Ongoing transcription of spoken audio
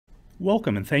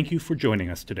Welcome and thank you for joining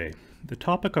us today. The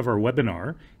topic of our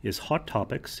webinar is Hot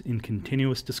Topics in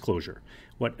Continuous Disclosure,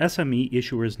 what SME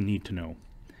issuers need to know.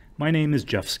 My name is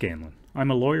Jeff Scanlon.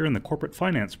 I'm a lawyer in the Corporate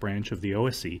Finance branch of the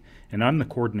OSC, and I'm the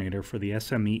coordinator for the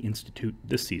SME Institute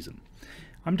this season.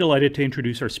 I'm delighted to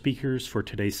introduce our speakers for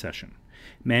today's session.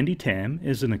 Mandy Tam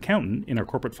is an accountant in our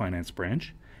Corporate Finance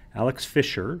branch. Alex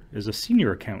Fisher is a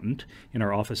senior accountant in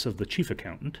our Office of the Chief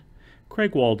Accountant.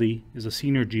 Craig Waldy is a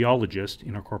senior geologist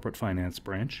in our Corporate Finance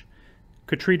branch.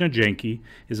 Katrina Janke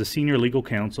is a senior legal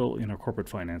counsel in our Corporate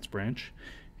Finance branch.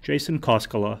 Jason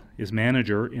Koskala is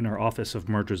manager in our Office of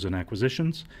Mergers and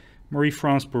Acquisitions.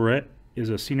 Marie-France Bourret is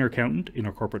a senior accountant in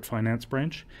our Corporate Finance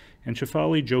branch. And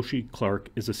Shefali Joshi Clark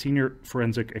is a senior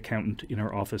forensic accountant in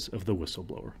our Office of the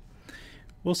Whistleblower.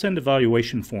 We'll send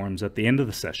evaluation forms at the end of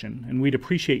the session, and we'd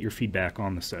appreciate your feedback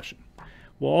on the session.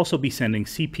 We'll also be sending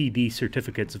CPD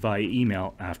certificates via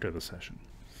email after the session.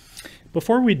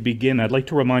 Before we begin, I'd like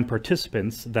to remind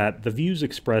participants that the views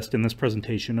expressed in this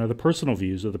presentation are the personal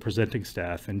views of the presenting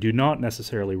staff and do not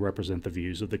necessarily represent the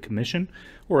views of the Commission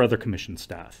or other Commission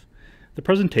staff. The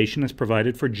presentation is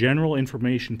provided for general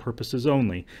information purposes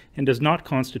only and does not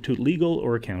constitute legal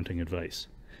or accounting advice.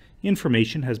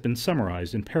 Information has been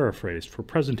summarized and paraphrased for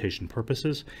presentation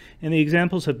purposes, and the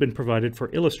examples have been provided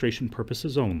for illustration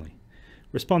purposes only.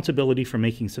 Responsibility for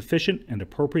making sufficient and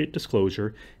appropriate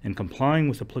disclosure and complying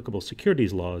with applicable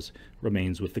securities laws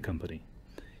remains with the company.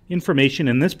 Information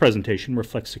in this presentation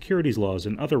reflects securities laws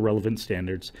and other relevant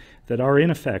standards that are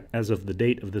in effect as of the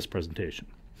date of this presentation.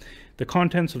 The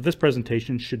contents of this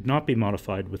presentation should not be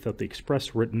modified without the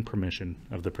express written permission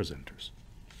of the presenters.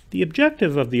 The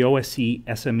objective of the OSC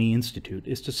SME Institute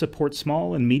is to support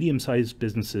small and medium-sized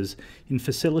businesses in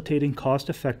facilitating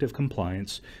cost-effective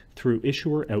compliance through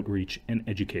issuer outreach and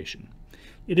education.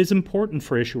 It is important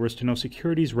for issuers to know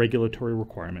securities regulatory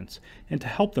requirements and to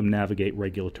help them navigate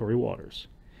regulatory waters.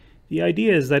 The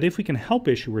idea is that if we can help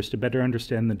issuers to better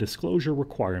understand the disclosure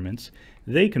requirements,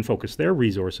 they can focus their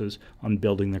resources on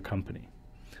building their company.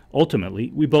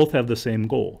 Ultimately, we both have the same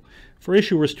goal, for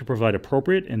issuers to provide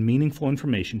appropriate and meaningful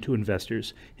information to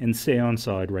investors and stay on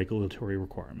side regulatory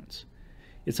requirements.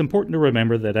 It's important to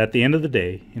remember that at the end of the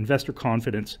day, investor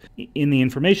confidence in the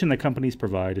information that companies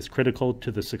provide is critical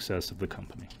to the success of the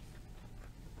company.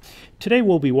 Today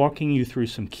we'll be walking you through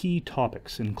some key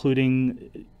topics,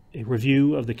 including a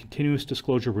review of the Continuous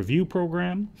Disclosure Review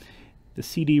Program, the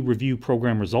CD Review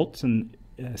Program results, and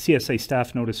CSA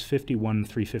Staff Notice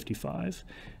 51355,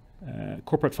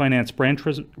 Corporate Finance Branch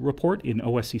Report in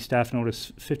OSC Staff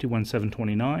Notice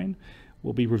 51729.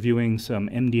 We'll be reviewing some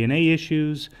MD&A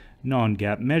issues,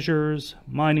 non-GAAP measures,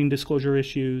 mining disclosure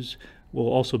issues.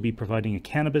 We'll also be providing a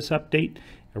cannabis update,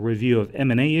 a review of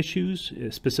M&A issues,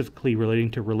 specifically relating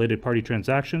to related party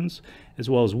transactions, as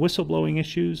well as whistleblowing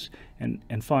issues, and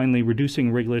finally,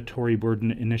 reducing regulatory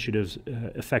burden initiatives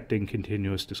affecting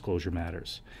continuous disclosure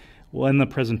matters. We'll end the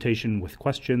presentation with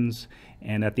questions,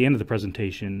 and at the end of the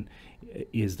presentation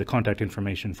is the contact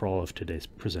information for all of today's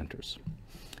presenters.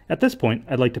 At this point,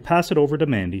 I'd like to pass it over to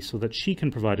Mandy so that she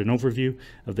can provide an overview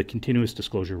of the Continuous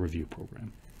Disclosure Review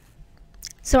Program.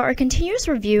 So our continuous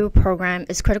review program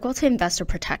is critical to investor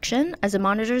protection as it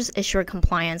monitors issuer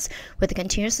compliance with the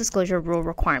continuous disclosure rule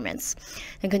requirements.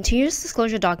 And continuous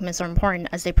disclosure documents are important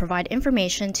as they provide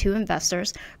information to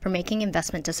investors for making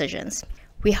investment decisions.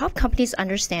 We help companies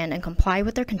understand and comply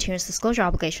with their continuous disclosure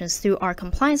obligations through our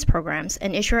compliance programs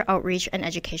and issuer outreach and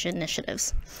education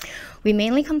initiatives. We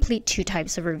mainly complete two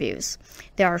types of reviews.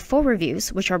 There are full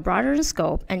reviews, which are broader in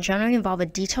scope and generally involve a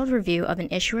detailed review of an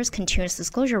issuer's continuous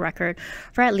disclosure record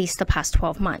for at least the past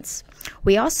 12 months.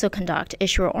 We also conduct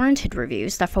issuer-oriented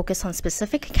reviews that focus on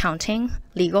specific accounting,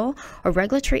 legal, or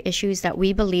regulatory issues that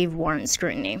we believe warrant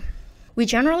scrutiny. We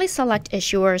generally select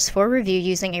issuers for review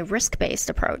using a risk-based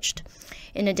approach.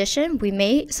 In addition, we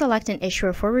may select an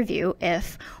issuer for review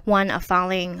if 1. A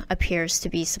filing appears to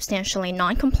be substantially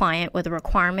non-compliant with a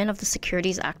requirement of the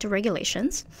Securities Act or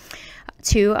regulations.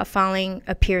 2. A filing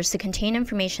appears to contain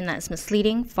information that is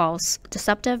misleading, false,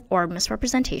 deceptive, or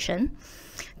misrepresentation.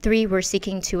 3. We're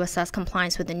seeking to assess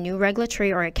compliance with a new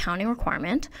regulatory or accounting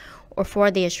requirement. Or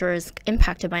 4. The issuer is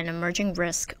impacted by an emerging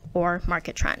risk or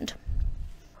market trend.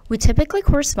 We typically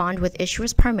correspond with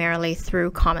issuers primarily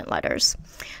through comment letters.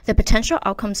 The potential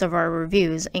outcomes of our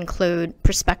reviews include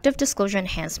prospective disclosure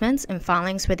enhancements in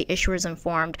filings where the issuer is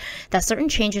informed that certain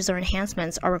changes or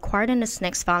enhancements are required in its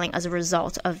next filing as a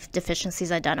result of deficiencies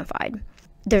identified.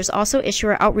 There's also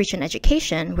issuer outreach and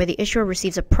education, where the issuer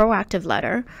receives a proactive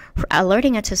letter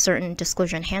alerting it to certain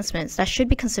disclosure enhancements that should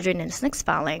be considered in its next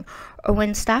filing, or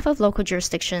when staff of local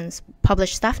jurisdictions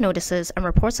publish staff notices and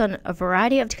reports on a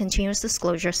variety of continuous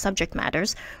disclosure subject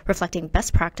matters reflecting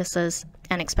best practices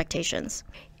and expectations.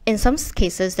 In some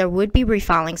cases, there would be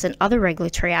refilings and other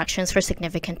regulatory actions for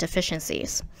significant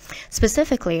deficiencies.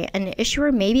 Specifically, an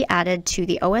issuer may be added to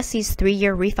the OSC's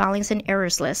 3-year refilings and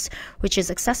errors list, which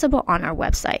is accessible on our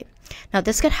website. Now,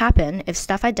 this could happen if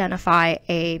staff identify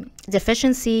a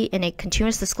deficiency in a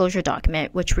continuous disclosure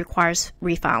document which requires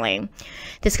refiling.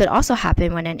 This could also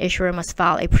happen when an issuer must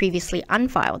file a previously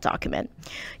unfiled document.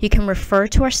 You can refer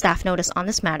to our staff notice on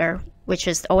this matter, which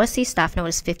is OSC Staff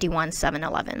Notice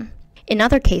 51-711. In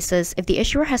other cases, if the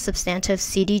issuer has substantive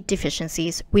CD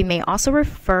deficiencies, we may also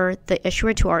refer the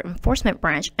issuer to our enforcement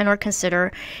branch and/or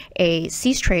consider a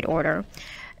cease trade order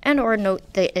and/or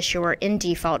note the issuer in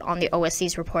default on the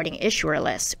OSC's reporting issuer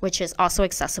list, which is also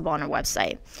accessible on our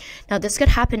website. Now, this could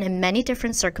happen in many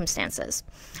different circumstances.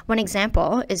 One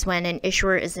example is when an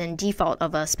issuer is in default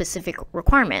of a specific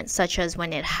requirement, such as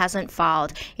when it hasn't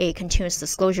filed a continuous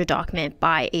disclosure document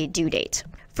by a due date.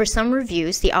 For some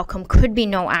reviews, the outcome could be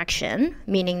no action,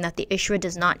 meaning that the issuer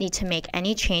does not need to make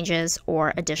any changes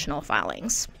or additional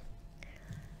filings.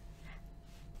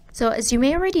 So as you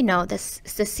may already know, the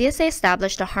CSA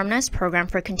established a harmonized program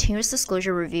for continuous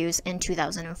disclosure reviews in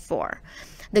 2004.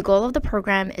 The goal of the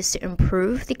program is to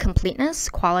improve the completeness,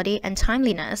 quality, and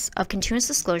timeliness of continuous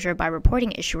disclosure by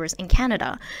reporting issuers in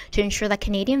Canada to ensure that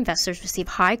Canadian investors receive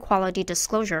high-quality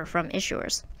disclosure from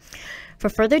issuers. For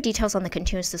further details on the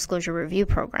Continuous Disclosure Review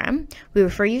Program, we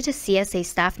refer you to CSA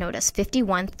Staff Notice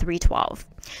 51-312.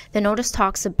 The notice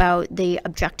talks about the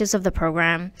objectives of the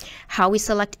program, how we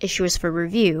select issuers for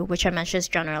review, which I mentioned is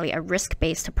generally a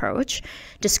risk-based approach,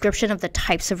 description of the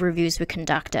types of reviews we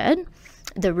conducted,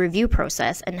 the review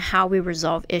process, and how we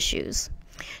resolve issues.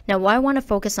 Now, what I want to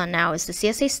focus on now is the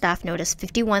CSA Staff Notice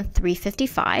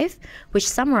 51-355, which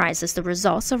summarizes the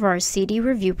results of our CD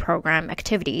review program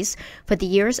activities for the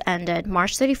years ended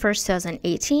March 31st,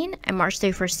 2018 and March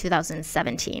 31st,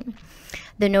 2017.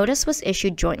 The notice was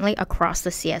issued jointly across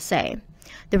the CSA.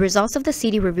 The results of the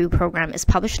CD review program is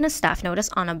published in a staff notice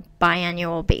on a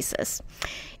biannual basis.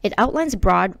 It outlines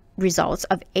broad results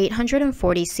of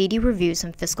 840 CD reviews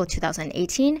in fiscal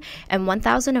 2018 and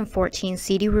 1,014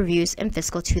 CD reviews in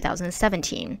fiscal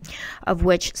 2017, of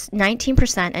which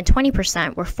 19% and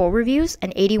 20% were full reviews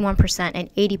and 81%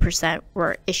 and 80%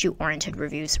 were issue-oriented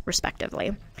reviews,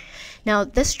 respectively. Now,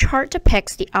 this chart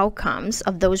depicts the outcomes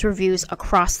of those reviews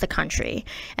across the country,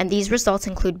 and these results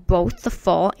include both the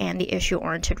full and the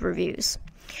issue-oriented reviews.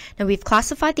 Now, we've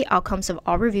classified the outcomes of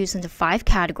all reviews into 5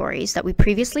 categories that we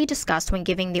previously discussed when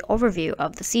giving the overview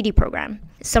of the CD program.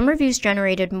 Some reviews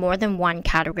generated more than one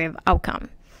category of outcome.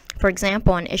 For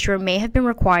example, an issuer may have been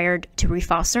required to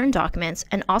refile certain documents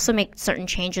and also make certain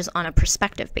changes on a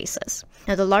prospective basis.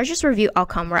 Now, the largest review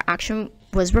outcome where action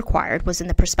was required was in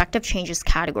the prospective changes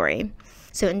category.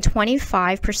 So in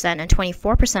 25% and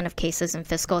 24% of cases in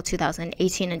fiscal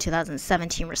 2018 and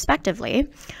 2017 respectively,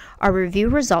 our review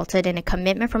resulted in a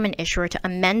commitment from an issuer to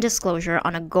amend disclosure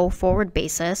on a go-forward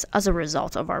basis as a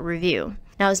result of our review.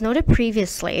 Now, as noted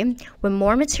previously, when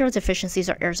more material deficiencies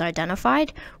or errors are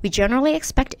identified, we generally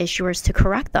expect issuers to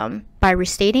correct them by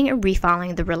restating and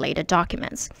refiling the related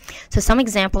documents. So some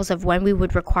examples of when we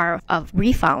would require of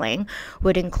refiling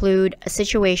would include a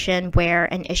situation where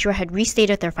an issuer had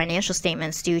restated their financial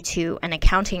statements due to an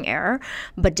accounting error,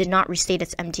 but did not restate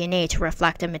its MD&A to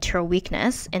reflect a material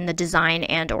weakness in the design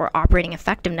and or operating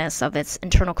effectiveness of its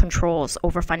internal controls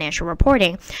over financial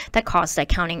reporting that caused the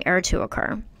accounting error to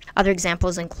occur. Other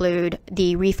examples include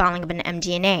the refiling of an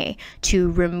MD&A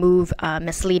to remove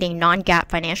misleading non-GAAP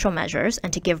financial measures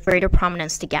and to give greater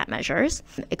prominence to GAAP measures.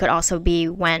 It could also be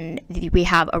when we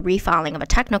have a refiling of a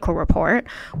technical report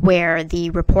where the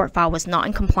report file was not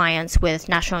in compliance with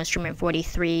National Instrument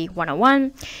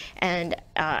 43-101. And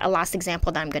a last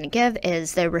example that I'm going to give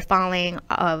is the refiling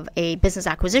of a business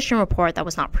acquisition report that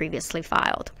was not previously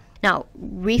filed. Now,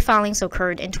 refilings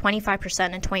occurred in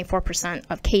 25% and 24%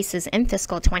 of cases in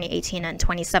fiscal 2018 and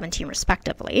 2017,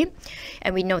 respectively.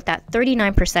 And we note that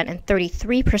 39% and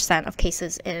 33% of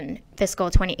cases in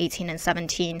fiscal 2018 and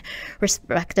 17,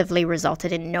 respectively,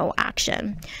 resulted in no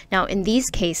action. Now, in these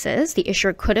cases, the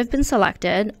issuer could have been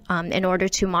selected in order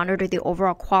to monitor the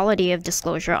overall quality of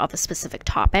disclosure of a specific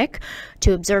topic,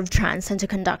 to observe trends, and to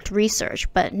conduct research,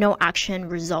 but no action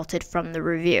resulted from the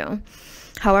review.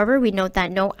 However, we note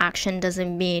that no action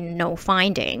doesn't mean no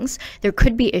findings. There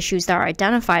could be issues that are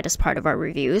identified as part of our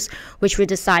reviews, which we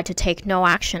decide to take no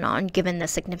action on given the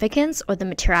significance or the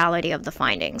materiality of the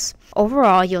findings.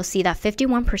 Overall, you'll see that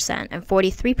 51% and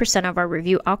 43% of our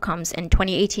review outcomes in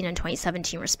 2018 and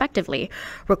 2017 respectively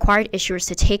required issuers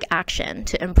to take action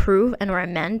to improve and or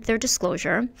amend their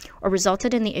disclosure, or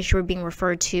resulted in the issuer being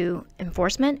referred to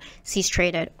enforcement, cease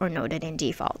traded, or noted in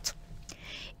default.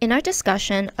 In our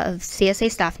discussion of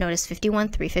CSA Staff Notice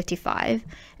 51-355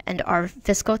 and our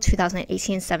fiscal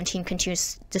 2018-17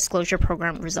 Continuous Disclosure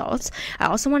Program results, I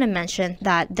also want to mention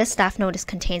that this staff notice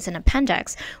contains an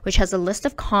appendix which has a list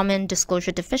of common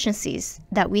disclosure deficiencies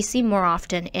that we see more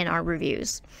often in our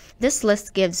reviews. This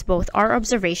list gives both our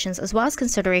observations as well as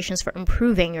considerations for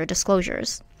improving your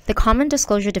disclosures. The common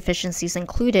disclosure deficiencies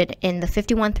included in the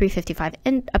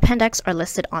 51-355 appendix are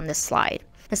listed on this slide.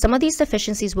 Now, some of these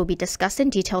deficiencies will be discussed in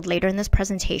detail later in this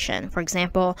presentation. For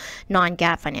example,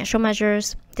 non-GAAP financial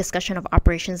measures, discussion of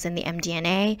operations in the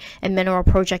MD&A, and mineral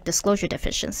project disclosure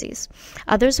deficiencies.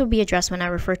 Others will be addressed when I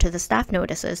refer to the staff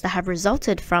notices that have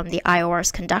resulted from the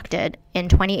IORs conducted in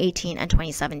 2018 and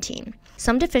 2017.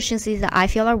 Some deficiencies that I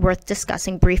feel are worth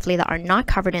discussing briefly that are not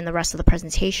covered in the rest of the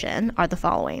presentation are the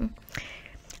following.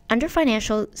 Under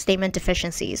financial statement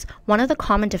deficiencies, one of the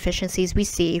common deficiencies we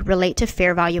see relate to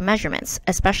fair value measurements,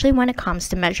 especially when it comes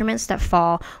to measurements that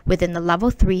fall within the Level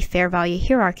 3 fair value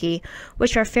hierarchy,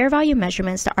 which are fair value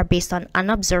measurements that are based on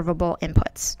unobservable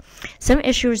inputs. Some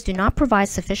issuers do not provide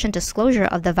sufficient disclosure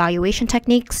of the valuation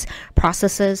techniques,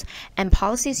 processes, and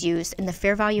policies used in the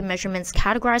fair value measurements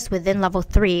categorized within Level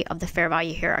 3 of the fair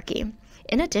value hierarchy.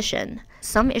 In addition,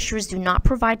 some issuers do not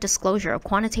provide disclosure of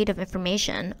quantitative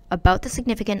information about the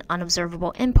significant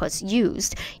unobservable inputs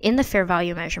used in the fair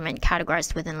value measurement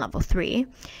categorized within Level 3,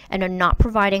 and are not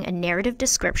providing a narrative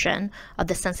description of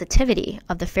the sensitivity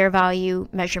of the fair value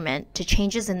measurement to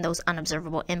changes in those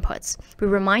unobservable inputs. We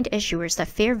remind issuers that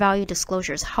fair value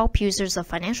disclosures help users of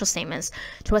financial statements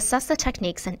to assess the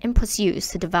techniques and inputs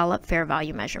used to develop fair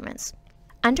value measurements.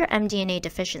 Under MD&A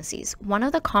deficiencies, one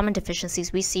of the common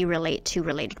deficiencies we see relate to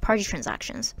related party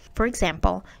transactions. For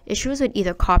example, issuers would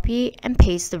either copy and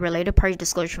paste the related party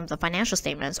disclosure from the financial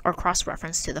statements or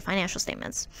cross-reference to the financial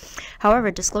statements. However,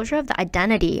 disclosure of the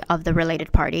identity of the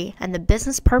related party and the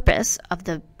business purpose of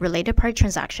the related party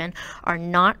transaction are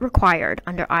not required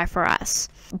under IFRS,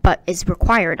 but is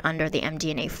required under the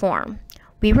MD&A form.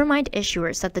 We remind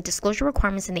issuers that the disclosure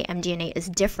requirements in the MD&A is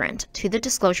different to the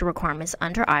disclosure requirements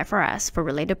under IFRS for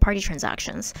related party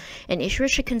transactions, and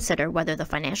issuers should consider whether the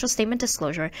financial statement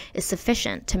disclosure is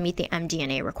sufficient to meet the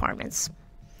MD&A requirements.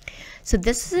 So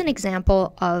this is an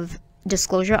example of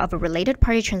disclosure of a related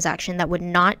party transaction that would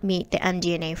not meet the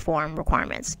MD&A form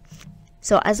requirements.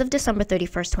 So as of December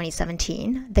 31st,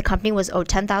 2017, the company was owed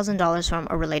 $10,000 from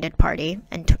a related party,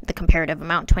 and the comparative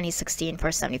amount 2016 for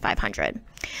 $7,500.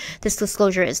 This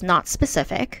disclosure is not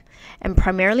specific and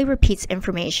primarily repeats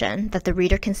information that the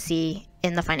reader can see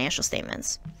in the financial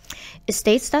statements. It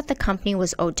states that the company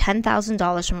was owed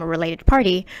 $10,000 from a related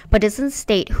party, but doesn't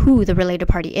state who the related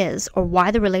party is or why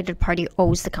the related party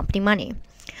owes the company money.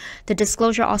 The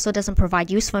disclosure also doesn't provide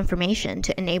useful information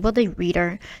to enable the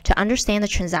reader to understand the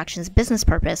transaction's business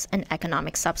purpose and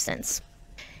economic substance.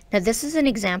 Now, this is an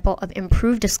example of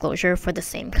improved disclosure for the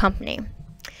same company.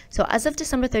 So as of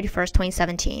December 31st,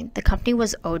 2017, the company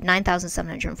was owed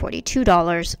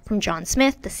 $9,742 from John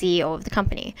Smith, the CEO of the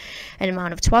company. An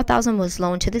amount of $12,000 was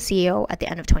loaned to the CEO at the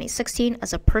end of 2016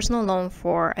 as a personal loan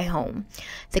for a home.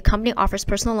 The company offers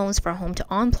personal loans for a home to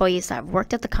all employees that have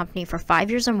worked at the company for 5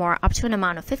 years or more, up to an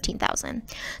amount of $15,000.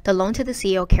 The loan to the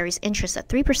CEO carries interest at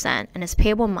 3% and is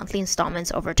payable monthly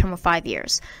installments over a term of 5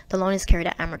 years. The loan is carried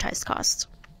at amortized cost.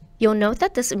 You'll note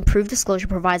that this improved disclosure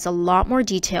provides a lot more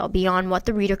detail beyond what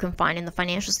the reader can find in the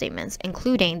financial statements,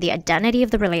 including the identity of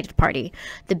the related party,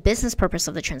 the business purpose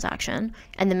of the transaction,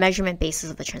 and the measurement basis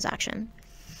of the transaction.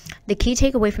 The key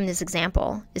takeaway from this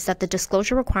example is that the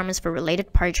disclosure requirements for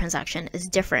related party transaction is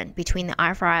different between the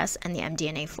IFRS and the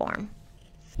MD&A form.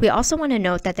 We also want to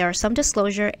note that there are some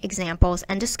disclosure examples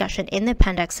and discussion in the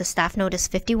appendix to Staff Notice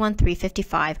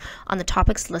 51-355 on the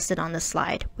topics listed on this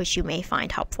slide, which you may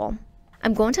find helpful.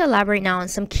 I'm going to elaborate now on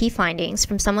some key findings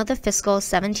from some of the fiscal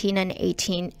 17 and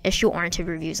 18 issue-oriented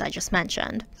reviews I just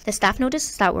mentioned. The staff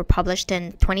notices that were published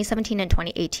in 2017 and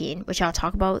 2018, which I'll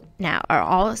talk about now, are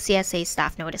all CSA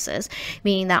staff notices,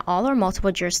 meaning that all or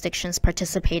multiple jurisdictions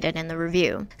participated in the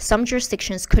review. Some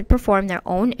jurisdictions could perform their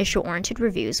own issue-oriented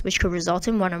reviews, which could result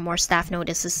in one or more staff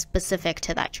notices specific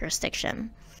to that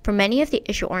jurisdiction. For many of the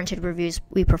issue-oriented reviews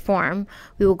we perform,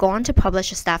 we will go on to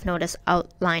publish a staff notice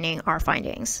outlining our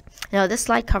findings. Now, this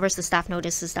slide covers the staff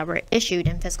notices that were issued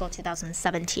in fiscal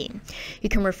 2017. You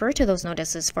can refer to those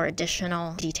notices for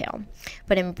additional detail.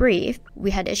 But in brief,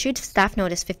 we had issued staff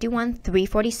notice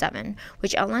 51-347,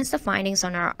 which outlines the findings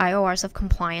on our IORs of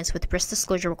compliance with risk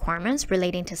disclosure requirements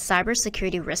relating to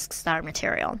cybersecurity risks that are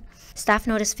material. Staff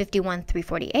notice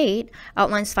 51-348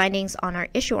 outlines findings on our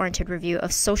issue-oriented review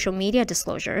of social media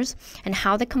disclosures and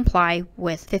how they comply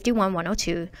with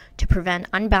 51-102 to prevent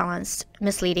unbalanced,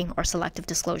 misleading, or selective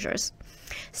disclosures.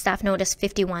 Staff notice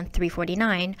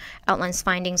 51-349 outlines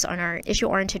findings on our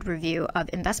issue-oriented review of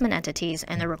investment entities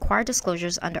and the required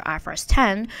disclosures under IFRS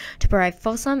 10 to provide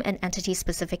fulsome and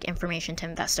entity-specific information to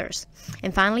investors.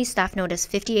 And finally, staff notice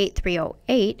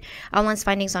 58-308 outlines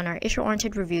findings on our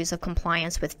issue-oriented reviews of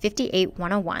compliance with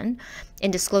 58-101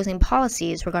 in disclosing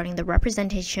policies regarding the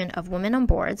representation of women on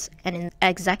boards and in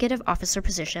executive officer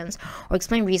positions, or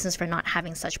explain reasons for not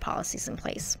having such policies in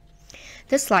place.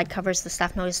 This slide covers the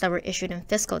staff notices that were issued in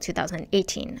fiscal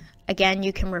 2018. Again,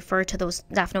 you can refer to those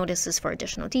staff notices for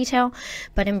additional detail,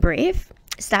 but in brief,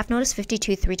 staff notice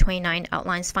 52-329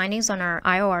 outlines findings on our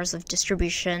IORs of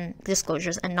distribution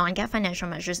disclosures and non-GAAP financial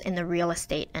measures in the real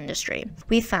estate industry.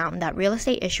 We found that real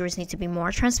estate issuers need to be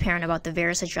more transparent about the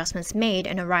various adjustments made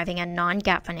in arriving at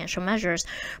non-GAAP financial measures,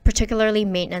 particularly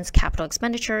maintenance, capital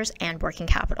expenditures, and working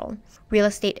capital. Real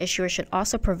estate issuers should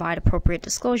also provide appropriate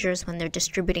disclosures when they're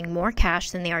distributing more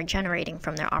cash than they are generating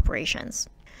from their operations.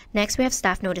 Next, we have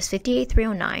staff notice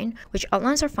 58-309, which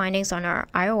outlines our findings on our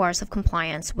IORs of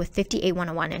compliance with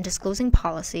 58-101 and disclosing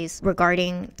policies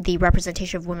regarding the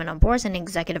representation of women on boards and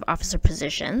executive officer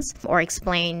positions, or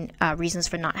explain reasons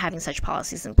for not having such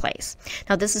policies in place.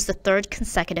 Now, this is the third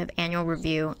consecutive annual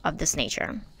review of this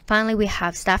nature. Finally, we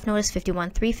have staff notice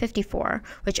 51-354,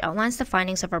 which outlines the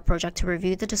findings of our project to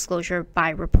review the disclosure by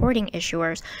reporting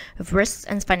issuers of risks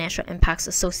and financial impacts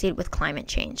associated with climate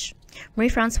change.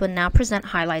 Marie-France will now present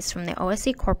highlights from the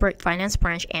OSC Corporate Finance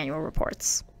Branch annual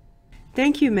reports.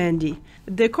 Thank you, Mandy.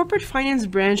 The Corporate Finance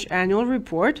Branch Annual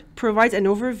Report provides an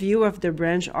overview of the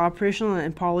branch operational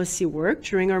and policy work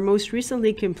during our most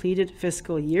recently completed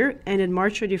fiscal year, ended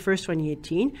March 31,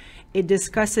 2018. It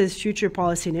discusses future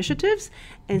policy initiatives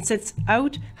and sets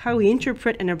out how we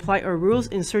interpret and apply our rules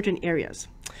in certain areas.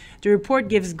 The report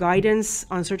gives guidance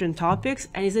on certain topics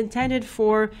and is intended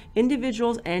for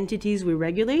individuals and entities we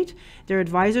regulate, their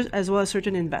advisors, as well as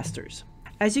certain investors.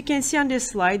 As you can see on this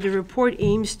slide, the report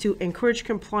aims to encourage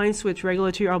compliance with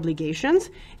regulatory obligations,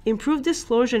 improve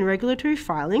disclosure and regulatory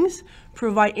filings,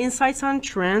 provide insights on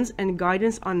trends and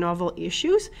guidance on novel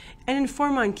issues, and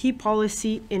inform on key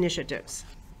policy initiatives.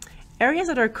 Areas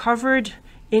that are covered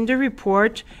in the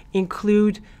report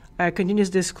include continuous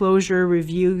disclosure,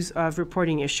 reviews of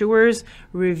reporting issuers,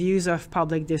 reviews of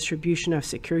public distribution of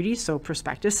securities, so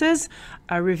prospectuses,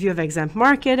 a review of exempt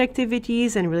market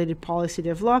activities and related policy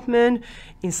development,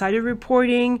 insider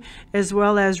reporting, as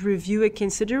well as review and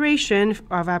consideration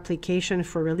of application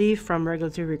for relief from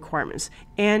regulatory requirements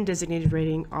and designated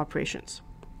rating operations.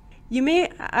 You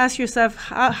may ask yourself,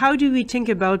 how do we think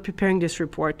about preparing this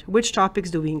report? Which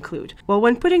topics do we include? Well,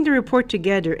 when putting the report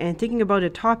together and thinking about the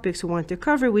topics we want to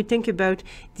cover, we think about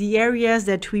the areas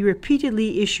that we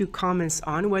repeatedly issue comments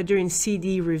on, whether in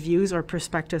CD reviews or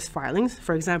prospectus filings,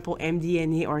 for example,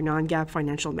 MD&A or non-GAAP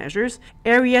financial measures,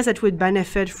 areas that would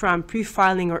benefit from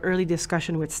pre-filing or early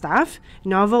discussion with staff,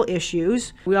 novel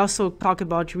issues. We also talk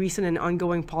about recent and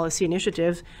ongoing policy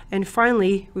initiatives, and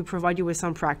finally, we provide you with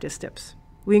some practice tips.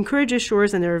 We encourage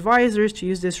issuers and their advisors to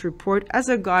use this report as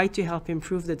a guide to help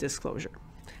improve the disclosure.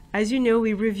 As you know,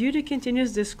 we review the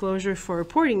continuous disclosure for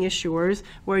reporting issuers,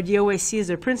 where the OSC is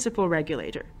the principal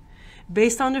regulator.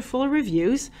 Based on the full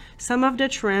reviews, some of the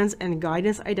trends and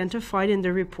guidance identified in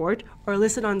the report are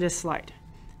listed on this slide.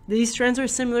 These trends are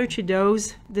similar to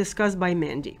those discussed by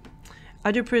Mandy.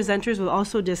 Other presenters will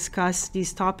also discuss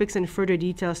these topics in further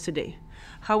details today.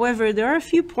 However, there are a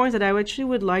few points that I actually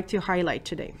would like to highlight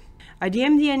today. The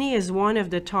MD&A is one of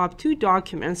the top 2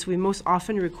 documents we most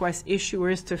often request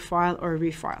issuers to file or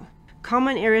refile.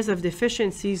 Common areas of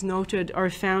deficiencies noted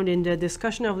are found in the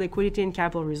discussion of liquidity and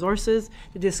capital resources,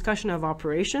 the discussion of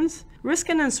operations, risk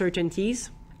and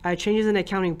uncertainties, changes in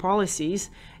accounting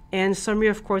policies, and summary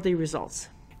of quarterly results.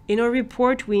 In our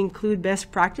report, we include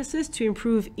best practices to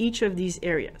improve each of these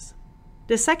areas.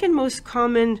 The second most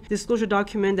common disclosure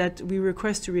document that we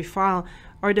request to refile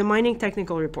are the mining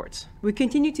technical reports. We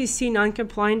continue to see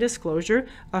non-compliant disclosure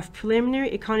of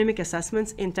preliminary economic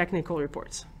assessments in technical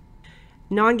reports.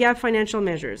 Non-GAAP financial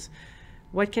measures.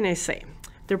 What can I say?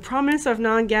 The prominence of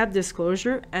non-GAAP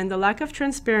disclosure and the lack of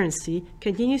transparency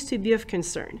continues to be of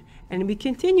concern, and we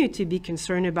continue to be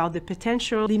concerned about the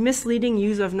potentially misleading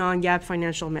use of non-GAAP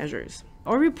financial measures.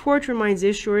 Our report reminds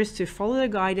issuers to follow the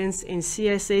guidance in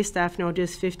CSA Staff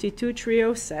Notice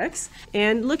 52306,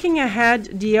 and looking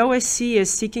ahead, the OSC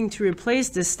is seeking to replace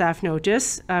this staff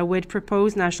notice with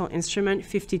proposed National Instrument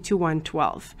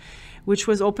 52112. Which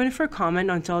was open for comment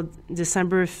until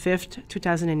December 5th,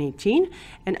 2018,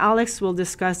 and Alex will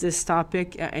discuss this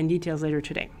topic in details later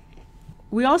today.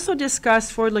 We also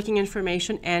discussed forward-looking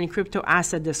information and crypto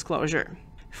asset disclosure.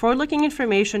 Forward-looking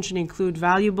information should include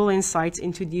valuable insights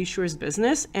into the issuer's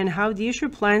business and how the issuer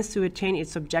plans to attain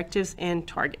its objectives and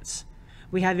targets.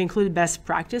 We have included best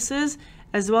practices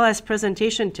as well as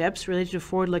presentation tips related to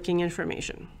forward-looking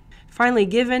information. Finally,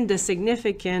 given the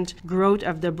significant growth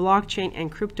of the blockchain and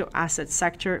crypto asset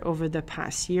sector over the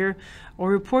past year, our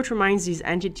report reminds these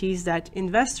entities that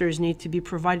investors need to be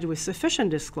provided with sufficient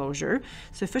disclosure,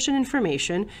 sufficient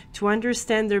information to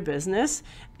understand their business,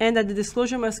 and that the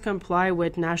disclosure must comply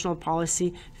with National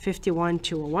Policy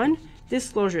 51201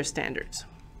 disclosure standards.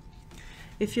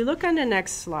 If you look on the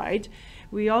next slide,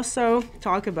 we also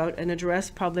talk about and address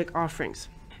public offerings.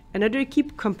 Another key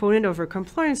component of our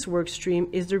compliance workstream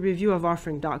is the review of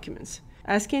offering documents.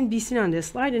 As can be seen on this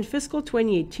slide, in fiscal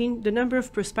 2018, the number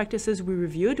of prospectuses we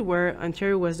reviewed, where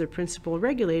Ontario was the principal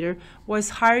regulator, was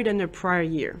higher than the prior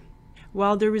year.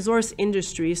 While the resource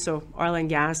industry, so oil and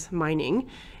gas, mining,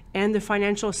 and the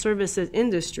financial services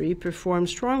industry performed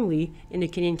strongly in the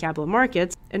Canadian capital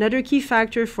markets, another key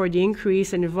factor for the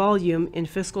increase in volume in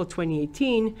fiscal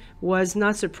 2018 was,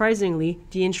 not surprisingly,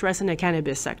 the interest in the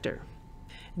cannabis sector.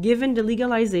 Given the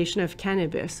legalization of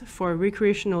cannabis for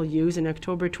recreational use in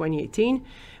October 2018,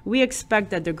 we expect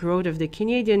that the growth of the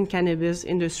Canadian cannabis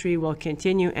industry will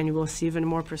continue and we'll see even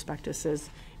more prospectuses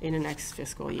in the next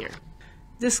fiscal year.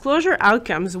 Disclosure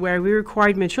outcomes, where we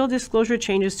required material disclosure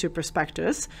changes to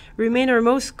prospectus, remain our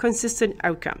most consistent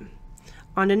outcome.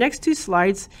 On the next two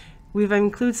slides, we've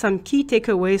included some key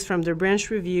takeaways from the branch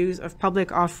reviews of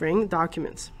public offering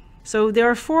documents. So there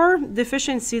are 4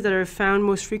 deficiencies that are found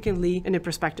most frequently in the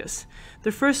prospectus.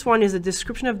 The first one is a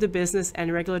description of the business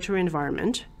and regulatory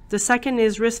environment. The second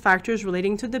is risk factors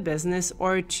relating to the business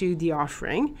or to the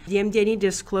offering, the MD&A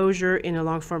disclosure in a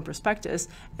long-form prospectus,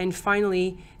 and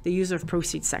finally, the use of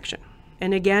proceeds section.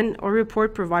 And again, our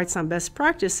report provides some best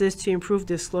practices to improve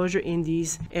disclosure in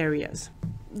these areas.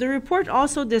 The report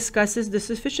also discusses the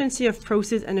sufficiency of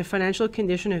proceeds and the financial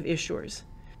condition of issuers.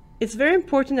 It's very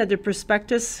important that the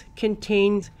prospectus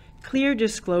contains clear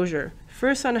disclosure,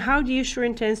 first on how the issuer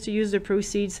intends to use the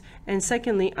proceeds, and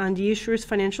secondly on the issuer's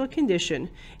financial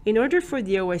condition, in order for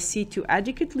the OSC to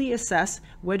adequately assess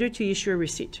whether to issue a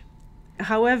receipt.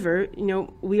 However,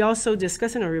 we also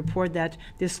discuss in our report that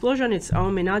disclosure on its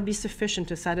own may not be sufficient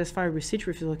to satisfy a receipt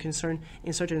refusal concern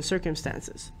in certain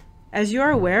circumstances. As you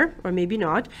are aware, or maybe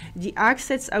not, the Act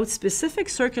sets out specific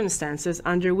circumstances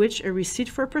under which a receipt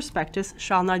for a prospectus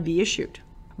shall not be issued.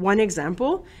 One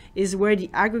example is where the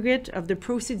aggregate of the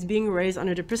proceeds being raised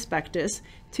under the prospectus,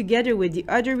 together with the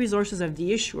other resources of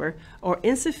the issuer, are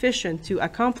insufficient to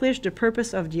accomplish the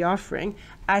purpose of the offering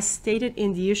as stated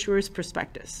in the issuer's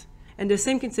prospectus. And the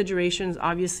same considerations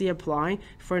obviously apply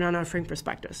for a non-offering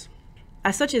prospectus.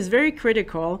 As such, a very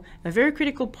critical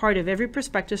part of every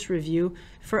prospectus review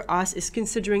for us is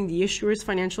considering the issuer's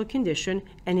financial condition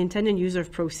and intended use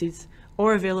of proceeds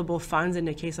or available funds in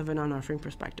the case of a non-offering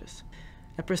prospectus.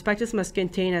 A prospectus must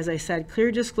contain, as I said, clear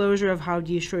disclosure of how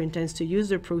the issuer intends to use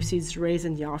the proceeds raised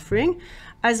in the offering,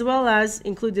 as well as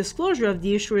include disclosure of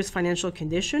the issuer's financial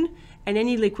condition and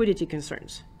any liquidity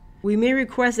concerns. We may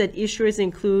request that issuers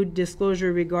include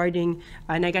disclosure regarding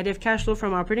negative cash flow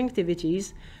from operating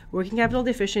activities, working capital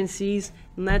deficiencies,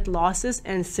 net losses,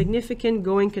 and significant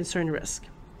going concern risk.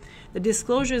 The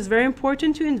disclosure is very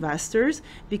important to investors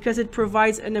because it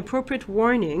provides an appropriate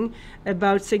warning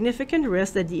about significant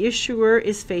risk that the issuer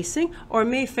is facing or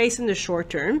may face in the short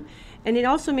term, and it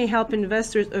also may help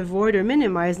investors avoid or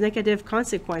minimize negative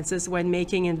consequences when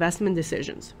making investment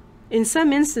decisions. In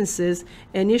some instances,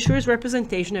 an issuer's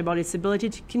representation about its ability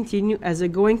to continue as a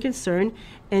going concern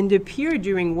and the period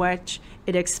during which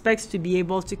it expects to be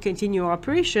able to continue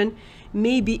operation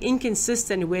may be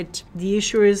inconsistent with the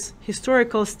issuer's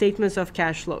historical statements of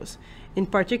cash flows, in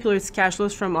particular its cash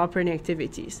flows from operating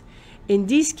activities. In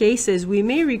these cases, we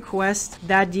may request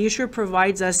that the issuer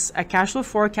provides us a cash flow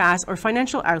forecast or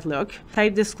financial outlook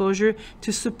type disclosure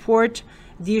to support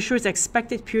the issuer's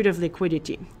expected period of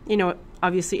liquidity.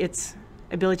 Obviously, its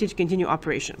ability to continue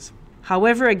operations.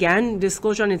 However, again,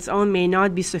 disclosure on its own may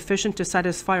not be sufficient to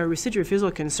satisfy our receipt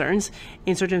refusal concerns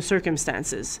in certain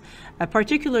circumstances,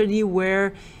 particularly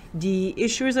where the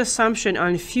issuer's assumption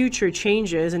on future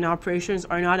changes in operations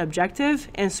are not objective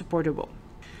and supportable.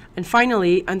 And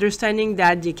finally, understanding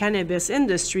that the cannabis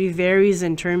industry varies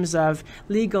in terms of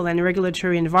legal and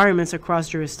regulatory environments across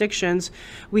jurisdictions,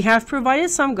 we have provided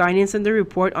some guidance in the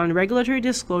report on regulatory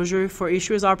disclosure for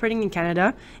issuers operating in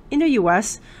Canada, in the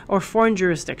US, or foreign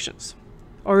jurisdictions.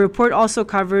 Our report also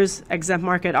covers exempt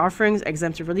market offerings,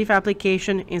 exemptive relief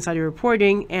application, insider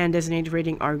reporting, and designated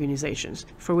rating organizations,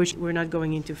 for which we're not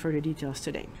going into further details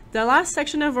today. The last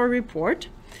section of our report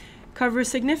covers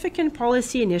significant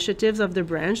policy initiatives of the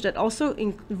branch that also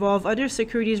involve other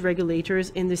securities regulators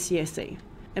in the CSA.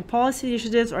 And policy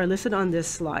initiatives are listed on this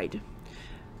slide.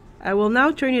 I will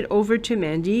now turn it over to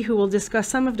Mandy, who will discuss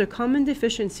some of the common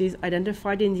deficiencies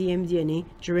identified in the MD&A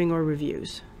during our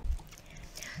reviews.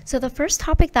 So the first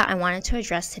topic that I wanted to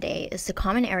address today is the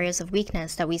common areas of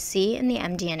weakness that we see in the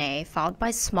MD&A filed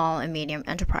by small and medium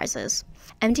enterprises.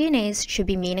 MD&As should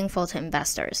be meaningful to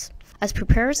investors. As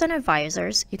preparers and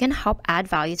advisors, you can help add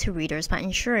value to readers by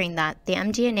ensuring that the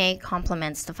MD&A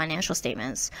complements the financial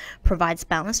statements, provides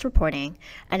balanced reporting,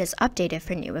 and is updated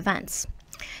for new events.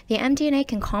 The MD&A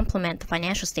can complement the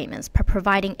financial statements by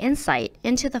providing insight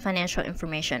into the financial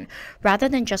information rather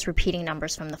than just repeating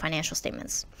numbers from the financial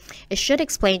statements. It should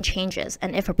explain changes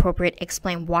and, if appropriate,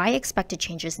 explain why expected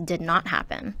changes did not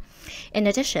happen. In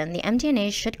addition, the MD&A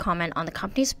should comment on the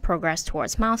company's progress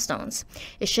towards milestones.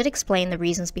 It should explain the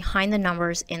reasons behind the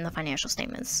numbers in the financial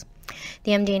statements.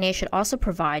 The MD&A should also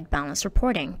provide balanced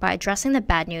reporting by addressing the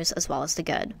bad news as well as the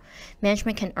good.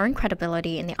 Management can earn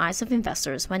credibility in the eyes of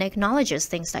investors when it acknowledges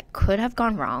things that could have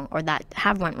gone wrong or that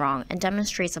have went wrong and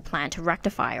demonstrates a plan to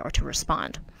rectify or to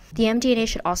respond. The MD&A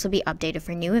should also be updated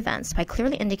for new events by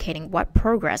clearly indicating what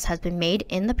progress has been made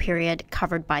in the period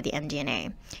covered by the MD&A.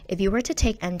 If you were to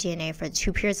take MD&A for the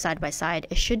two periods side by side,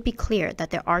 it should be clear that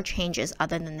there are changes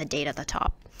other than the date at the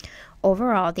top.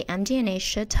 Overall, the MD&A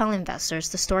should tell investors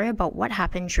the story about what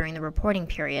happened during the reporting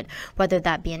period, whether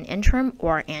that be an interim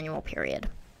or annual period.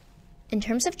 In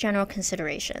terms of general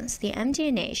considerations, the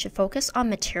MD&A should focus on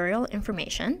material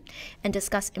information and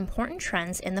discuss important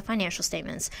trends in the financial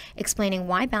statements, explaining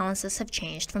why balances have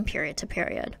changed from period to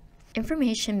period.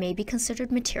 Information may be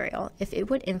considered material if it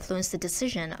would influence the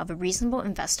decision of a reasonable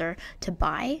investor to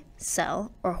buy,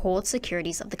 sell, or hold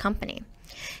securities of the company.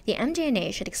 The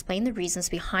MD&A should explain the reasons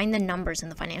behind the numbers in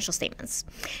the financial statements.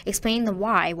 Explaining the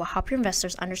why will help your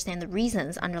investors understand the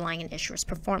reasons underlying an issuer's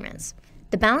performance.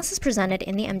 The balances presented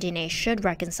in the MD&A should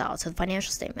reconcile to the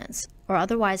financial statements, or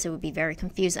otherwise it would be very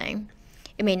confusing.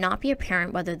 It may not be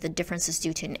apparent whether the difference is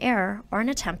due to an error or an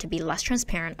attempt to be less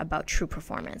transparent about true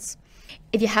performance.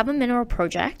 If you have a mineral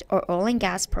project or oil and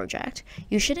gas project,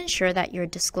 you should ensure that your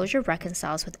disclosure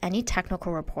reconciles with any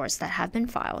technical reports that have been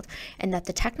filed and that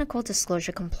the technical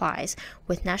disclosure complies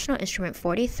with National Instrument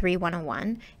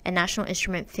 43-101 and National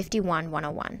Instrument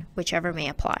 51-101, whichever may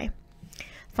apply.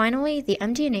 Finally, the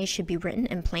MD&A should be written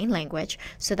in plain language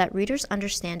so that readers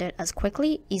understand it as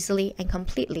quickly, easily, and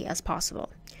completely as possible.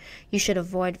 You should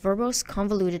avoid verbose,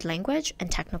 convoluted language and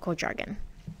technical jargon.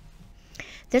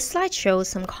 This slide shows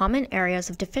some common areas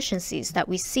of deficiencies that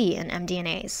we see in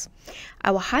MD&As.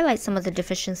 I will highlight some of the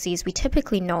deficiencies we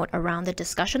typically note around the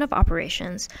discussion of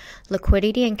operations,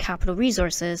 liquidity and capital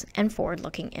resources, and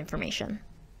forward-looking information.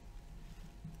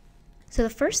 So the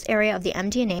first area of the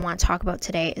MD&A I want to talk about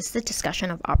today is the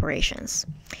discussion of operations.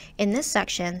 In this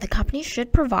section, the company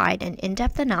should provide an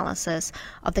in-depth analysis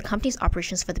of the company's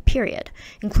operations for the period,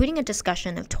 including a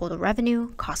discussion of total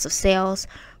revenue, cost of sales,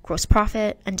 gross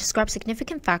profit, and describe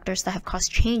significant factors that have caused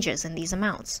changes in these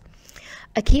amounts.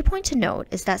 A key point to note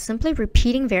is that simply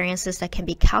repeating variances that can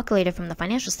be calculated from the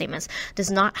financial statements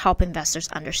does not help investors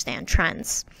understand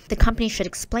trends. The company should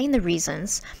explain the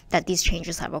reasons that these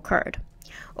changes have occurred.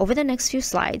 Over the next few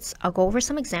slides, I'll go over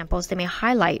some examples that may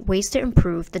highlight ways to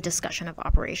improve the discussion of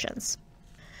operations.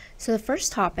 So the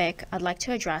first topic I'd like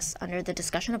to address under the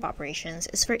discussion of operations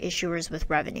is for issuers with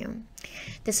revenue.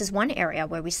 This is one area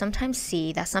where we sometimes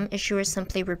see that some issuers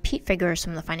simply repeat figures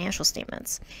from the financial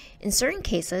statements. In certain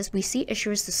cases, we see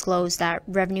issuers disclose that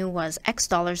revenue was X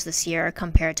dollars this year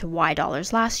compared to Y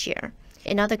dollars last year.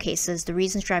 In other cases, the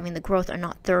reasons driving the growth are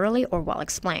not thoroughly or well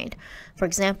explained. For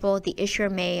example, the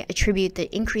issuer may attribute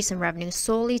the increase in revenue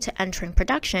solely to entering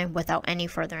production without any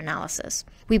further analysis.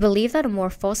 We believe that a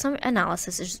more fulsome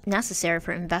analysis is necessary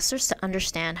for investors to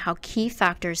understand how key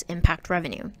factors impact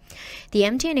revenue. The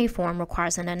MD&A form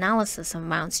requires an analysis of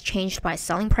amounts changed by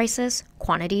selling prices,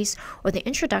 quantities, or the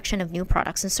introduction of new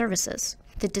products and services.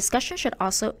 The discussion should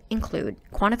also include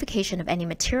quantification of any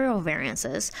material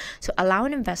variances to allow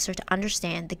an investor to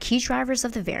understand the key drivers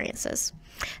of the variances.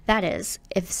 That is,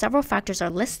 if several factors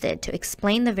are listed to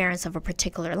explain the variance of a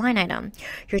particular line item,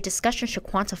 your discussion should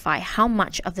quantify how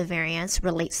much of the variance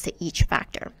relates to each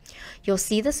factor. You'll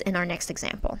see this in our next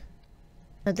example.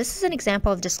 Now, this is an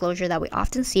example of disclosure that we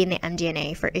often see in the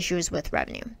MD&A for issues with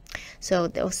revenue. So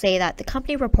they'll say that the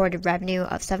company reported revenue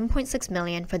of $7.6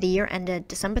 million for the year ended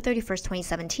December 31st,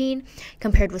 2017,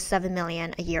 compared with $7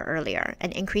 million a year earlier,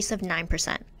 an increase of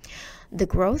 9%. The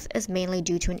growth is mainly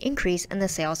due to an increase in the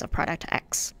sales of product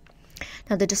X.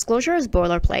 Now, the disclosure is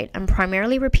boilerplate and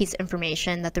primarily repeats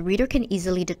information that the reader can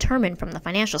easily determine from the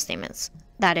financial statements,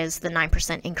 that is, the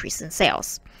 9% increase in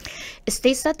sales. It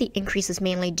states that the increase is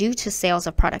mainly due to sales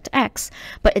of product X,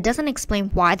 but it doesn't explain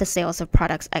why the sales of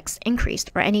product X increased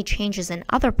or any changes in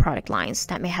other product lines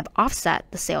that may have offset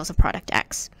the sales of product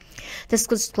X. This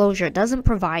disclosure doesn't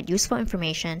provide useful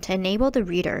information to enable the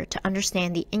reader to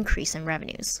understand the increase in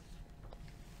revenues.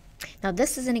 Now,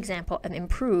 this is an example of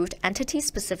improved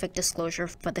entity-specific disclosure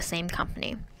for the same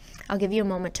company. I'll give you a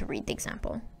moment to read the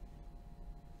example.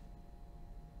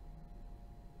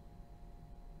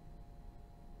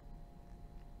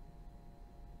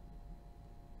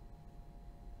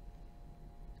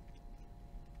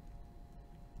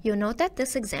 You'll note that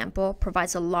this example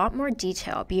provides a lot more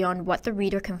detail beyond what the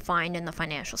reader can find in the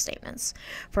financial statements.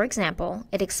 For example,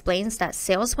 it explains that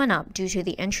sales went up due to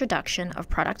the introduction of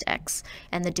product X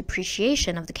and the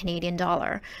depreciation of the Canadian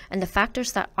dollar and the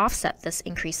factors that offset this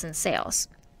increase in sales,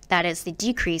 that is, the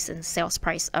decrease in sales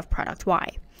price of product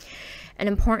Y. An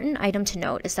important item to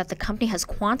note is that the company has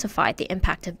quantified the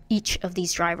impact of each of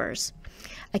these drivers.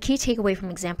 A key takeaway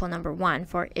from example number 1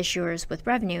 for issuers with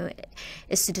revenue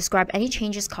is to describe any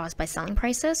changes caused by selling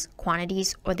prices,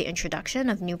 quantities, or the introduction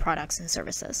of new products and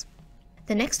services.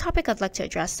 The next topic I'd like to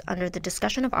address under the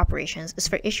discussion of operations is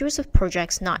for issuers with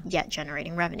projects not yet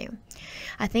generating revenue.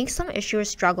 I think some issuers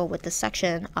struggle with this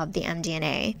section of the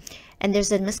MD&A, and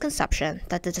there's a misconception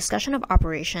that the discussion of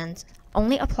operations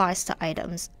only applies to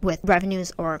items with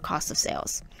revenues or cost of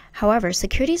sales. However,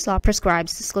 securities law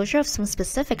prescribes disclosure of some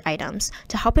specific items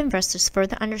to help investors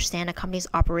further understand a company's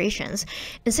operations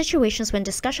in situations when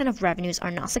discussion of revenues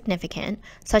are not significant,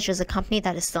 such as a company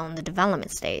that is still in the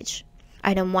development stage.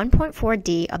 Item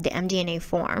 1.4D of the MD&A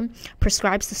form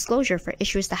prescribes disclosure for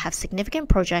issuers that have significant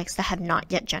projects that have not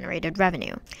yet generated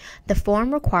revenue. The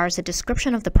form requires a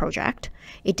description of the project,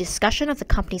 a discussion of the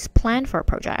company's plan for a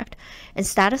project, and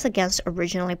status against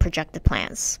originally projected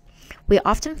plans. We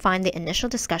often find the initial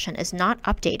discussion is not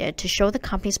updated to show the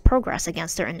company's progress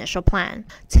against their initial plan.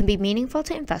 To be meaningful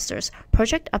to investors,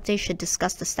 project updates should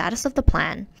discuss the status of the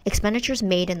plan, expenditures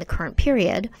made in the current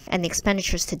period, and the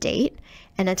expenditures to date,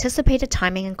 and anticipated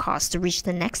timing and costs to reach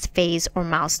the next phase or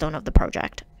milestone of the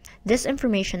project. This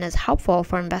information is helpful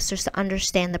for investors to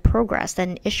understand the progress that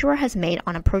an issuer has made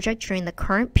on a project during the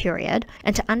current period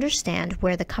and to understand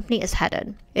where the company is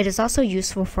headed. It is also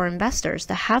useful for investors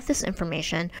to have this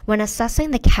information when assessing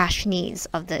the cash needs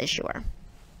of the issuer.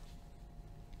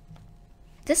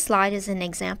 This slide is an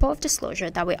example of disclosure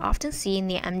that we often see in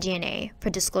the MD&A for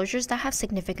disclosures that have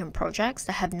significant projects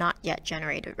that have not yet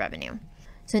generated revenue.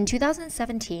 So in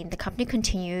 2017, the company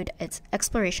continued its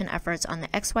exploration efforts on the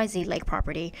XYZ Lake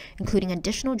property, including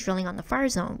additional drilling on the fire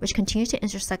zone, which continues to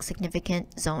intersect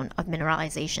significant zone of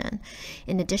mineralization.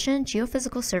 In addition,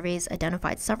 geophysical surveys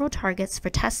identified several targets for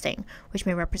testing, which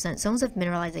may represent zones of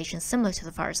mineralization similar to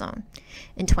the fire zone.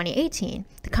 In 2018,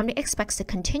 the company expects to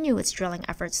continue its drilling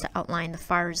efforts to outline the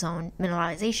fire zone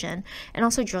mineralization and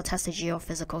also drill test the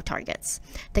geophysical targets.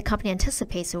 The company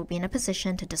anticipates it will be in a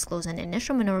position to disclose an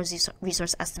initial mineral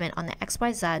resource estimate on the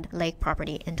XYZ Lake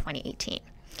property in 2018.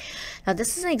 Now,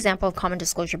 this is an example of common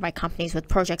disclosure by companies with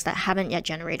projects that haven't yet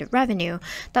generated revenue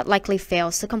that likely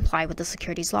fails to comply with the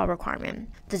securities law requirement.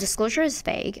 The disclosure is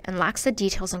vague and lacks the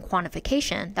details and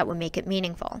quantification that would make it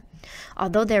meaningful.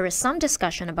 Although there is some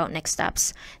discussion about next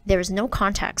steps, there is no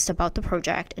context about the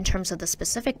project in terms of the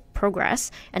specific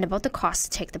progress and about the cost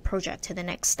to take the project to the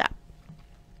next step.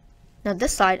 Now,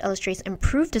 this slide illustrates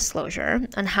improved disclosure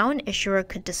on how an issuer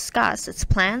could discuss its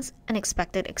plans and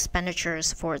expected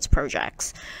expenditures for its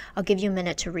projects. I'll give you a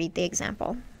minute to read the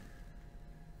example.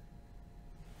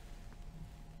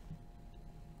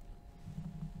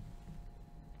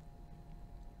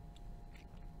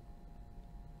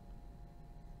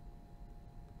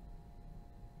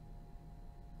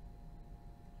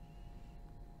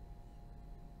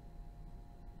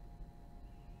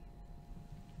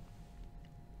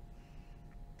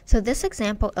 So this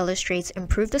example illustrates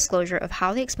improved disclosure of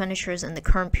how the expenditures in the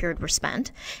current period were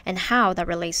spent and how that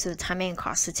relates to the timing and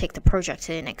cost to take the project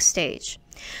to the next stage.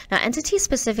 Now,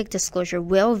 entity-specific disclosure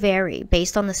will vary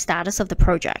based on the status of the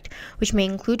project, which may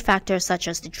include factors such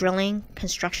as the drilling,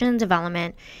 construction and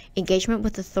development, engagement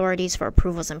with authorities for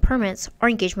approvals and permits, or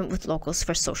engagement with locals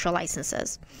for social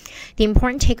licenses. The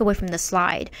important takeaway from this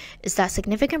slide is that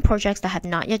significant projects that have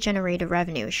not yet generated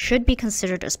revenue should be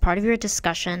considered as part of your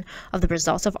discussion of the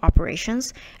results of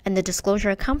operations, and the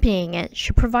disclosure accompanying it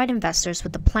should provide investors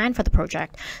with the plan for the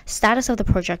project, status of the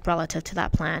project relative to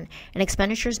that plan, and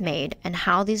expenditures made, and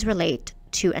how these relate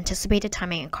to anticipated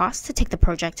timing and costs to take the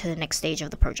project to the next stage of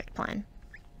the project plan.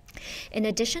 In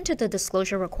addition to the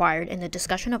disclosure required in the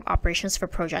discussion of operations for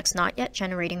projects not yet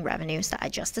generating revenues that I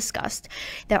just discussed,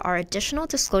 there are additional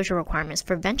disclosure requirements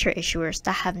for venture issuers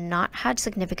that have not had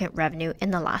significant revenue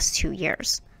in the last 2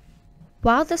 years.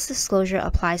 While this disclosure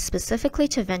applies specifically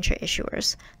to venture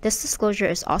issuers, this disclosure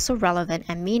is also relevant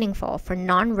and meaningful for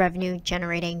non-revenue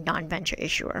generating non-venture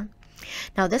issuer.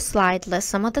 Now, this slide lists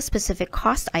some of the specific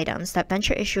cost items that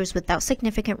venture issuers without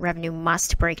significant revenue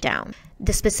must break down.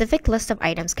 The specific list of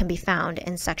items can be found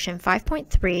in Section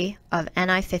 5.3 of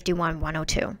NI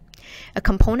 51-102. A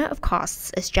component of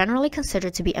costs is generally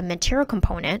considered to be a material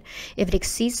component if it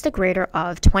exceeds the greater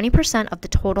of 20% of the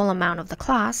total amount of the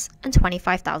class and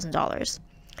 $25,000.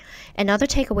 Another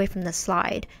takeaway from this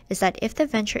slide is that if the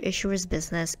venture issuer's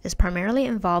business is primarily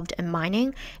involved in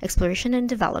mining, exploration, and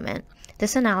development,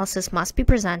 this analysis must be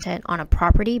presented on a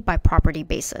property-by-property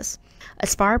basis.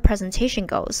 As far as presentation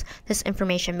goes, this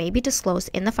information may be disclosed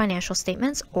in the financial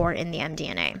statements or in the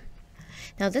MD&A.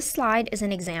 Now, this slide is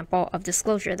an example of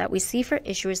disclosure that we see for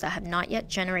issuers that have not yet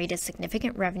generated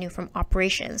significant revenue from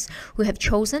operations who have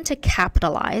chosen to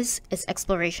capitalize its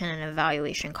exploration and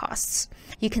evaluation costs.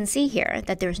 You can see here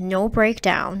that there's no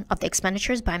breakdown of the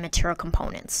expenditures by material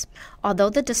components. Although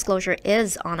the disclosure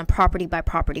is on a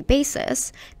property-by-property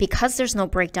basis, because there's no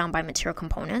breakdown by material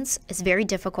components, it's very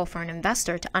difficult for an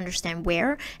investor to understand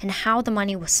where and how the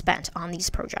money was spent on these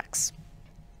projects.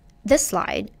 This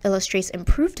slide illustrates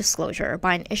improved disclosure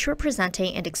by an issuer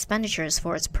presenting its expenditures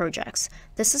for its projects.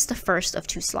 This is the first of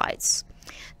 2 slides.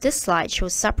 This slide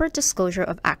shows separate disclosure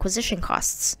of acquisition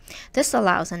costs. This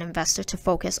allows an investor to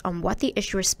focus on what the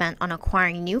issuer spent on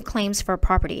acquiring new claims for a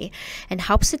property and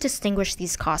helps to distinguish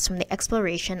these costs from the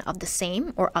exploration of the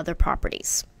same or other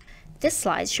properties. This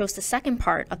slide shows the second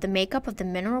part of the makeup of the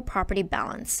mineral property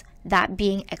balance, that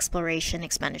being exploration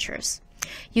expenditures.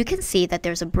 You can see that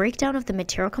there's a breakdown of the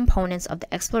material components of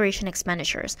the exploration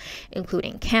expenditures,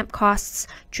 including camp costs,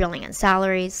 drilling and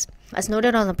salaries. As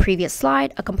noted on the previous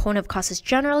slide, a component of cost is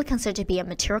generally considered to be a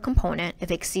material component if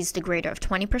it exceeds the greater of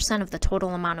 20% of the total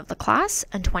amount of the class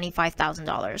and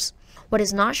 $25,000. What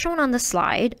is not shown on this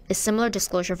slide is similar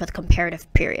disclosure for the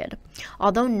comparative period.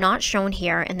 Although not shown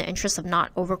here in the interest of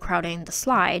not overcrowding the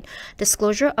slide,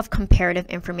 disclosure of comparative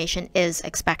information is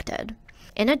expected.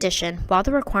 In addition, while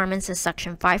the requirements in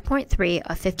Section 5.3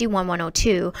 of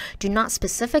 51-102 do not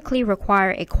specifically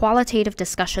require a qualitative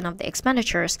discussion of the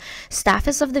expenditures, staff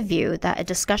is of the view that a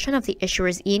discussion of the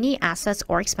issuer's E&E assets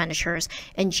or expenditures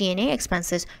and G&A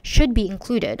expenses should be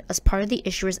included as part of the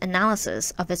issuer's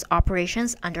analysis of its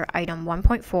operations under Item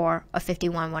 1.4 of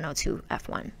 51-102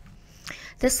 F1.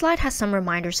 This slide has some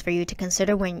reminders for you to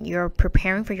consider when you're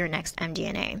preparing for your next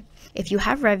MD&A. If you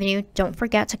have revenue, don't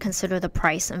forget to consider the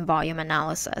price and volume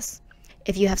analysis.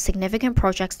 If you have significant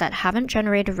projects that haven't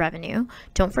generated revenue,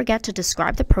 don't forget to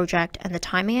describe the project and the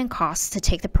timing and costs to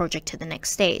take the project to the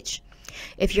next stage.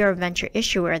 If you're a venture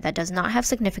issuer that does not have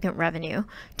significant revenue,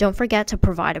 don't forget to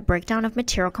provide a breakdown of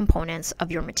material components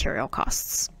of your material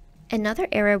costs. Another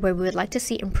area where we would like to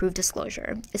see improved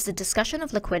disclosure is the discussion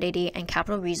of liquidity and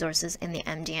capital resources in the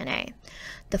MD&A.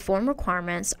 The form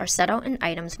requirements are set out in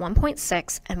items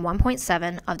 1.6 and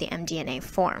 1.7 of the MD&A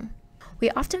form. We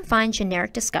often find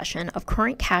generic discussion of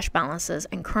current cash balances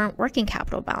and current working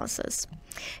capital balances.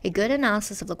 A good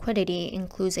analysis of liquidity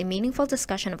includes a meaningful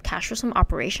discussion of cash flows from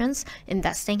operations,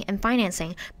 investing, and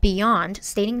financing beyond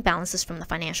stating balances from the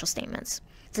financial statements.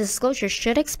 The disclosure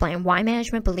should explain why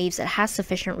management believes it has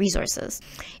sufficient resources.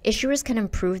 Issuers can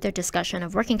improve their discussion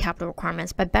of working capital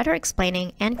requirements by better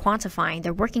explaining and quantifying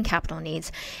their working capital needs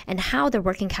and how their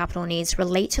working capital needs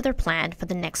relate to their plan for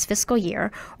the next fiscal year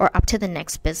or up to the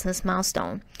next business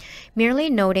milestone. Merely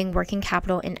noting working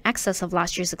capital in excess of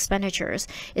last year's expenditures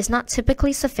is not typically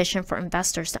logically sufficient for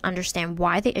investors to understand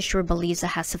why the issuer believes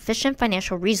it has sufficient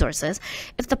financial resources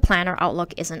if the plan or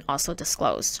outlook isn't also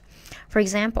disclosed. For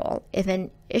example, if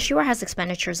an issuer has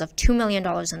expenditures of $2 million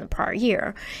in the prior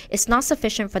year, it's not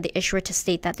sufficient for the issuer to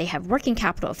state that they have working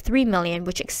capital of $3 million,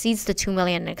 which exceeds the $2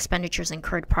 million in expenditures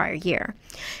incurred prior year.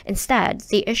 Instead,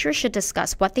 the issuer should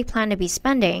discuss what they plan to be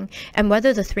spending and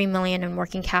whether the $3 million in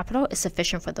working capital is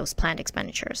sufficient for those planned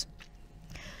expenditures.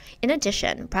 In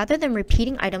addition, rather than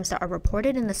repeating items that are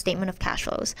reported in the statement of cash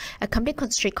flows, a company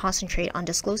should concentrate on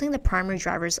disclosing the primary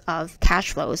drivers of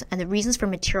cash flows and the reasons for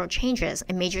material changes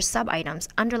and major sub-items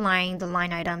underlying the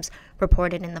line items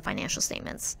reported in the financial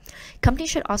statements. Companies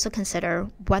should also consider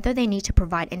whether they need to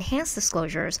provide enhanced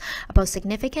disclosures about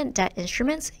significant debt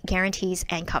instruments, guarantees,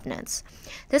 and covenants.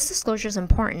 This disclosure is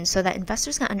important so that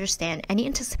investors can understand any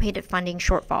anticipated funding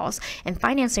shortfalls and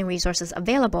financing resources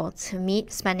available to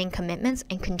meet spending commitments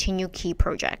and continue key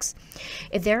projects.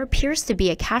 If there appears to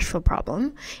be a cash flow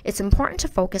problem, it's important to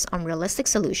focus on realistic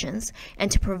solutions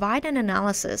and to provide an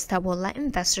analysis that will let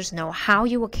investors know how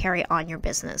you will carry on your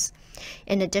business.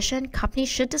 In addition, companies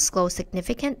should disclose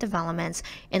significant developments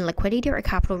in liquidity or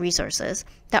capital resources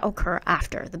that occur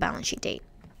after the balance sheet date.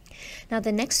 Now,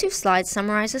 the next two slides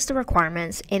summarizes the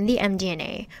requirements in the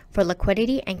MD&A for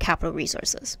liquidity and capital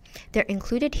resources. They're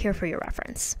included here for your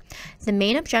reference. The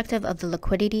main objective of the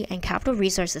liquidity and capital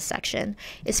resources section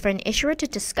is for an issuer to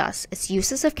discuss its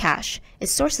uses of cash,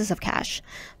 its sources of cash,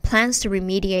 plans to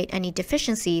remediate any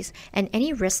deficiencies, and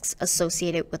any risks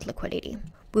associated with liquidity.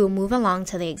 We will move along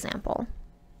to the example.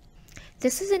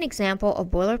 This is an example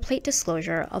of boilerplate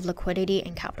disclosure of liquidity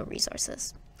and capital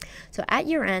resources. So at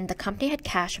year end, the company had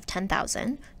cash of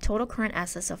 $10,000, total current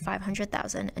assets of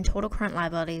 $500,000, and total current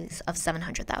liabilities of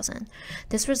 $700,000.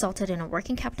 This resulted in a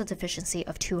working capital deficiency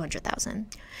of $200,000.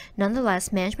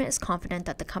 Nonetheless, management is confident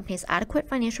that the company has adequate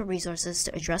financial resources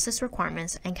to address its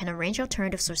requirements and can arrange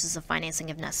alternative sources of financing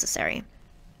if necessary.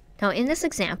 Now, in this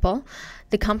example,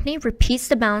 the company repeats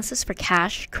the balances for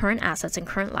cash, current assets, and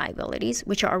current liabilities,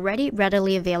 which are already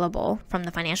readily available from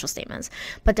the financial statements,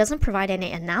 but doesn't provide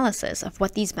any analysis of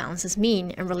what these balances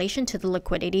mean in relation to the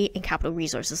liquidity and capital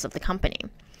resources of the company.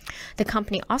 The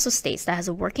company also states that it has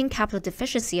a working capital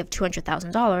deficiency of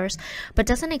 $200,000, but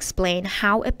doesn't explain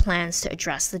how it plans to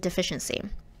address the deficiency.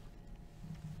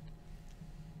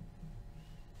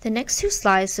 The next two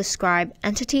slides describe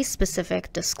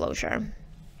entity-specific disclosure.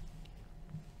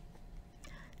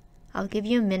 I'll give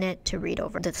you a minute to read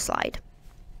over the slide.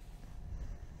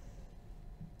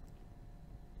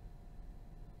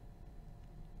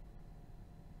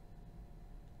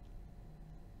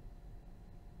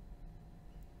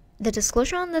 The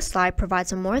disclosure on this slide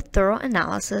provides a more thorough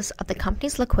analysis of the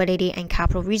company's liquidity and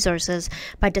capital resources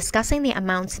by discussing the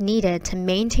amounts needed to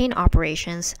maintain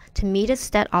operations, to meet its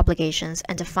debt obligations,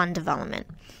 and to fund development.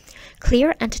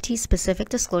 Clear entity-specific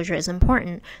disclosure is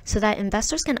important so that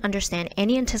investors can understand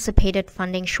any anticipated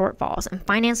funding shortfalls and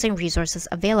financing resources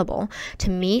available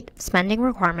to meet spending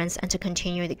requirements and to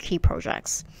continue the key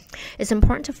projects. It's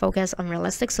important to focus on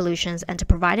realistic solutions and to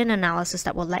provide an analysis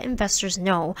that will let investors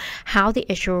know how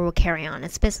the issuer will carry on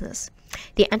its business.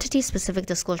 The entity-specific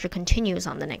disclosure continues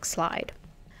on the next slide.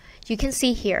 You can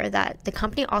see here that the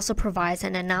company also provides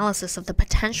an analysis of the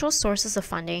potential sources of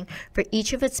funding for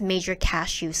each of its major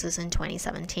cash uses in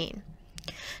 2017.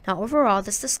 Now, overall,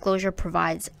 this disclosure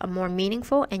provides a more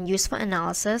meaningful and useful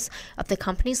analysis of the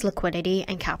company's liquidity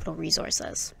and capital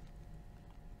resources.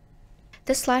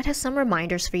 This slide has some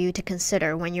reminders for you to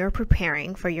consider when you're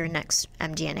preparing for your next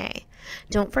MD&A.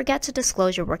 Don't forget to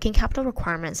disclose your working capital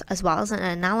requirements as well as an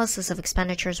analysis of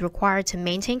expenditures required to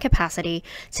maintain capacity,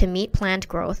 to meet planned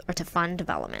growth, or to fund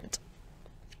development.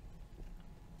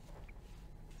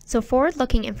 So,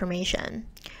 forward-looking information.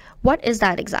 What is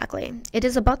that exactly? It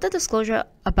is about the disclosure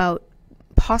about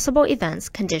possible events,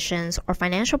 conditions, or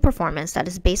financial performance that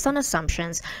is based on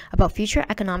assumptions about future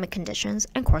economic conditions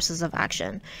and courses of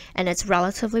action, and it's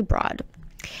relatively broad.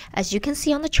 As you can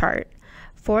see on the chart,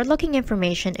 forward-looking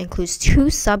information includes two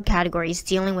subcategories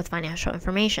dealing with financial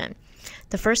information.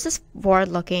 The first is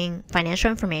forward-looking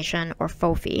financial information, or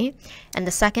FOFI, and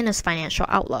the second is financial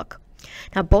outlook.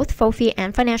 Now, both FOFI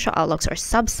and financial outlooks are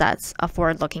subsets of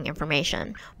forward-looking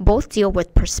information. Both deal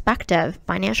with prospective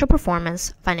financial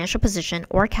performance, financial position,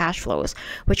 or cash flows,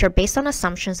 which are based on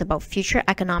assumptions about future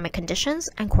economic conditions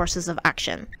and courses of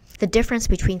action. The difference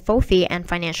between FOFI and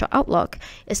financial outlook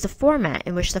is the format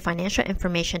in which the financial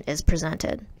information is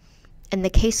presented. In the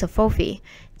case of FOFI,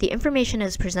 the information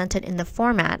is presented in the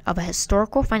format of a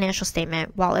historical financial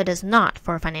statement, while it is not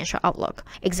for a financial outlook.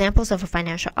 Examples of a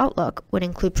financial outlook would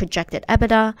include projected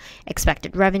EBITDA,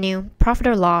 expected revenue, profit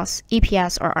or loss,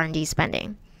 EPS, or R&D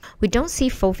spending. We don't see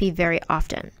FOFI very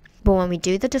often, but when we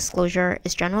do, the disclosure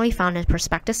is generally found in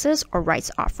prospectuses or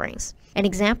rights offerings. An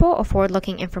example of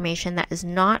forward-looking information that is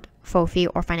not FOFI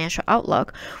or financial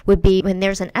outlook would be when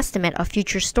there's an estimate of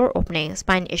future store openings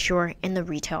by an issuer in the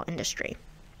retail industry.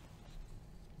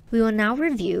 We will now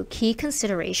review key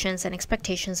considerations and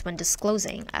expectations when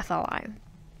disclosing FLI.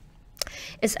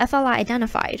 Is FLI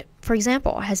identified? For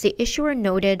example, has the issuer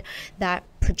noted that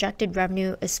projected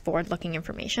revenue is forward-looking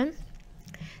information?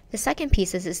 The second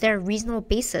piece is there a reasonable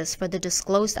basis for the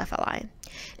disclosed FLI?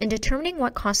 In determining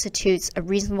what constitutes a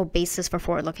reasonable basis for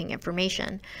forward-looking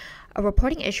information, a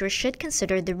reporting issuer should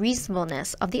consider the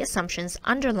reasonableness of the assumptions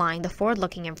underlying the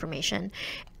forward-looking information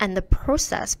and the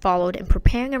process followed in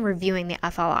preparing and reviewing the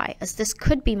FLI, as this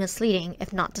could be misleading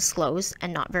if not disclosed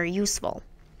and not very useful.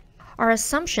 Are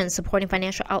assumptions supporting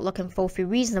financial outlook and FOFI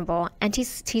reasonable,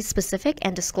 entity-specific,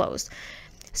 and disclosed?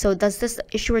 So does this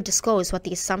issuer disclose what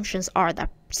the assumptions are that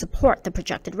support the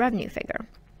projected revenue figure?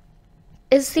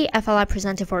 Is the FLI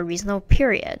presented for a reasonable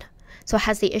period? So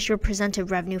has the issuer presented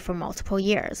revenue for multiple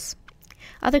years?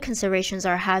 Other considerations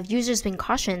are, have users been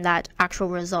cautioned that actual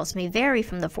results may vary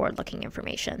from the forward-looking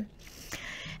information?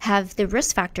 Have the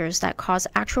risk factors that cause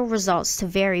actual results to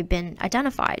vary been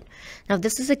identified? Now,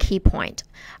 this is a key point.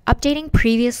 Updating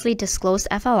previously disclosed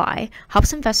FLI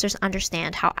helps investors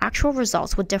understand how actual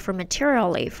results will differ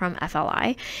materially from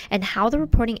FLI and how the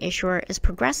reporting issuer is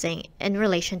progressing in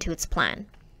relation to its plan.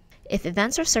 If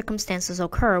events or circumstances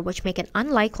occur which make it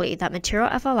unlikely that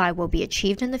material FLI will be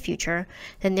achieved in the future,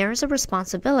 then there is a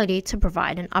responsibility to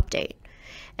provide an update.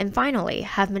 And finally,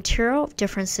 have material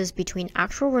differences between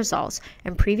actual results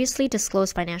and previously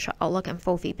disclosed financial outlook and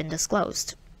FOFI been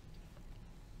disclosed?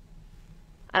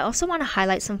 I also want to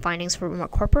highlight some findings from a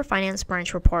corporate finance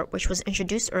branch report which was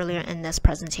introduced earlier in this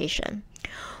presentation.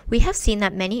 We have seen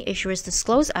that many issuers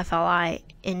disclose FLI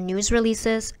in news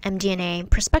releases, MD&A,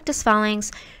 prospectus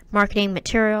filings, marketing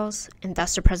materials,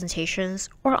 investor presentations,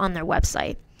 or on their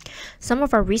website. Some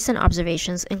of our recent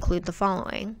observations include the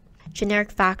following.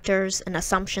 Generic factors and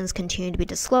assumptions continue to be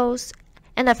disclosed,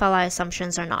 and FLI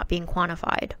assumptions are not being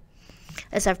quantified.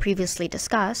 As I've previously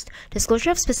discussed,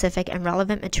 disclosure of specific and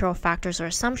relevant material factors or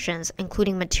assumptions,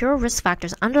 including material risk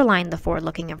factors underlying the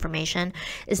forward-looking information,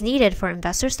 is needed for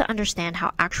investors to understand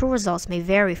how actual results may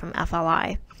vary from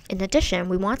FLI. In addition,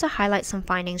 we want to highlight some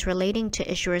findings relating to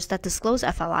issuers that disclose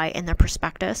FLI in their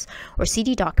prospectus or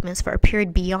CD documents for a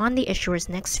period beyond the issuer's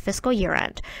next fiscal year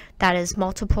end, that is,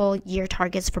 multiple year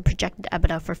targets for projected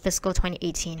EBITDA for fiscal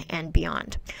 2018 and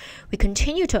beyond. We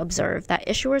continue to observe that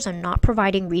issuers are not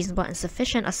providing reasonable and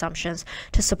sufficient assumptions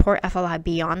to support FLI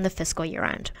beyond the fiscal year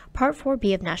end. Part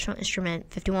 4B of National Instrument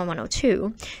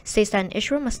 51102 states that an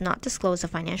issuer must not disclose a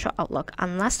financial outlook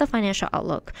unless the financial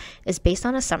outlook is based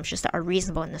on assumptions that are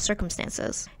reasonable in the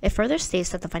circumstances. It further states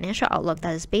that the financial outlook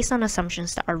that is based on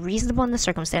assumptions that are reasonable in the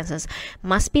circumstances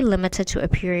must be limited to a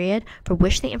period for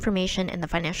which the information in the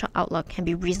financial outlook can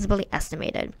be reasonably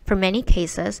estimated. For many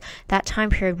cases, that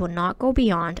time period will not go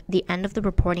beyond the end of the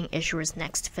reporting issuer's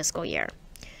next fiscal year.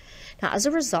 Now, as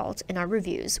a result, in our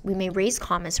reviews, we may raise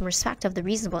comments in respect of the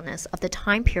reasonableness of the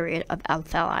time period of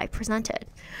FLI presented.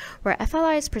 Where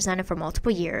FLI is presented for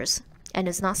multiple years, and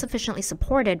is not sufficiently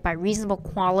supported by reasonable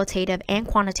qualitative and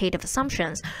quantitative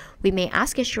assumptions, we may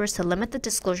ask issuers to limit the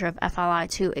disclosure of FLI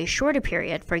to a shorter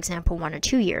period, for example 1 or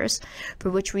 2 years, for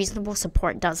which reasonable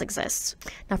support does exist.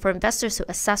 Now, for investors to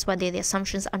assess whether the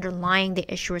assumptions underlying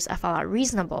the issuer's FLI are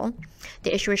reasonable,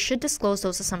 the issuer should disclose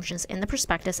those assumptions in the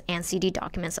prospectus and CD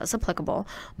documents as applicable,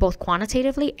 both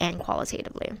quantitatively and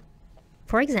qualitatively.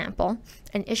 For example,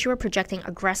 an issuer projecting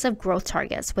aggressive growth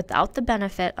targets without the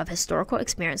benefit of historical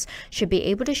experience should be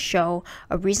able to show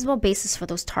a reasonable basis for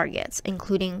those targets,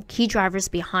 including key drivers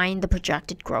behind the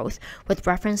projected growth with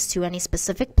reference to any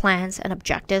specific plans and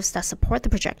objectives that support the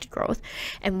projected growth,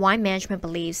 and why management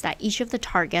believes that each of the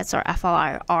targets or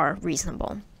FLI are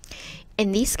reasonable.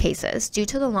 In these cases, due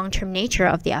to the long-term nature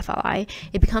of the FLI,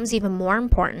 it becomes even more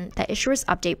important that issuers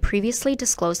update previously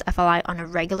disclosed FLI on a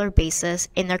regular basis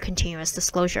in their continuous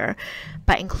disclosure,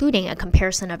 by including a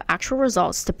comparison of actual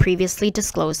results to previously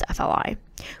disclosed FLI.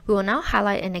 We will now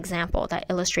highlight an example that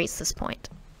illustrates this point.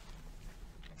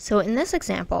 So in this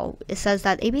example, it says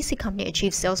that ABC Company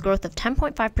achieved sales growth of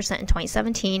 10.5% in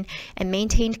 2017 and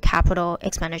maintained capital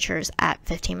expenditures at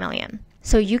 $15 million.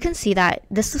 So you can see that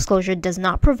this disclosure does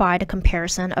not provide a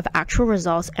comparison of actual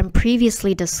results and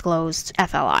previously disclosed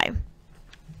FLI.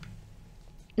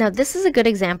 Now, this is a good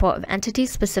example of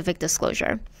entity-specific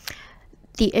disclosure.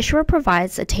 The issuer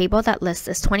provides a table that lists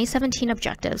its 2017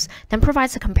 objectives, then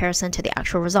provides a comparison to the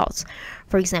actual results.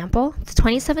 For example, the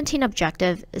 2017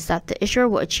 objective is that the issuer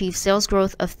will achieve sales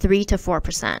growth of 3 to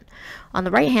 4%. On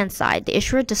the right-hand side, the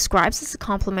issuer describes its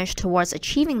accomplishment towards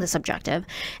achieving this objective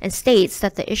and states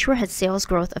that the issuer had sales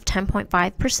growth of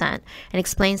 10.5% and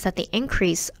explains that the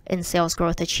increase in sales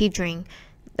growth achieved during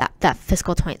that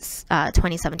fiscal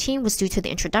 2017 was due to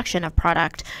the introduction of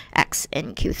product X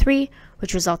in Q3,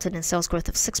 which resulted in sales growth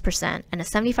of 6%, and a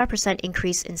 75%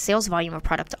 increase in sales volume of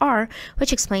product R,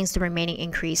 which explains the remaining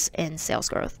increase in sales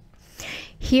growth.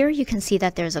 Here you can see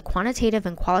that there is a quantitative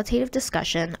and qualitative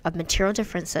discussion of material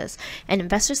differences, and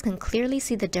investors can clearly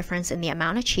see the difference in the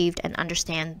amount achieved and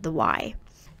understand the why.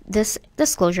 This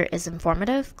disclosure is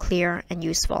informative, clear, and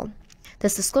useful.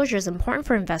 This disclosure is important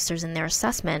for investors in their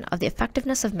assessment of the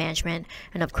effectiveness of management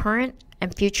and of current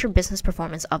and future business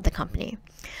performance of the company.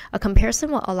 A comparison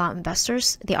will allow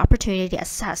investors the opportunity to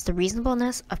assess the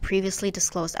reasonableness of previously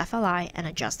disclosed FLI and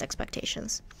adjust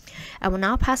expectations. I will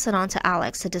now pass it on to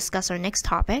Alex to discuss our next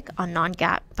topic on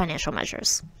non-GAAP financial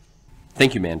measures.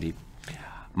 Thank you, Mandy.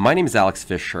 My name is Alex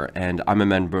Fisher, and I'm a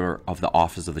member of the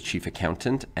Office of the Chief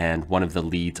Accountant and one of the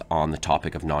leads on the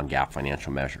topic of non-GAAP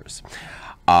financial measures.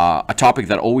 A topic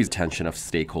that always attention of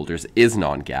stakeholders is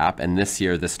non-GAAP, and this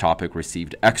year this topic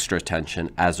received extra attention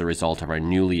as a result of our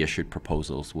newly issued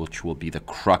proposals, which will be the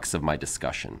crux of my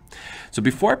discussion. So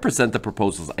before I present the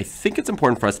proposals, I think it's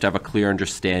important for us to have a clear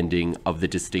understanding of the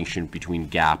distinction between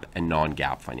GAAP and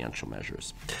non-GAAP financial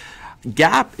measures.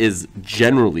 GAAP is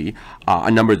generally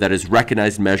a number that is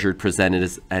recognized, measured,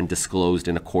 presented, and disclosed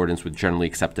in accordance with generally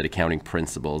accepted accounting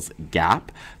principles, GAAP,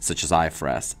 such as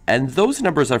IFRS. And those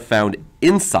numbers are found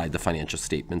inside the financial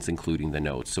statements, including the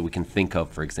notes. So we can think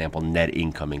of, for example, net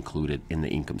income included in the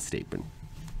income statement.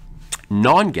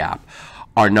 Non-GAAP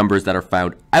are numbers that are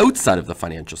found outside of the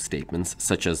financial statements,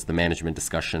 such as the management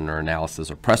discussion or analysis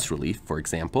or press release, for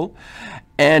example,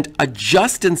 and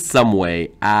adjust in some way,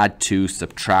 add to,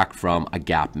 subtract from a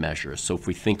GAAP measure. So if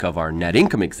we think of our net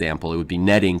income example, it would be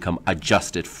net income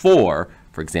adjusted for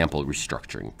example,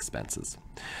 restructuring expenses.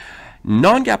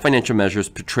 Non-GAAP financial measures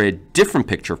portray a different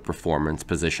picture of performance,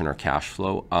 position, or cash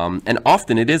flow, and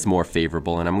often it is more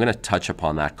favorable, and I'm going to touch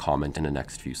upon that comment in the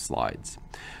next few slides.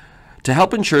 To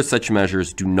help ensure such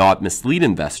measures do not mislead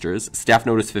investors, Staff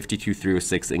Notice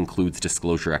 52-306 includes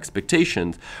disclosure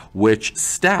expectations, which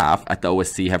staff at the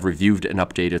OSC have reviewed and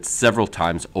updated several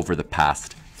times over the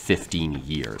past 15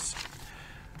 years.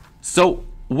 So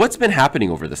what's been happening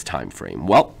over this time frame?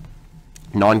 Well,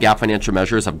 non-GAAP financial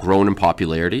measures have grown in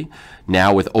popularity,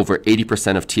 now with over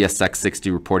 80% of TSX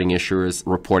 60 reporting issuers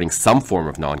reporting some form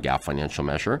of non-GAAP financial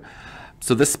measure.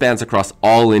 So this spans across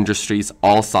all industries,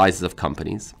 all sizes of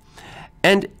companies.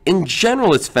 And in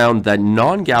general, it's found that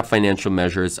non-GAAP financial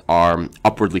measures are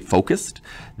upwardly focused.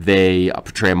 They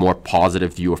portray a more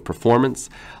positive view of performance,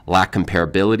 lack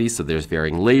comparability, so there's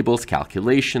varying labels,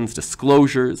 calculations,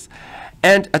 disclosures.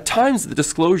 And at times, the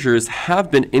disclosures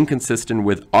have been inconsistent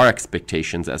with our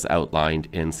expectations as outlined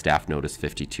in Staff Notice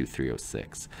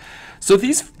 52-306. So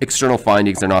these external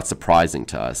findings are not surprising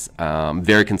to us,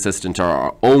 very consistent to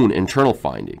our own internal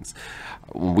findings.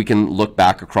 We can look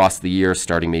back across the years,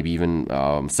 starting maybe even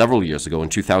several years ago. In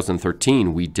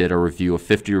 2013, we did a review of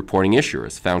 50 reporting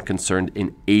issuers, found concerned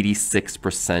in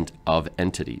 86% of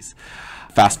entities.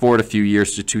 Fast forward a few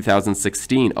years to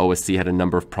 2016, OSC had a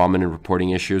number of prominent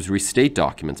reporting issuers restate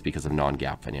documents because of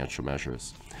non-GAAP financial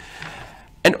measures.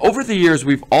 And over the years,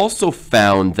 we've also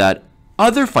found that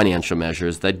other financial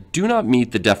measures that do not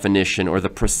meet the definition or the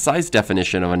precise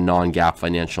definition of a non-GAAP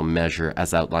financial measure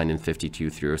as outlined in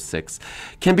 52-306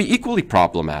 can be equally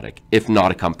problematic if not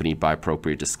accompanied by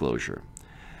appropriate disclosure.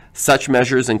 Such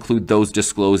measures include those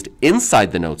disclosed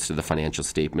inside the notes to the financial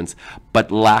statements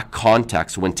but lack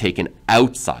context when taken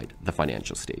outside the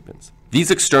financial statements.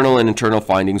 These external and internal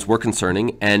findings were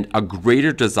concerning, and a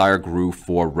greater desire grew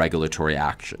for regulatory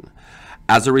action.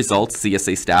 As a result,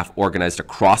 CSA staff organized a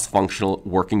cross-functional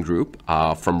working group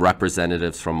from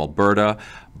representatives from Alberta,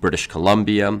 British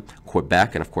Columbia,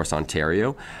 Quebec, and of course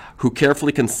Ontario, who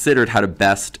carefully considered how to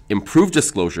best improve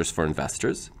disclosures for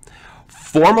investors,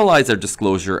 formalize their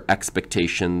disclosure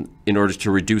expectation in order to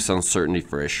reduce uncertainty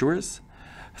for issuers,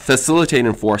 facilitate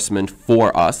enforcement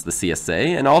for us, the CSA,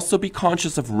 and also be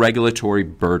conscious of regulatory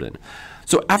burden.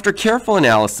 So after careful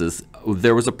analysis,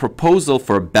 there was a proposal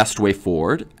for a best way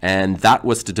forward, and that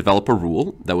was to develop a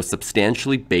rule that was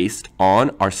substantially based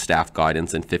on our staff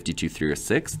guidance in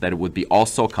 52-306, that it would be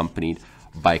also accompanied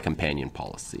by a companion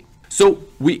policy. So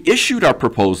we issued our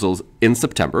proposals in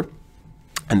September,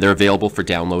 and they're available for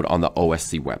download on the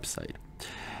OSC website.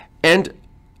 And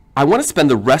I want to spend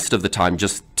the rest of the time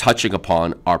just touching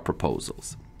upon our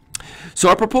proposals. So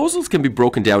our proposals can be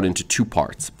broken down into two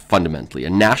parts, fundamentally. A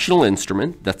national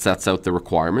instrument that sets out the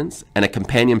requirements and a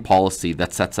companion policy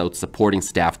that sets out supporting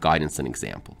staff guidance and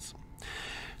examples.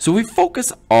 So we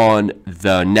focus on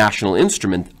the national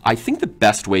instrument. I think the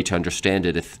best way to understand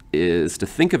it is to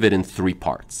think of it in three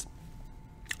parts.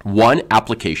 One,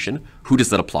 application, who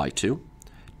does it apply to?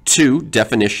 Two,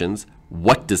 definitions,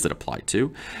 what does it apply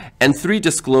to? And three,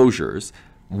 disclosures,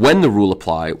 when the rule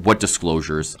apply, what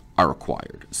disclosures are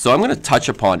required. So I'm going to touch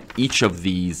upon each of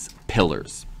these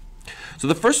pillars. So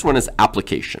the first one is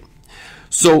application.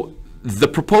 So the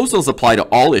proposals apply to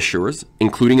all issuers,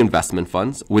 including investment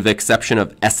funds, with the exception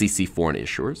of SEC foreign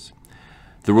issuers.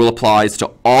 The rule applies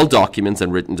to all documents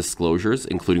and written disclosures,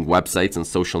 including websites and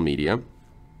social media.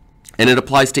 And it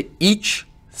applies to each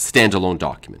standalone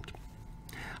document.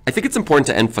 I think it's important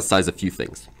to emphasize a few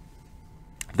things.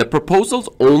 The proposals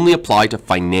only apply to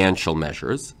financial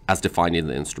measures as defined in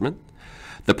the instrument.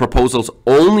 The proposals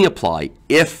only apply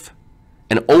if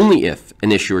and only if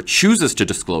an issuer chooses to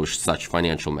disclose such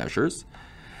financial measures.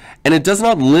 And it does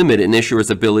not limit an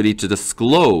issuer's ability to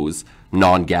disclose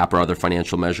non-GAAP or other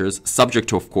financial measures, subject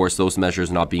to, of course, those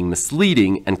measures not being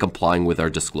misleading and complying with our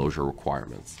disclosure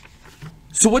requirements.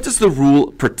 So what does the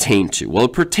rule pertain to? Well,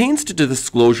 it pertains to the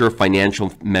disclosure of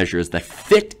financial measures that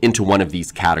fit into one of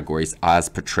these categories as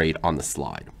portrayed on the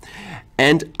slide.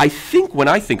 And I think when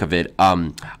I think of it,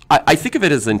 I think of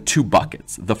it as in two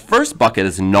buckets. The first bucket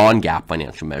is non-GAAP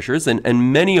financial measures,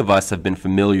 and many of us have been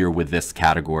familiar with this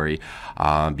category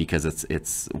because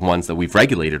it's ones that we've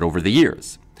regulated over the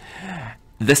years.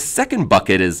 The second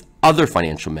bucket is other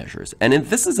financial measures, and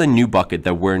this is a new bucket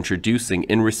that we're introducing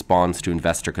in response to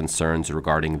investor concerns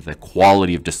regarding the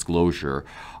quality of disclosure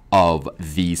of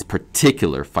these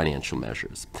particular financial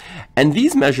measures. And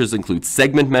these measures include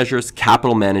segment measures,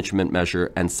 capital management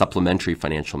measure, and supplementary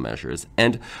financial measures.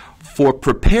 And for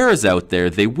preparers out there,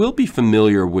 they will be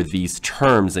familiar with these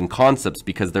terms and concepts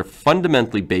because they're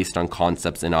fundamentally based on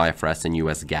concepts in IFRS and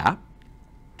US GAAP.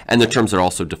 And the terms are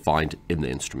also defined in the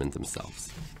instrument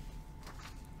themselves.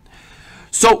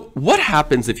 So what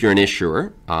happens if you're an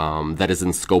issuer that is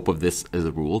in scope of this as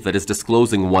a rule that is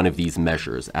disclosing one of these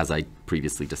measures, as I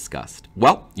previously discussed?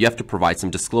 Well, you have to provide some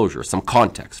disclosure, some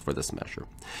context for this measure.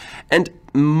 And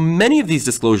many of these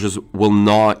disclosures will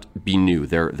not be new.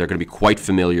 They're going to be quite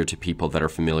familiar to people that are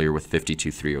familiar with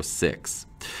 52306.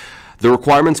 The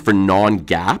requirements for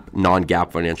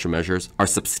non-GAAP financial measures are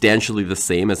substantially the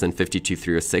same as in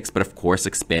 52306, but of course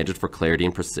expanded for clarity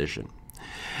and precision.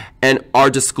 And our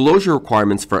disclosure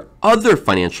requirements for other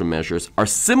financial measures are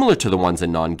similar to the ones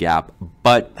in non-GAAP,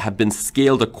 but have been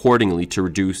scaled accordingly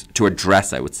to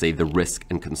address, I would say, the risk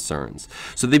and concerns.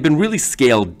 So they've been really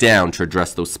scaled down to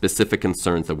address those specific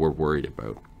concerns that we're worried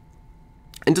about.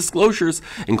 And disclosures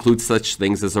include such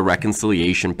things as a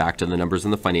reconciliation back to the numbers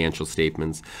in the financial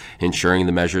statements, ensuring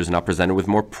the measure is not presented with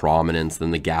more prominence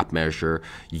than the GAAP measure,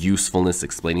 usefulness,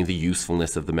 explaining the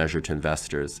usefulness of the measure to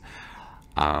investors,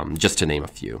 just to name a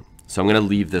few. So I'm going to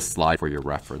leave this slide for your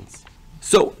reference.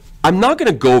 So I'm not going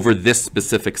to go over this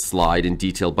specific slide in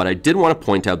detail, but I did want to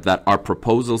point out that our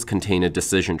proposals contain a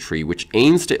decision tree which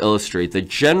aims to illustrate the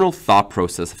general thought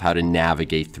process of how to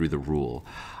navigate through the rule.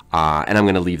 And I'm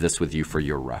going to leave this with you for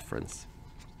your reference.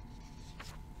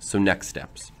 So next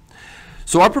steps.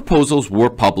 So our proposals were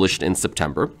published in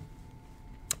September.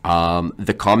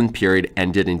 The comment period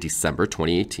ended in December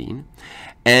 2018.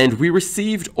 And we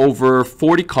received over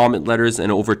 40 comment letters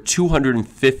and over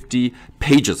 250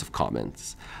 pages of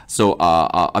comments. So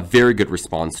a very good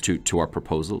response to our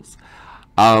proposals.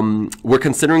 We're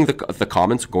considering the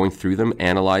comments, going through them,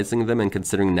 analyzing them, and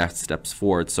considering next steps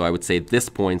forward. So I would say at this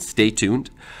point, stay tuned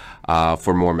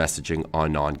for more messaging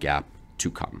on non-GAAP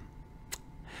to come.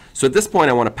 So at this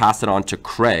point, I want to pass it on to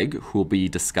Craig, who will be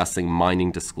discussing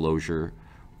mining disclosure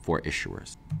for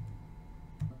issuers.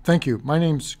 Thank you. My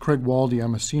name's Craig Waldy.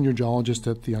 I'm a senior geologist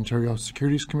at the Ontario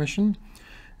Securities Commission.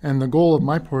 And the goal of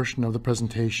my portion of the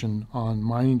presentation on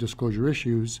mining disclosure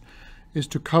issues is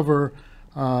to cover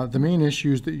the main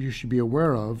issues that you should be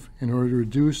aware of in order to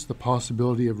reduce the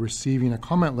possibility of receiving a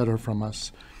comment letter from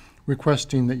us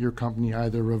requesting that your company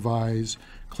either revise,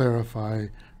 clarify,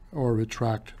 or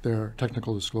retract their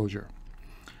technical disclosure.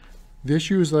 The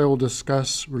issues that I will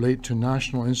discuss relate to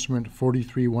National Instrument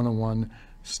 43-101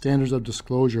 Standards of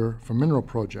Disclosure for Mineral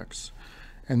Projects.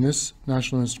 And this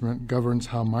national instrument governs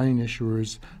how mining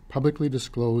issuers publicly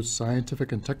disclose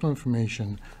scientific and technical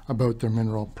information about their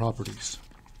mineral properties.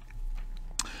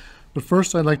 But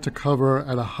first, I'd like to cover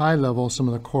at a high level some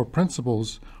of the core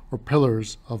principles or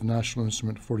pillars of National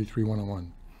Instrument 43-101.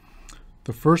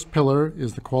 The first pillar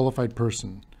is the qualified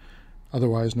person,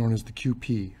 otherwise known as the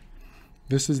QP.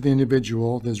 This is the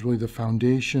individual that is really the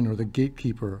foundation or the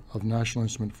gatekeeper of National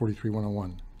Instrument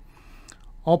 43-101.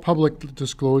 All public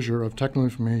disclosure of technical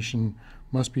information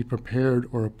must be prepared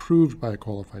or approved by a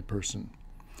qualified person.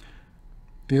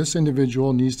 This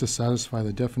individual needs to satisfy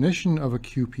the definition of a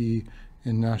QP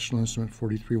in National Instrument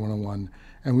 43-101,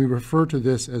 and we refer to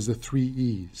this as the 3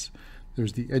 E's.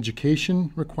 There's the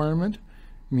education requirement,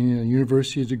 meaning a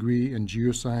university degree in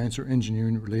geoscience or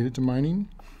engineering related to mining;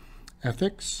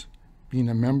 ethics, being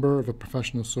a member of a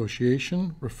professional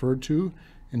association referred to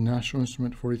in National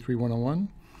Instrument 43-101;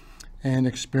 and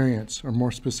experience, or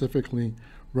more specifically,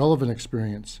 relevant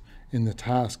experience in the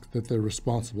task that they're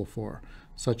responsible for,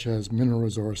 such as mineral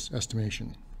resource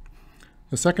estimation.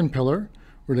 The second pillar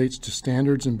relates to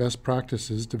standards and best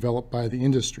practices developed by the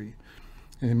industry.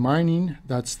 And in mining,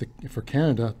 for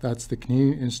Canada, that's the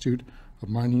Canadian Institute of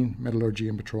Mining, Metallurgy,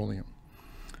 and Petroleum.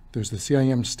 There's the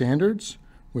CIM standards,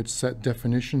 which set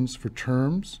definitions for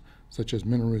terms such as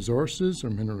mineral resources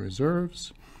or mineral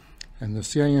reserves, and the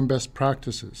CIM best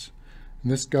practices.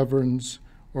 And this governs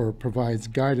or provides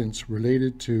guidance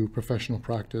related to professional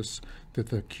practice that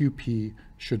the QP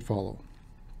should follow.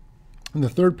 And the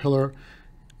third pillar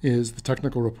is the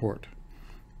technical report.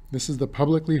 This is the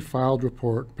publicly filed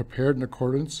report prepared in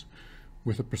accordance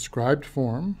with a prescribed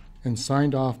form and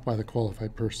signed off by the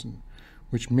qualified person,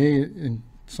 which may, in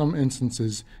some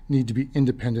instances, need to be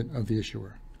independent of the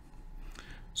issuer.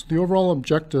 So the overall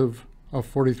objective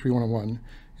of 43-101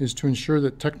 is to ensure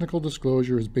that technical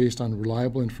disclosure is based on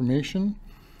reliable information,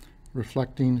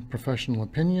 reflecting professional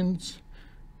opinions,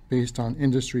 based on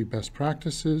industry best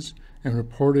practices, and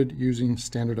reported using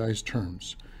standardized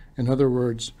terms. In other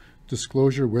words,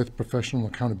 disclosure with professional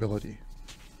accountability.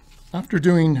 After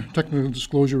doing technical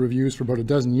disclosure reviews for about a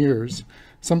dozen years,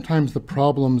 sometimes the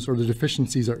problems or the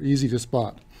deficiencies are easy to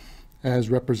spot, as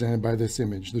represented by this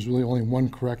image. There's really only one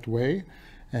correct way,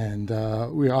 and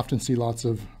we often see lots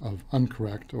of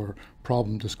incorrect or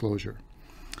problem disclosure.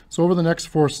 So over the next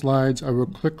 4 slides, I will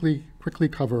quickly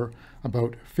cover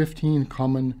about 15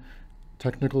 common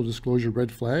technical disclosure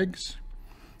red flags.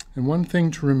 And one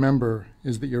thing to remember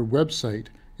is that your website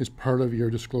is part of your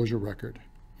disclosure record.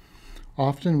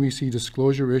 Often we see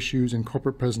disclosure issues in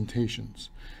corporate presentations,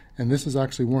 and this is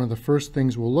actually one of the first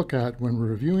things we'll look at when we're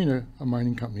reviewing a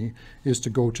mining company, is to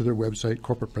go to their website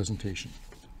corporate presentation.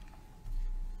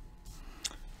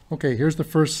 Okay, here's the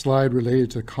first slide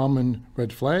related to common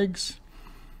red flags.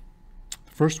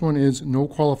 The first one is no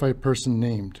qualified person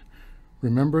named.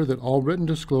 Remember that all written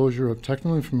disclosure of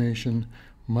technical information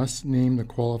must name the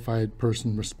qualified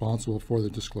person responsible for the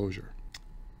disclosure.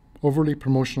 Overly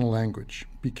promotional language.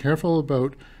 Be careful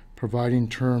about providing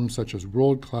terms such as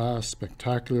world-class,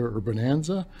 spectacular, or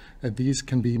bonanza, as these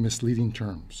can be misleading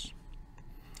terms.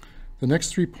 The next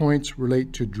 3 points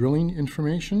relate to drilling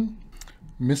information,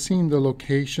 missing the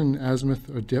location,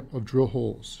 azimuth, or depth of drill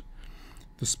holes.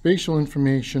 The spatial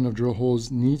information of drill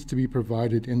holes needs to be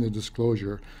provided in the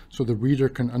disclosure so the reader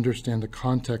can understand the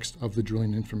context of the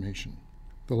drilling information.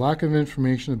 The lack of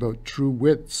information about true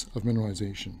widths of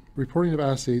mineralization. Reporting of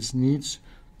assays needs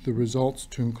the results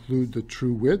to include the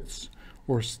true widths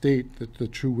or state that the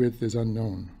true width is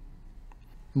unknown.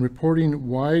 And reporting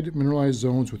wide mineralized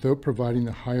zones without providing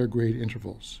the higher grade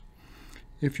intervals.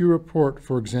 If you report,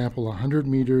 for example, 100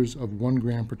 meters of 1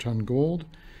 gram per ton gold,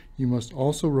 you must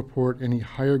also report any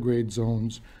higher grade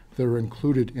zones that are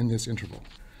included in this interval.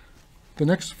 The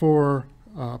next 4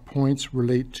 points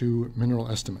relate to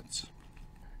mineral estimates.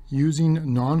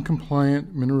 Using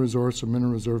non-compliant mineral resource or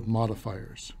mineral reserve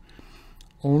modifiers.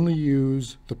 Only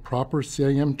use the proper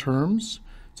CIM terms,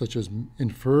 such as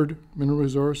inferred mineral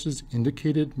resources,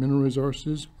 indicated mineral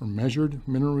resources, or measured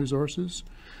mineral resources,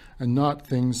 and not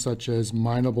things such as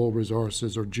mineable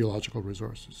resources or geological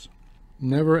resources.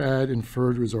 Never add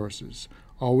inferred resources.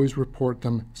 Always report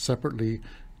them separately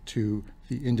to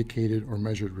the indicated or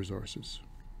measured resources.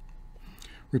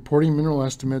 Reporting mineral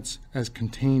estimates as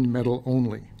contained metal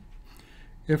only.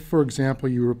 If, for example,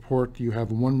 you report you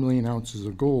have 1 million ounces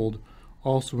of gold,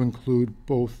 also include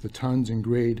both the tons and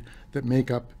grade that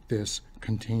make up this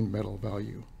contained metal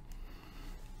value.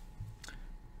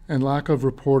 And lack of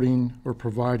reporting or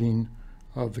providing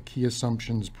of the key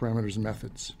assumptions, parameters, and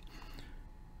methods.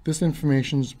 This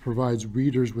information provides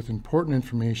readers with important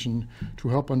information to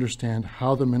help understand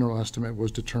how the mineral estimate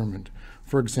was determined.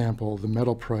 For example, the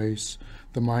metal price,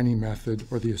 the mining method,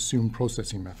 or the assumed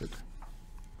processing method.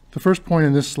 The first point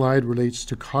in this slide relates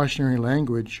to cautionary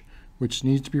language, which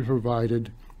needs to be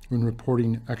provided when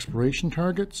reporting exploration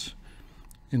targets,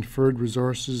 inferred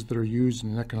resources that are used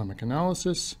in economic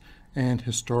analysis, and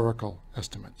historical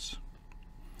estimates.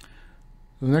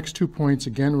 The next 2 points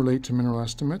again relate to mineral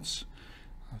estimates,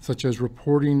 such as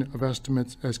reporting of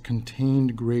estimates as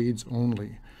contained grades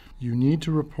only. You need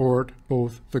to report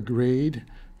both the grade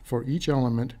for each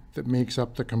element that makes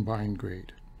up the combined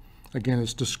grade. Again,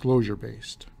 it's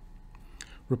disclosure-based.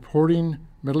 Reporting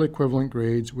metal equivalent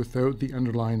grades without the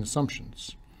underlying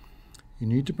assumptions. You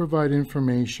need to provide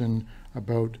information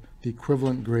about the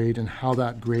equivalent grade and how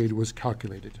that grade was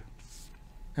calculated.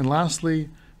 And lastly,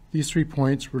 these 3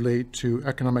 points relate to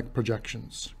economic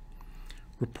projections.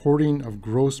 Reporting of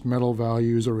gross metal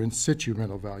values or in situ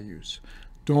metal values.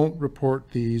 Don't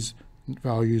report these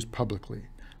values publicly.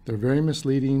 They're very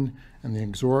misleading, and they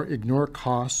ignore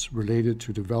costs related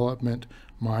to development,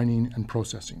 mining, and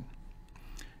processing.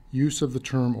 Use of the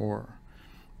term ore.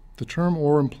 The term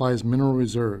ore implies mineral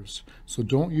reserves, so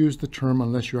don't use the term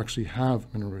unless you actually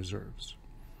have mineral reserves.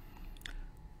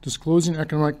 Disclosing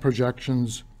economic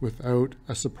projections without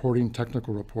a supporting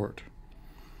technical report.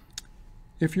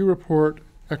 If you report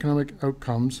economic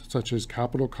outcomes such as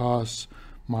capital costs,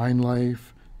 mine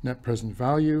life, net present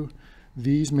value,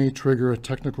 these may trigger a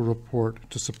technical report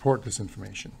to support this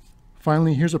information.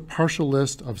 Finally, here's a partial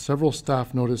list of several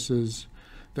staff notices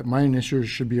that mining issuers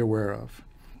should be aware of.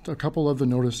 A couple of the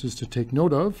notices to take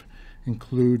note of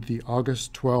include the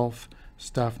August 12th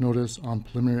staff notice on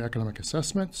preliminary economic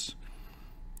assessments,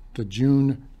 the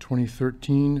June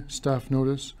 2013 staff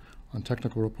notice on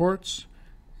technical reports,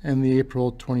 and the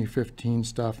April 2015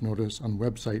 staff notice on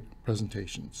website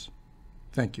presentations.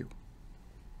 Thank you.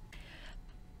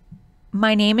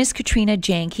 My name is Katrina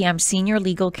Janke. I'm Senior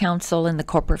Legal Counsel in the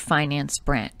Corporate Finance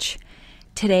Branch.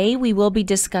 Today, we will be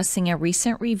discussing a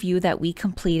recent review that we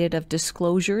completed of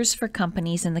disclosures for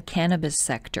companies in the cannabis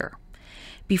sector.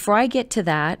 Before I get to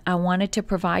that, I wanted to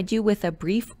provide you with a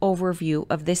brief overview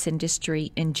of this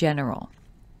industry in general.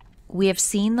 We have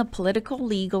seen the political,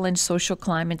 legal, and social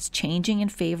climates changing in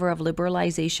favor of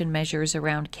liberalization measures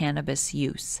around cannabis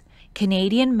use.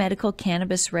 Canadian medical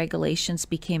cannabis regulations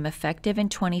became effective in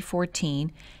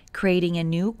 2014, creating a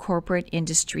new corporate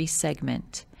industry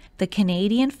segment. The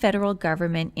Canadian federal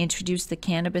government introduced the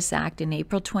Cannabis Act in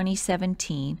April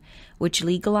 2017, which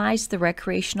legalized the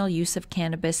recreational use of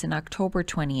cannabis in October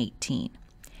 2018.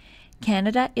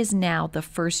 Canada is now the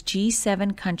first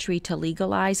G7 country to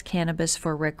legalize cannabis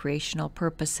for recreational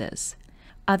purposes.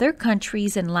 Other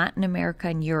countries in Latin America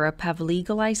and Europe have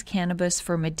legalized cannabis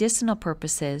for medicinal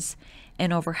purposes,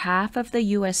 and over half of the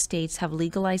U.S. states have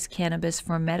legalized cannabis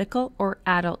for medical or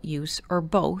adult use, or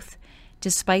both,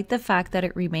 despite the fact that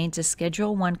it remains a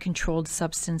Schedule I controlled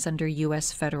substance under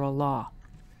U.S. federal law.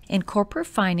 In corporate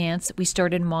finance, we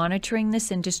started monitoring this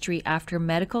industry after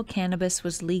medical cannabis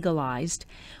was legalized,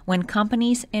 when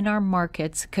companies in our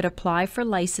markets could apply for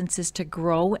licenses to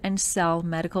grow and sell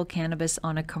medical cannabis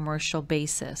on a commercial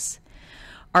basis.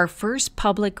 Our first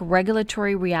public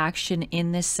regulatory reaction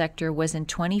in this sector was in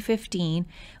 2015,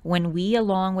 when we,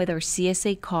 along with our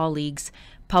CSA colleagues,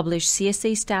 published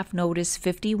CSA Staff Notice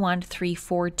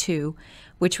 51342,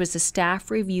 which was a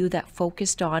staff review that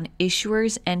focused on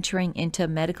issuers entering into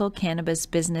medical cannabis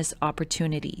business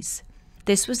opportunities.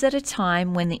 This was at a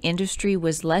time when the industry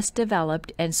was less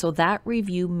developed, and so that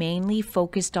review mainly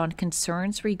focused on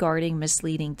concerns regarding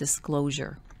misleading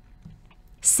disclosure.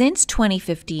 Since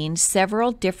 2015,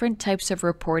 several different types of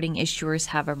reporting issuers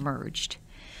have emerged.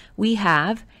 We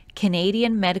have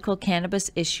Canadian medical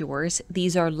cannabis issuers.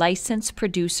 These are licensed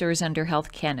producers under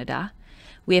Health Canada.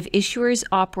 We have issuers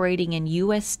operating in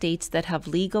U.S. states that have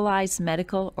legalized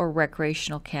medical or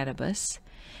recreational cannabis.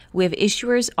 We have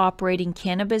issuers operating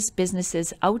cannabis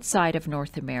businesses outside of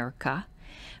North America.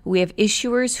 We have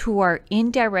issuers who are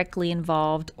indirectly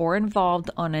involved or involved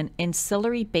on an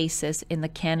ancillary basis in the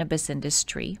cannabis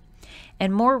industry.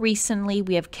 And more recently,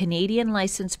 we have Canadian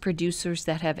licensed producers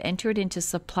that have entered into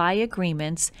supply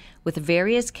agreements with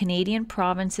various Canadian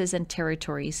provinces and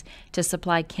territories to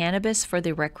supply cannabis for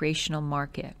the recreational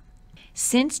market.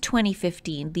 Since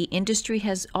 2015, the industry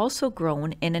has also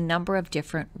grown in a number of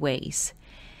different ways.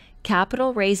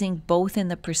 Capital raising both in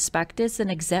the prospectus and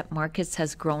exempt markets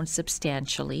has grown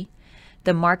substantially.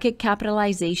 The market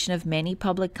capitalization of many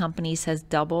public companies has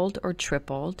doubled or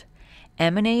tripled.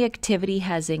 M&A activity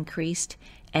has increased,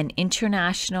 and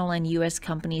international and U.S.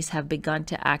 companies have begun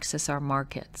to access our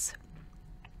markets.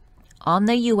 On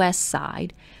the U.S.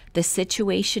 side, the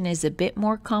situation is a bit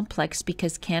more complex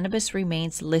because cannabis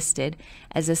remains listed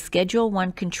as a Schedule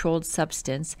I controlled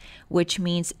substance, which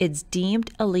means it's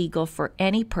deemed illegal for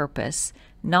any purpose,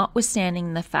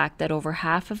 notwithstanding the fact that over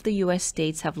half of the U.S.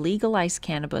 states have legalized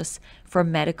cannabis for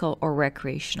medical or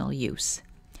recreational use.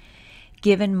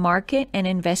 Given market and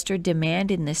investor demand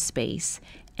in this space,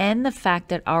 and the fact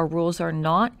that our rules are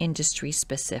not industry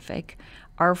specific,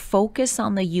 our focus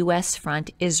on the U.S.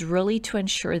 front is really to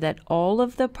ensure that all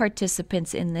of the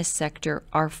participants in this sector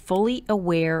are fully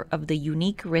aware of the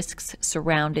unique risks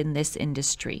surrounding this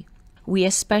industry. We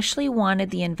especially wanted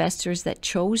the investors that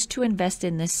chose to invest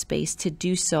in this space to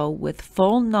do so with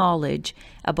full knowledge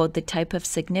about the type of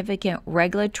significant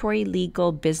regulatory,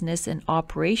 legal, business, and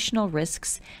operational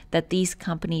risks that these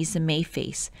companies may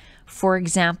face. For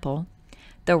example,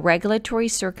 the regulatory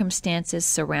circumstances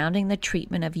surrounding the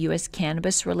treatment of U.S.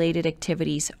 cannabis-related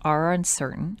activities are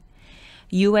uncertain.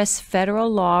 U.S. federal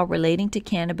law relating to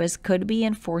cannabis could be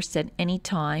enforced at any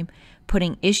time,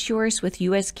 putting issuers with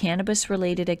U.S.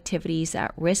 cannabis-related activities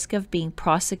at risk of being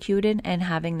prosecuted and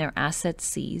having their assets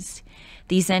seized.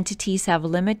 These entities have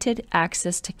limited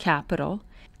access to capital.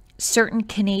 Certain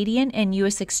Canadian and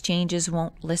U.S. exchanges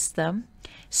won't list them.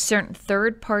 Certain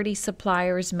third-party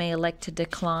suppliers may elect to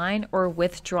decline or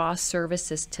withdraw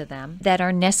services to them that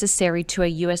are necessary to a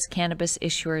U.S. cannabis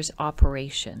issuer's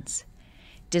operations.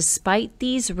 Despite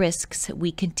these risks,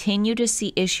 we continue to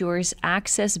see issuers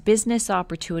access business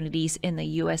opportunities in the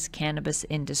U.S. cannabis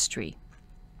industry.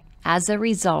 As a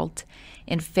result,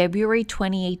 in February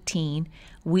 2018,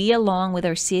 we, along with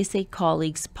our CSA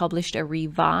colleagues, published a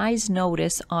revised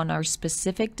notice on our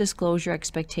specific disclosure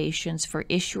expectations for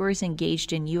issuers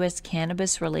engaged in U.S.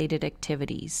 cannabis-related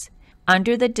activities.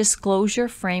 Under the disclosure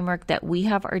framework that we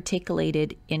have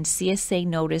articulated in CSA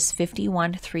Notice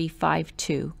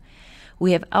 51352,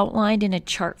 we have outlined in a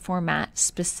chart format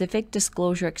specific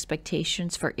disclosure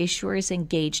expectations for issuers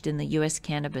engaged in the U.S.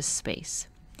 cannabis space.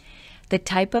 The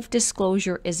type of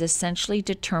disclosure is essentially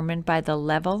determined by the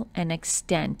level and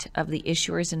extent of the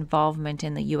issuer's involvement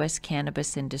in the U.S.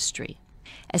 cannabis industry.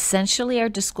 Essentially, our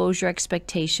disclosure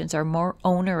expectations are more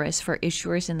onerous for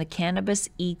issuers in the cannabis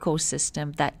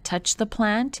ecosystem that touch the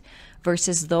plant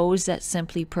versus those that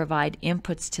simply provide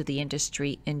inputs to the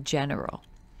industry in general.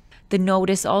 The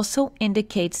notice also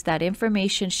indicates that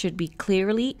information should be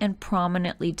clearly and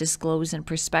prominently disclosed in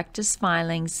prospectus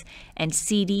filings and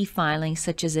CD filings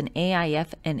such as an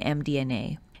AIF and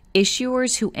MD&A.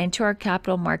 Issuers who enter our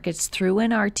capital markets through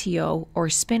an RTO or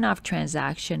spin-off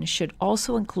transaction should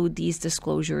also include these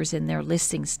disclosures in their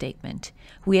listing statement.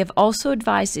 We have also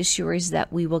advised issuers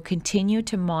that we will continue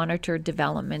to monitor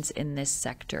developments in this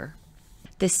sector.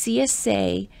 The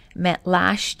CSA met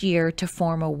last year to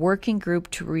form a working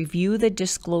group to review the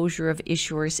disclosure of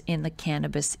issuers in the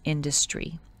cannabis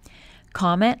industry.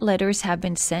 Comment letters have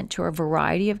been sent to a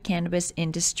variety of cannabis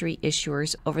industry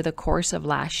issuers over the course of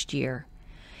last year.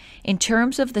 In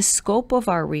terms of the scope of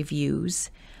our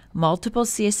reviews, multiple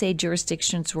CSA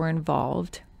jurisdictions were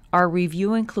involved. Our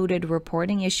review included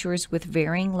reporting issuers with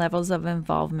varying levels of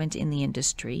involvement in the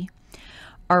industry.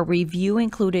 Our review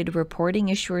included reporting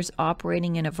issuers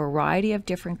operating in a variety of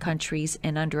different countries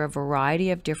and under a variety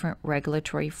of different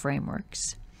regulatory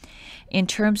frameworks. In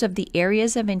terms of the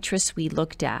areas of interest we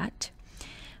looked at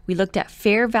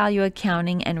fair value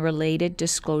accounting and related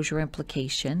disclosure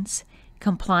implications,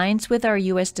 compliance with our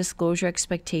U.S. disclosure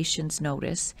expectations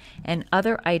notice, and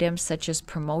other items such as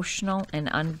promotional and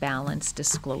unbalanced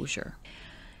disclosure.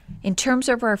 In terms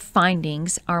of our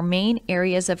findings, our main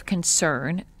areas of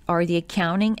concern are the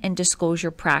accounting and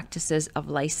disclosure practices of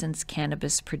licensed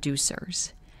cannabis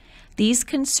producers. These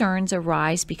concerns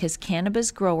arise because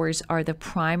cannabis growers are the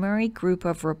primary group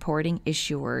of reporting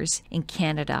issuers in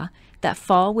Canada that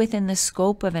fall within the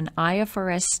scope of an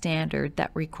IFRS standard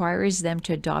that requires them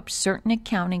to adopt certain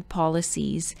accounting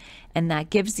policies and that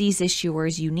gives these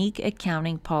issuers unique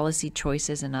accounting policy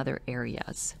choices in other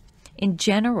areas. In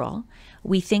general,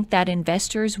 we think that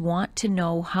investors want to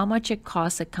know how much it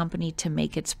costs a company to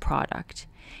make its product.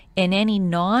 In any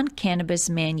non-cannabis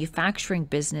manufacturing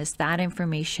business, that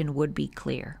information would be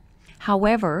clear.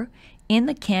 However, in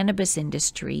the cannabis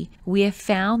industry, we have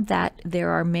found that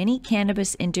there are many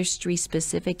cannabis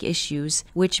industry-specific issues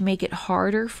which make it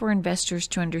harder for investors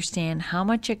to understand how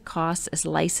much it costs as a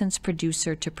licensed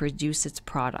producer to produce its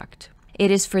product. It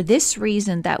is for this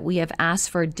reason that we have asked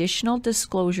for additional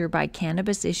disclosure by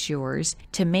cannabis issuers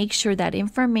to make sure that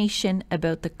information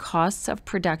about the costs of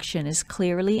production is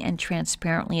clearly and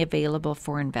transparently available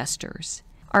for investors.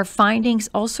 Our findings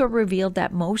also revealed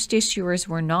that most issuers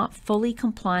were not fully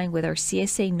complying with our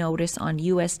CSA notice on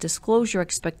U.S. disclosure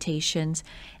expectations,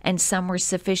 and some were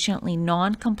sufficiently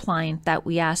non-compliant that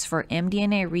we asked for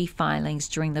MD&A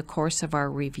refilings during the course of our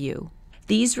review.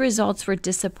 These results were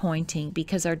disappointing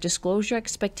because our disclosure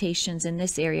expectations in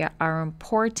this area are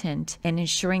important in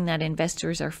ensuring that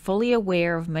investors are fully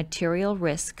aware of material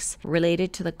risks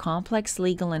related to the complex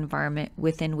legal environment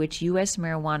within which U.S.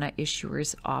 marijuana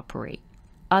issuers operate.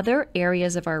 Other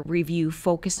areas of our review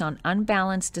focused on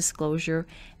unbalanced disclosure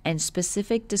and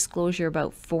specific disclosure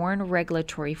about foreign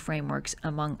regulatory frameworks,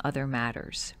 among other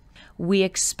matters. We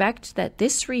expect that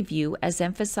this review, as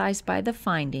emphasized by the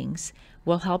findings,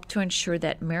 will help to ensure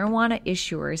that marijuana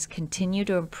issuers continue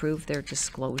to improve their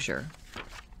disclosure.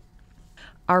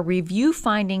 Our review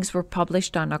findings were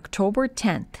published on October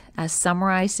 10th, as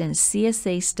summarized in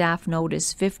CSA Staff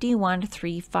Notice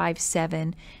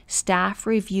 51357, Staff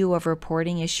Review of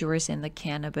Reporting Issuers in the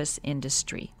Cannabis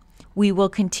Industry. We will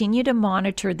continue to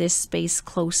monitor this space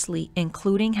closely,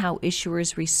 including how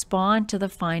issuers respond to the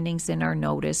findings in our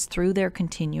notice through their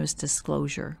continuous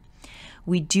disclosure.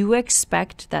 We do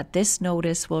expect that this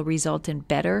notice will result in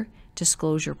better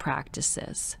disclosure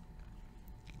practices.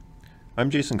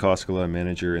 I'm Jason Koskela,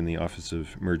 manager in the Office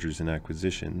of Mergers and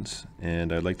Acquisitions,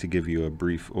 and I'd like to give you a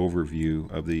brief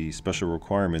overview of the special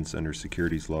requirements under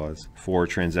securities laws for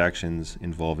transactions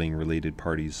involving related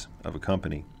parties of a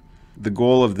company. The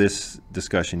goal of this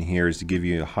discussion here is to give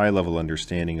you a high-level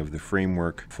understanding of the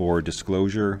framework for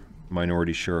disclosure,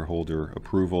 minority shareholder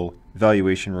approval,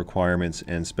 valuation requirements,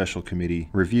 and special committee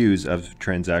reviews of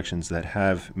transactions that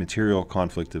have material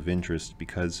conflict of interest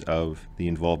because of the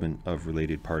involvement of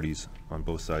related parties on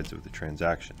both sides of the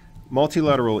transaction.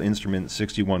 Multilateral Instrument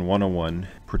 61-101,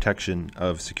 Protection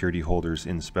of Security Holders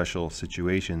in Special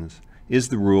Situations, is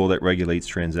the rule that regulates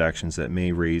transactions that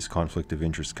may raise conflict of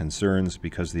interest concerns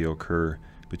because they occur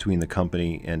between the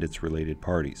company and its related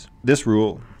parties. This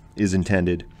rule is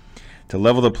intended to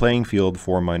level the playing field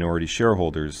for minority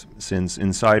shareholders, since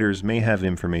insiders may have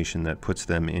information that puts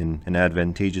them in an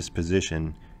advantageous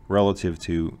position relative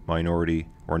to minority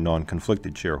or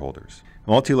non-conflicted shareholders.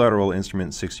 Multilateral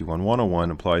Instrument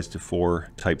 61-101 applies to 4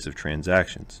 types of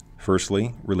transactions.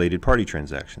 Firstly, related party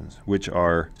transactions, which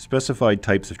are specified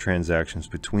types of transactions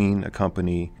between a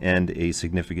company and a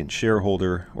significant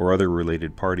shareholder or other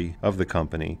related party of the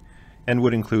company, and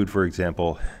would include, for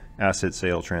example, asset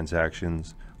sale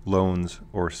transactions, loans,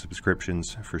 or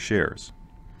subscriptions for shares.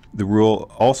 The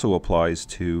rule also applies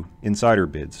to insider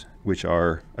bids, which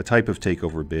are a type of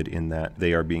takeover bid in that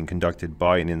they are being conducted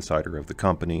by an insider of the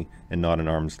company and not an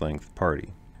arm's length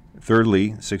party.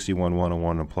 Thirdly,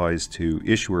 61-101 applies to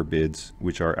issuer bids,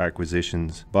 which are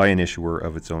acquisitions by an issuer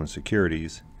of its own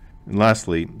securities. And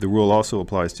lastly, the rule also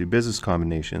applies to business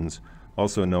combinations,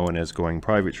 also known as going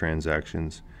private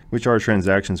transactions, which are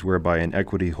transactions whereby an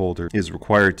equity holder is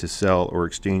required to sell or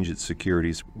exchange its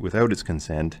securities without its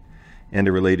consent, and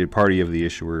a related party of the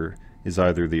issuer is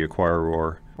either the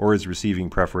acquirer or is receiving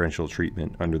preferential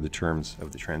treatment under the terms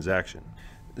of the transaction.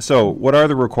 So, what are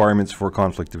the requirements for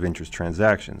conflict of interest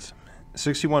transactions?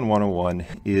 61-101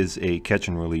 is a catch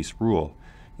and release rule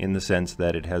in the sense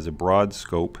that it has a broad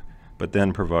scope but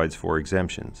then provides for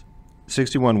exemptions.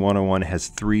 61-101 has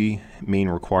 3 main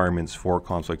requirements for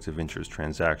conflict of interest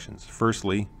transactions.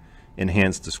 Firstly,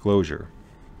 enhanced disclosure.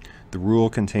 The rule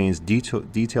contains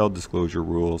detailed disclosure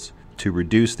rules to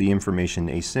reduce the information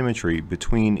asymmetry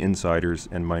between insiders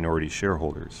and minority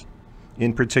shareholders.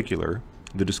 In particular,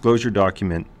 the disclosure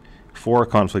document for a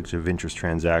conflict of interest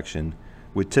transaction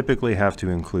would typically have to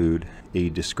include a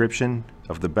description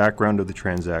of the background of the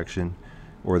transaction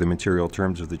or the material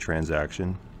terms of the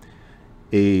transaction,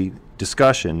 a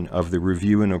discussion of the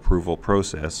review and approval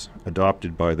process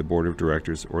adopted by the Board of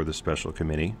Directors or the Special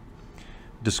Committee,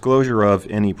 disclosure of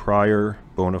any prior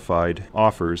bona fide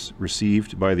offers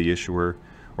received by the issuer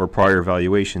or prior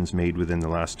valuations made within the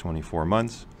last 24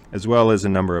 months, as well as a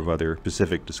number of other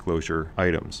specific disclosure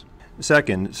items.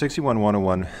 Second,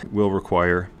 61-101 will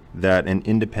require that an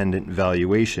independent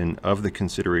valuation of the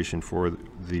consideration for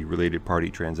the related party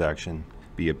transaction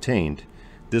be obtained.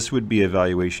 This would be a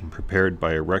valuation prepared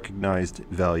by a recognized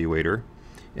valuator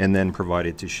and then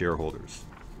provided to shareholders.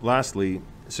 Lastly,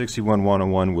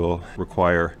 61-101 will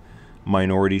require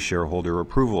minority shareholder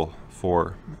approval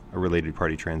for a related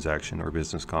party transaction or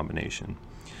business combination.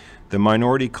 The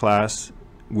minority class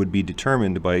would be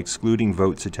determined by excluding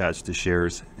votes attached to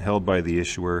shares held by the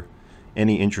issuer,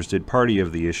 any interested party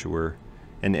of the issuer,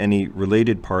 and any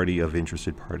related party of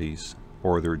interested parties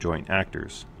or their joint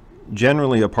actors.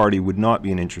 Generally, a party would not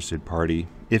be an interested party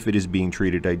if it is being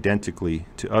treated identically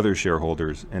to other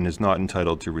shareholders and is not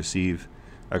entitled to receive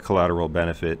a collateral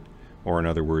benefit, or in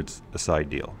other words, a side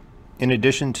deal. In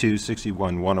addition to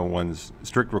 61-101's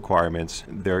strict requirements,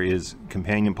 there is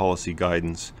companion policy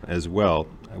guidance as well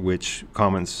which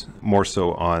comments more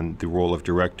so on the role of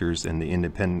directors and the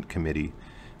independent committee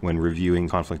when reviewing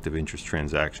conflict of interest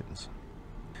transactions.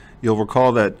 You'll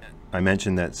recall that I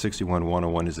mentioned that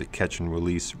 61-101 is a catch and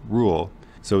release rule,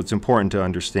 so it's important to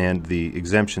understand the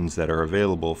exemptions that are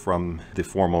available from the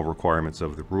formal requirements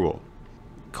of the rule.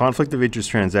 Conflict of interest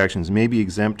transactions may be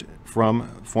exempt from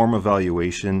form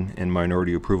evaluation and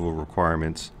minority approval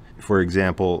requirements, for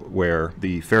example, where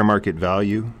the fair market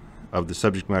value of the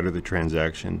subject matter of the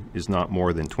transaction is not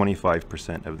more than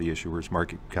 25% of the issuer's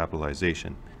market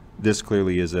capitalization. This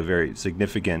clearly is a very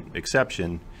significant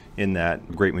exception in that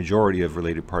a great majority of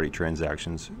related party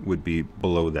transactions would be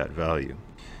below that value.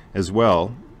 As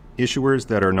well, issuers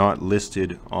that are not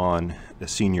listed on a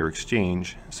senior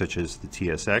exchange, such as the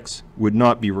TSX, would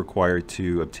not be required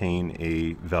to obtain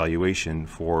a valuation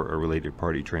for a related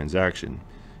party transaction.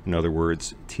 In other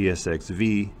words,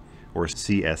 TSXV or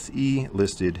CSE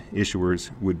listed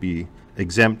issuers would be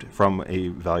exempt from a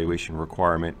valuation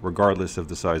requirement regardless of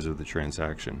the size of the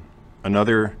transaction.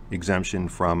 Another exemption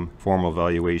from formal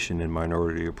valuation and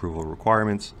minority approval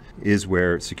requirements is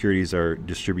where securities are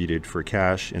distributed for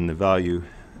cash and the value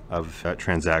of that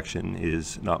transaction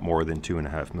is not more than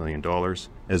 $2.5 million.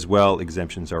 As well,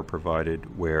 exemptions are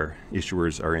provided where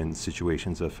issuers are in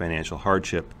situations of financial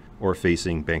hardship or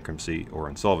facing bankruptcy or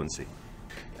insolvency.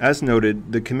 As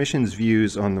noted, the Commission's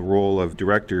views on the role of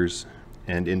directors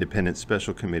and independent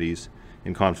special committees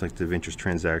in conflict of interest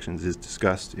transactions is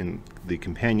discussed in the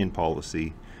companion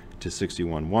policy to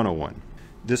 61-101.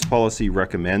 This policy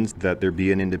recommends that there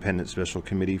be an independent special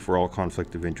committee for all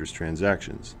conflict of interest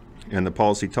transactions. And the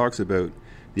policy talks about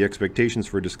the expectations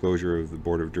for disclosure of the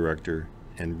board of director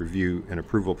and review and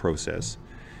approval process.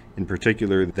 In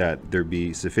particular, that there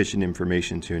be sufficient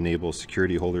information to enable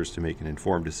security holders to make an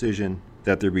informed decision,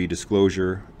 that there be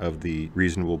disclosure of the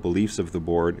reasonable beliefs of the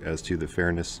board as to the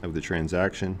fairness of the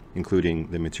transaction, including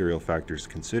the material factors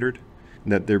considered,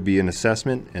 that there be an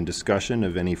assessment and discussion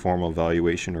of any formal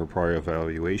valuation or prior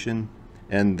evaluation,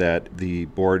 and that the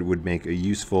board would make a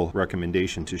useful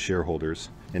recommendation to shareholders,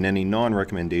 and any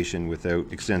non-recommendation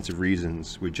without extensive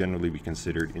reasons would generally be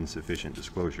considered insufficient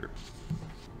disclosure.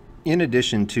 In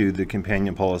addition to the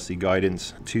companion policy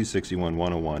guidance to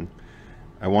 61-101,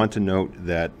 I want to note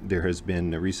that there has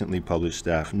been a recently published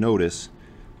staff notice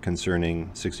concerning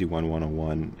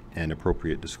 61-101 and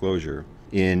appropriate disclosure.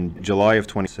 In July of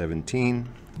 2017,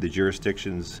 the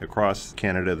jurisdictions across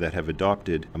Canada that have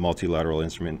adopted a multilateral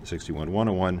instrument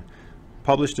 61-101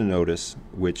 published a notice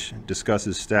which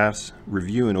discusses staff's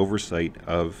review and oversight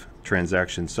of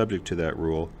transactions subject to that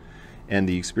rule and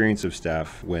the experience of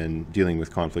staff when dealing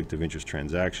with conflict of interest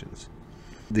transactions.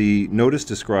 The notice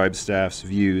describes staff's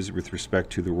views with respect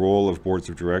to the role of boards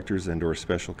of directors and/or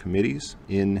special committees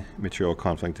in material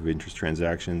conflict of interest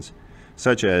transactions,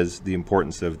 such as the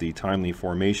importance of the timely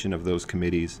formation of those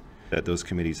committees, that those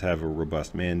committees have a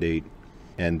robust mandate,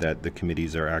 and that the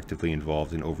committees are actively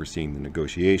involved in overseeing the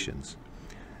negotiations.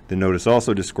 The notice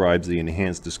also describes the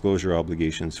enhanced disclosure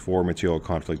obligations for material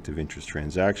conflict of interest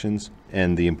transactions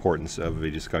and the importance of a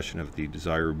discussion of the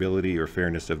desirability or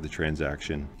fairness of the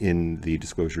transaction in the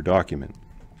disclosure document.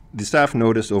 The staff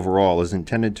notice overall is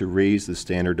intended to raise the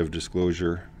standard of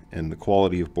disclosure and the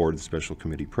quality of board and special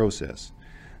committee process.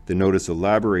 The notice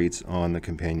elaborates on the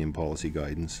companion policy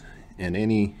guidance, and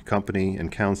any company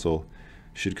and council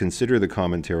should consider the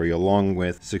commentary along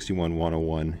with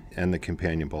 61-101 and the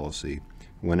companion policy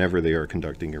whenever they are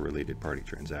conducting a related party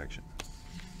transaction.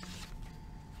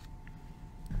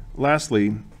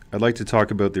 Lastly, I'd like to talk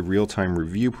about the real-time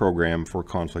review program for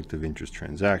conflict of interest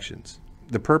transactions.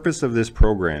 The purpose of this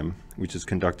program, which is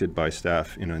conducted by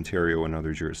staff in Ontario and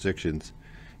other jurisdictions,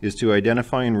 is to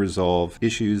identify and resolve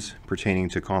issues pertaining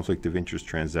to conflict of interest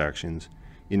transactions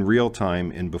in real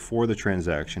time and before the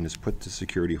transaction is put to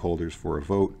security holders for a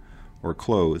vote or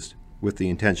closed, with the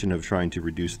intention of trying to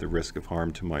reduce the risk of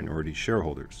harm to minority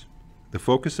shareholders. The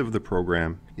focus of the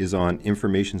program is on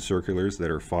information circulars that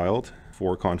are filed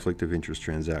for conflict of interest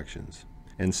transactions,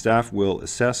 and staff will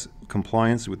assess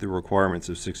compliance with the requirements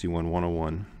of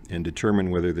 61-101 and determine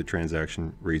whether the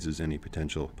transaction raises any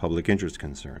potential public interest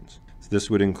concerns. So this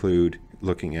would include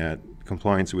looking at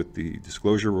compliance with the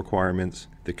disclosure requirements,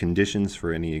 the conditions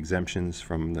for any exemptions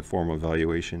from the formal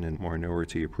valuation and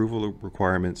minority approval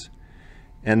requirements,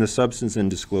 and the substance and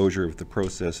disclosure of the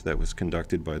process that was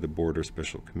conducted by the board or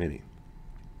special committee.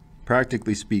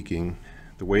 Practically speaking,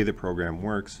 the way the program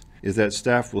works is that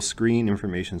staff will screen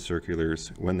information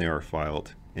circulars when they are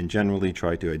filed and generally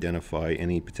try to identify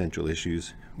any potential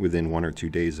issues within 1 or 2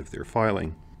 days of their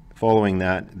filing. Following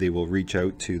that, they will reach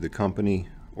out to the company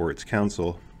or its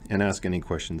counsel and ask any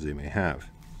questions they may have.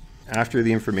 After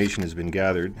the information has been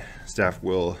gathered, staff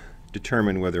will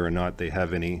determine whether or not they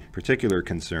have any particular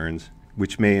concerns,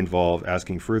 which may involve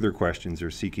asking further questions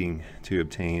or seeking to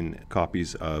obtain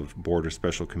copies of board or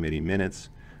special committee minutes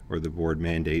or the board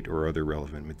mandate or other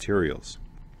relevant materials.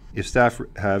 If staff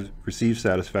have received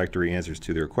satisfactory answers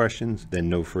to their questions, then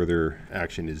no further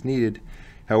action is needed.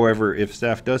 However, if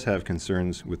staff does have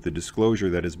concerns with the disclosure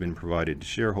that has been provided to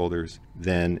shareholders,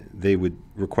 then they would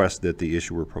request that the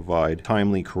issuer provide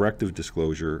timely corrective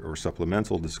disclosure or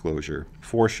supplemental disclosure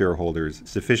for shareholders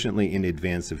sufficiently in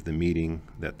advance of the meeting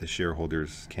that the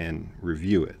shareholders can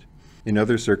review it. In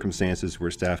other circumstances where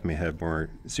staff may have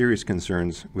more serious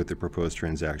concerns with the proposed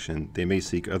transaction, they may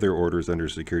seek other orders under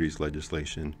securities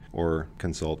legislation or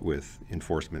consult with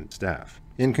enforcement staff.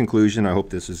 In conclusion, I hope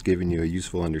this has given you a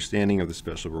useful understanding of the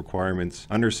special requirements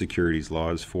under securities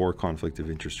laws for conflict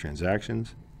of interest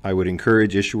transactions. I would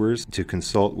encourage issuers to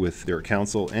consult with their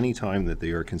counsel anytime that they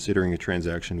are considering a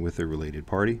transaction with a related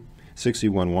party.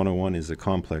 61-101 is a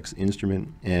complex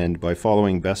instrument, and by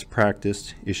following best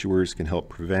practice, issuers can help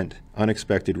prevent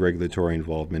unexpected regulatory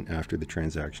involvement after the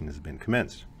transaction has been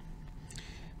commenced.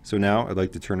 So now I'd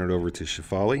like to turn it over to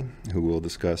Shefali, who will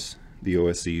discuss the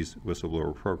OSC's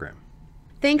whistleblower program.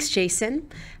 Thanks, Jason.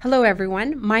 Hello,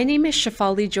 everyone. My name is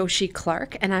Shefali Joshi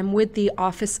Clark, and I'm with the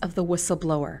Office of the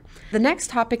Whistleblower. The next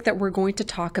topic that we're going to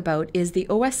talk about is the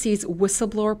OSC's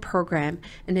whistleblower program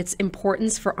and its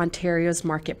importance for Ontario's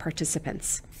market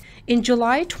participants. In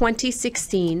July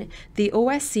 2016, the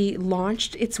OSC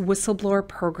launched its whistleblower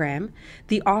program,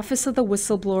 the Office of the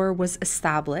Whistleblower was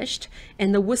established,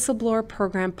 and the whistleblower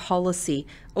program policy,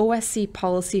 OSC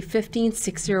Policy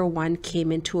 15601,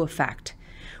 came into effect.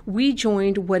 We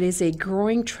joined what is a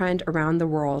growing trend around the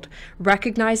world,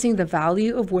 recognizing the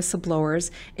value of whistleblowers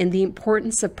and the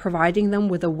importance of providing them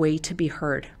with a way to be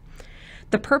heard.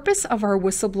 The purpose of our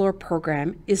whistleblower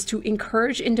program is to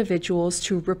encourage individuals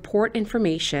to report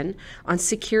information on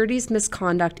securities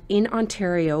misconduct in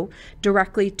Ontario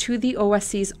directly to the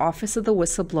OSC's Office of the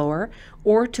Whistleblower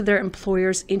or to their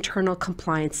employer's internal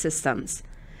compliance systems.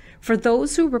 For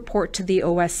those who report to the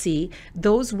OSC,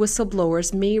 those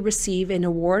whistleblowers may receive an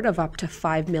award of up to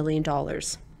 $5 million.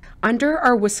 Under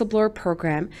our whistleblower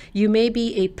program, you may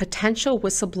be a potential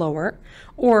whistleblower,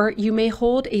 or you may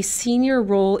hold a senior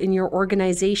role in your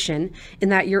organization in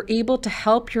that you're able to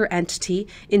help your entity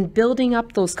in building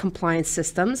up those compliance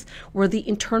systems where the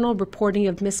internal reporting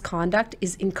of misconduct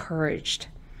is encouraged.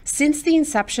 Since the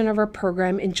inception of our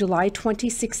program in July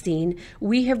 2016,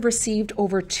 we have received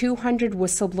over 200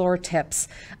 whistleblower tips,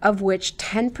 of which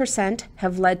 10%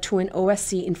 have led to an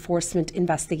OSC enforcement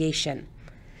investigation.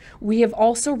 We have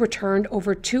also returned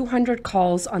over 200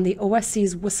 calls on the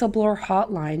OSC's whistleblower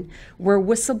hotline, where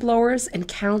whistleblowers and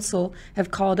counsel have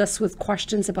called us with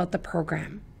questions about the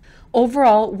program.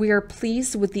 Overall, we are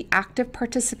pleased with the active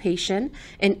participation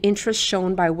and interest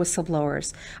shown by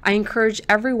whistleblowers. I encourage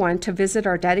everyone to visit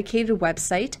our dedicated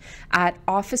website at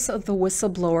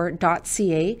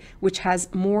officeofthewhistleblower.ca, which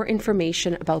has more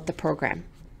information about the program.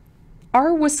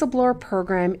 Our whistleblower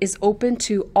program is open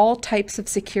to all types of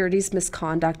securities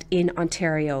misconduct in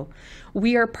Ontario.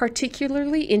 We are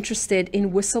particularly interested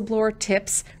in whistleblower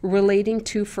tips relating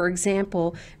to, for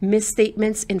example,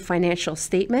 misstatements in financial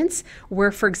statements,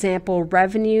 where, for example,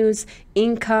 revenues,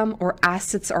 income, or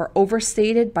assets are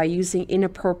overstated by using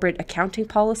inappropriate accounting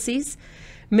policies.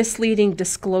 Misleading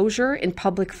disclosure in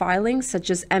public filings, such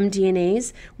as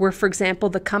MD&As, where, for example,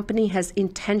 the company has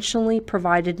intentionally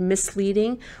provided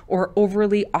misleading or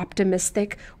overly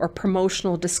optimistic or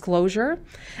promotional disclosure,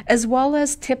 as well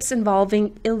as tips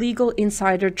involving illegal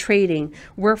insider trading,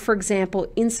 where, for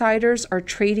example, insiders are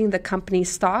trading the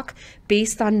company's stock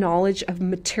based on knowledge of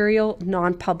material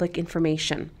non-public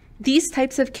information. These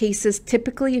types of cases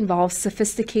typically involve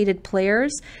sophisticated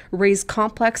players, raise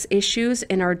complex issues,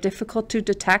 and are difficult to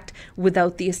detect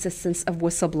without the assistance of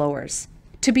whistleblowers.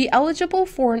 To be eligible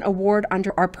for an award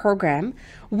under our program,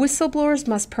 whistleblowers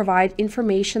must provide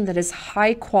information that is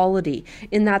high quality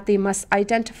in that they must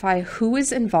identify who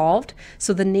is involved,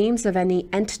 so the names of any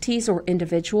entities or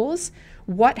individuals,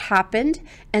 what happened,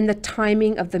 and the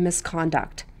timing of the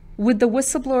misconduct. With the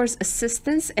whistleblower's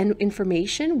assistance and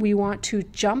information, we want to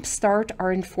jumpstart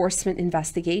our enforcement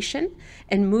investigation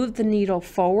and move the needle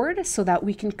forward so that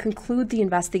we can conclude the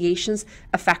investigations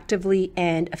effectively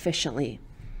and efficiently.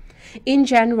 In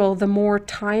general, the more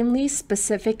timely,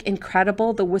 specific, and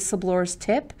credible the whistleblower's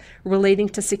tip relating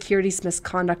to securities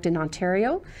misconduct in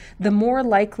Ontario, the more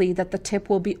likely that the tip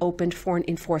will be opened for an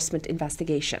enforcement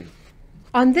investigation.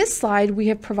 On this slide, we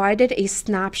have provided a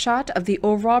snapshot of the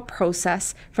overall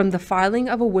process from the filing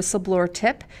of a whistleblower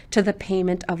tip to the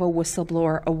payment of a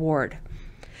whistleblower award.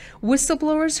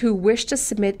 Whistleblowers who wish to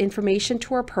submit information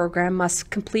to our program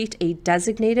must complete a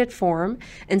designated form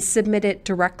and submit it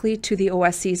directly to the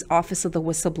OSC's Office of the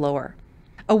Whistleblower.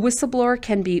 A whistleblower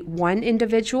can be one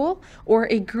individual or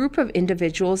a group of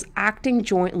individuals acting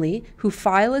jointly who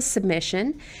file a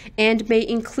submission and may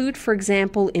include, for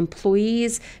example,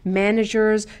 employees,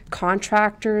 managers,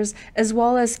 contractors, as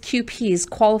well as QPs,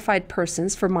 qualified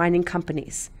persons for mining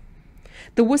companies.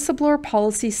 The whistleblower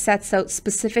policy sets out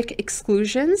specific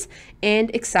exclusions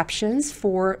and exceptions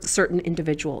for certain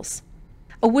individuals.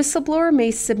 A whistleblower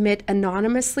may submit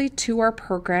anonymously to our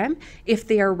program if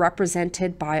they are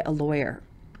represented by a lawyer.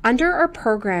 Under our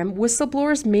program,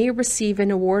 whistleblowers may receive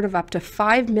an award of up to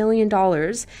 $5 million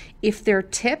if their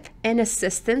tip and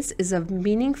assistance is of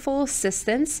meaningful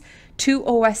assistance to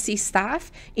OSC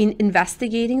staff in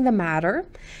investigating the matter,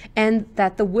 and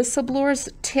that the whistleblower's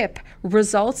tip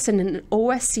results in an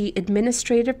OSC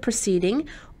administrative proceeding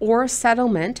or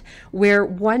settlement where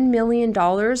 $1 million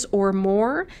or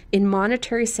more in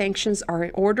monetary sanctions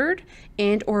are ordered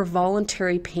and or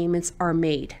voluntary payments are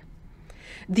made.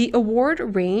 The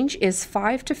award range is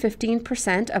 5 to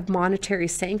 15% of monetary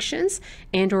sanctions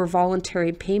and or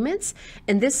voluntary payments,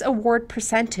 and this award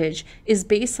percentage is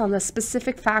based on the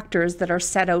specific factors that are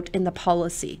set out in the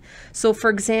policy. So for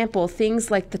example, things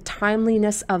like the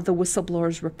timeliness of the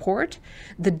whistleblower's report,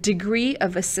 the degree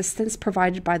of assistance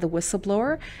provided by the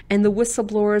whistleblower, and the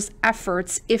whistleblower's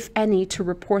efforts, if any, to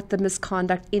report the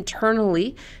misconduct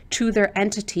internally to their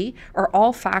entity are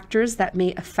all factors that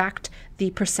may affect the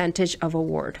percentage of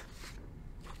award.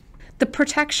 The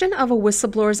protection of a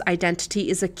whistleblower's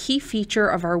identity is a key feature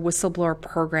of our whistleblower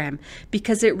program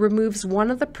because it removes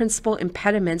one of the principal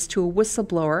impediments to a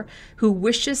whistleblower who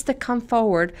wishes to come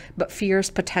forward but fears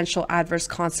potential adverse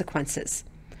consequences.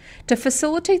 To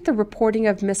facilitate the reporting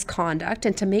of misconduct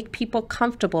and to make people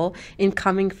comfortable in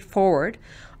coming forward,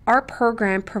 our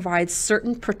program provides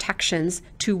certain protections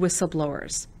to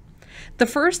whistleblowers. The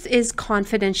first is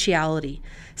confidentiality.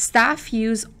 Staff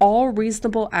use all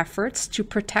reasonable efforts to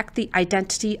protect the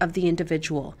identity of the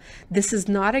individual. This is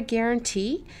not a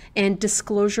guarantee, and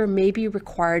disclosure may be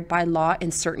required by law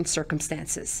in certain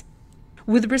circumstances.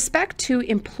 With respect to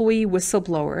employee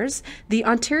whistleblowers, the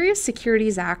Ontario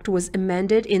Securities Act was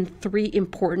amended in 3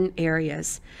 important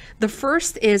areas. The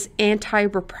first is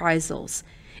anti-reprisals.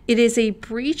 It is a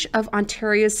breach of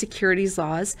Ontario's securities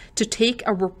laws to take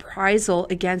a reprisal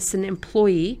against an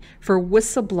employee for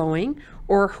whistleblowing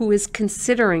or who is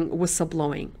considering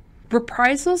whistleblowing.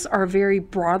 Reprisals are very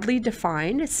broadly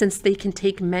defined since they can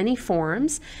take many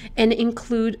forms and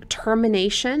include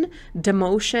termination,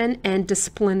 demotion, and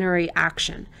disciplinary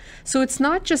action. So it's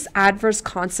not just adverse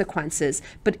consequences,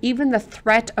 but even the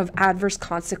threat of adverse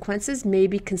consequences may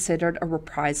be considered a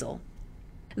reprisal.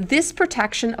 This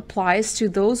protection applies to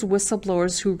those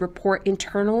whistleblowers who report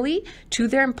internally to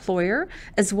their employer,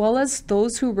 as well as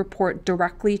those who report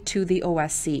directly to the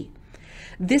OSC.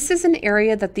 This is an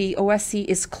area that the OSC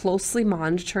is closely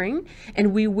monitoring,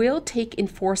 and we will take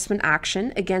enforcement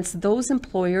action against those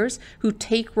employers who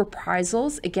take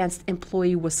reprisals against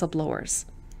employee whistleblowers.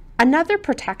 Another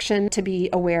protection to be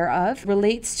aware of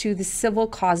relates to the civil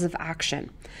cause of action.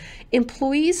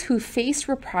 Employees who face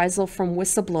reprisal from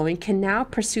whistleblowing can now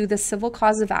pursue the civil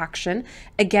cause of action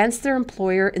against their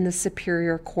employer in the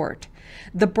Superior Court.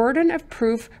 The burden of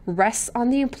proof rests on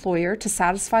the employer to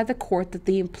satisfy the court that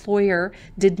the employer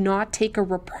did not take a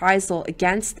reprisal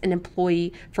against an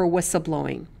employee for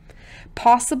whistleblowing.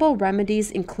 Possible remedies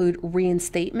include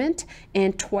reinstatement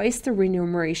and twice the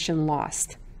remuneration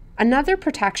lost. Another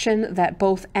protection that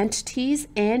both entities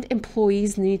and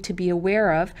employees need to be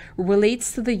aware of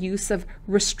relates to the use of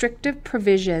restrictive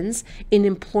provisions in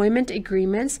employment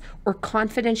agreements or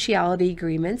confidentiality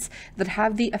agreements that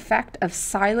have the effect of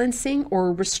silencing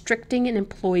or restricting an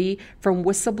employee from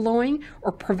whistleblowing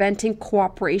or preventing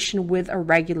cooperation with a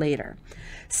regulator.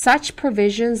 Such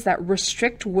provisions that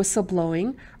restrict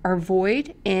whistleblowing are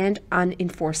void and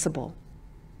unenforceable.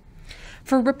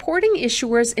 For reporting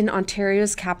issuers in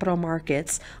Ontario's capital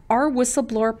markets, our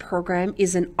whistleblower program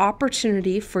is an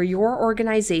opportunity for your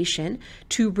organization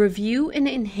to review and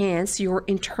enhance your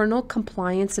internal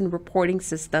compliance and reporting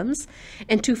systems,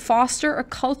 and to foster a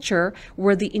culture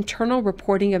where the internal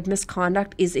reporting of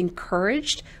misconduct is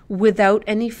encouraged without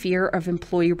any fear of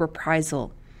employee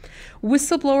reprisal.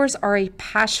 Whistleblowers are a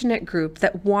passionate group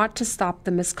that want to stop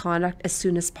the misconduct as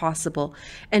soon as possible,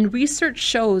 and research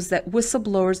shows that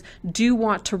whistleblowers do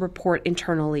want to report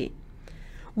internally.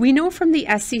 We know from the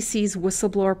SEC's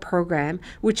whistleblower program,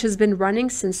 which has been running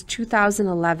since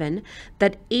 2011,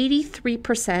 that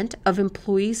 83% of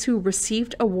employees who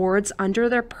received awards under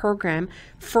their program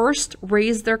first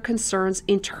raised their concerns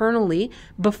internally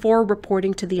before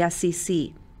reporting to the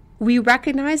SEC. We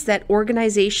recognize that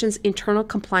organizations' internal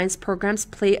compliance programs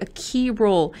play a key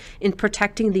role in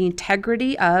protecting the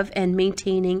integrity of and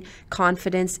maintaining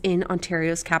confidence in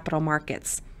Ontario's capital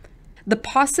markets. The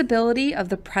possibility of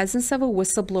the presence of a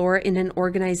whistleblower in an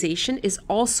organization is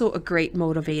also a great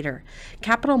motivator.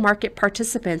 Capital market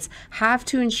participants have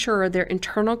to ensure their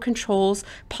internal controls,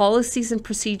 policies, and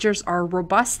procedures are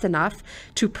robust enough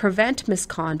to prevent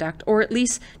misconduct, or at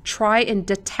least try and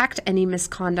detect any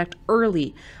misconduct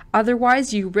early.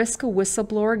 Otherwise, you risk a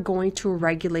whistleblower going to a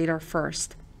regulator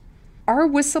first. Our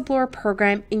whistleblower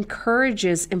program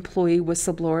encourages employee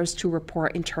whistleblowers to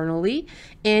report internally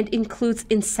and includes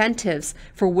incentives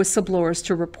for whistleblowers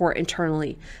to report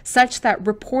internally, such that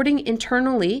reporting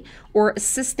internally or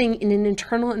assisting in an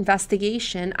internal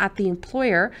investigation at the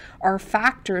employer are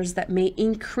factors that may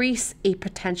increase a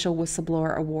potential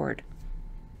whistleblower award.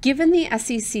 Given the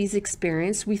SEC's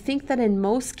experience, we think that in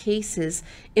most cases,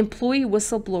 employee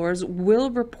whistleblowers will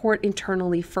report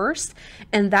internally first,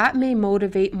 and that may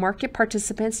motivate market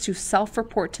participants to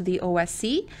self-report to the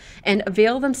OSC and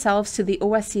avail themselves to the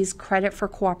OSC's Credit for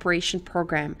Cooperation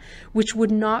program, which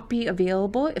would not be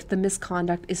available if the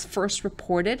misconduct is first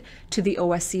reported to the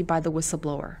OSC by the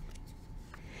whistleblower.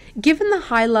 Given the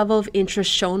high level of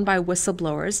interest shown by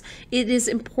whistleblowers, it is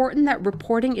important that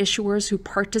reporting issuers who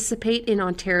participate in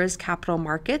Ontario's capital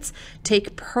markets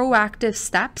take proactive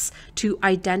steps to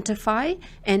identify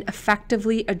and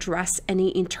effectively address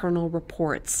any internal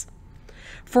reports.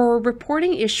 For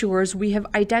reporting issuers, we have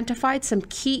identified some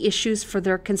key issues for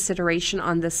their consideration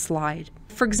on this slide.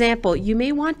 For example, you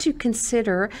may want to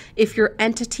consider if your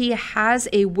entity has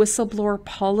a whistleblower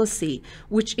policy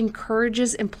which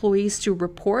encourages employees to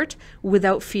report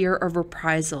without fear of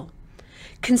reprisal.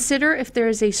 Consider if there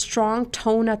is a strong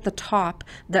tone at the top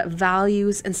that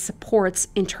values and supports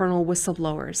internal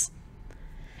whistleblowers.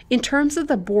 In terms of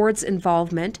the board's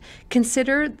involvement,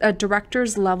 consider a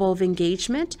director's level of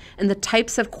engagement and the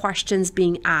types of questions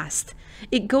being asked.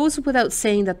 It goes without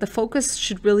saying that the focus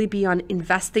should really be on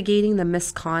investigating the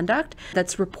misconduct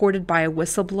that's reported by a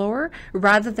whistleblower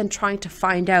rather than trying to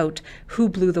find out who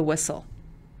blew the whistle.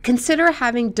 Consider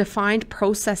having defined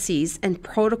processes and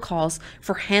protocols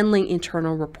for handling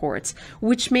internal reports,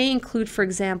 which may include, for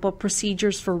example,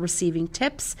 procedures for receiving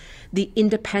tips, the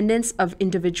independence of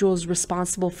individuals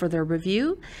responsible for their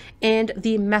review, and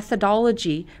the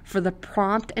methodology for the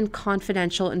prompt and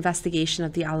confidential investigation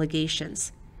of the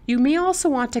allegations. You may also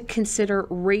want to consider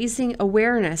raising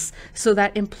awareness so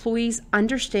that employees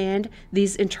understand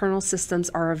these internal systems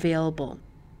are available.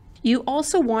 You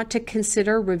also want to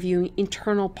consider reviewing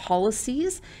internal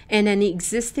policies and any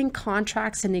existing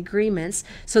contracts and agreements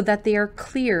so that they are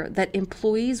clear that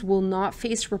employees will not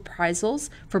face reprisals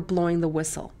for blowing the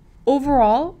whistle.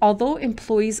 Overall, although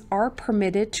employees are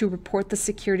permitted to report the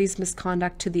securities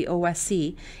misconduct to the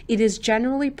OSC, it is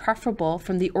generally preferable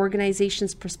from the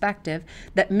organization's perspective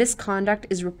that misconduct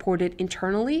is reported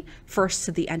internally first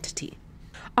to the entity.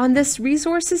 On this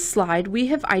resources slide, we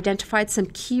have identified some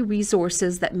key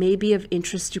resources that may be of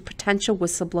interest to potential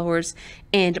whistleblowers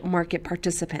and market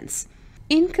participants.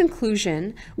 In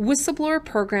conclusion, whistleblower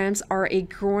programs are a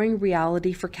growing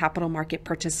reality for capital market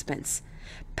participants.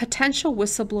 Potential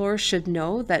whistleblowers should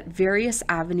know that various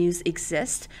avenues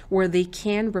exist where they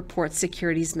can report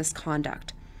securities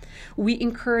misconduct. We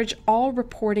encourage all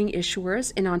reporting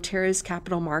issuers in Ontario's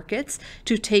capital markets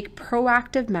to take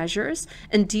proactive measures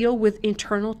and deal with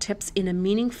internal tips in a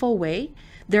meaningful way,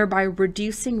 thereby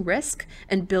reducing risk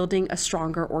and building a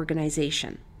stronger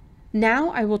organization. Now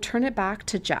I will turn it back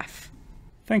to Jeff.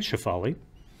 Thanks, Shefali.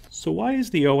 So why is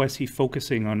the OSC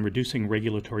focusing on reducing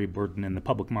regulatory burden in the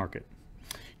public market?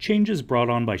 Changes brought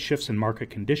on by shifts in market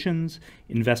conditions,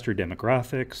 investor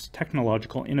demographics,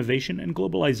 technological innovation, and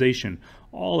globalization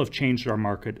all have changed our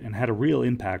market and had a real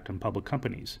impact on public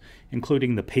companies,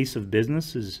 including the pace of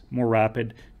business is more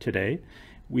rapid today.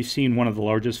 We've seen one of the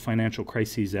largest financial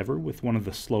crises ever with one of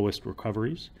the slowest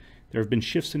recoveries. There have been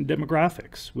shifts in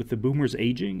demographics, with the boomers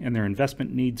aging and their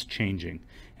investment needs changing,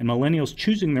 and millennials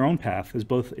choosing their own path as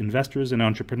both investors and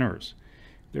entrepreneurs.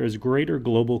 There is greater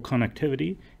global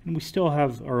connectivity, and we still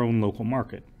have our own local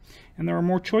market. And there are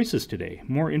more choices today,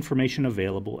 more information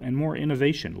available, and more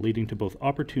innovation, leading to both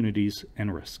opportunities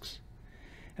and risks.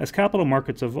 As capital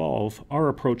markets evolve, our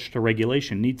approach to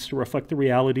regulation needs to reflect the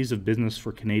realities of business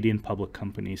for Canadian public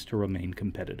companies to remain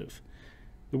competitive.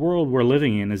 The world we're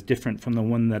living in is different from the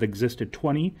one that existed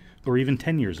 20 or even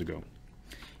 10 years ago.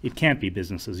 It can't be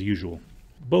business as usual.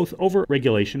 Both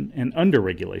over-regulation and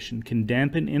under-regulation can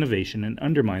dampen innovation and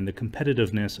undermine the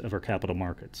competitiveness of our capital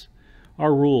markets.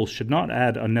 Our rules should not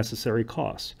add unnecessary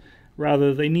costs.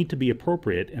 Rather, they need to be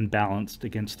appropriate and balanced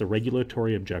against the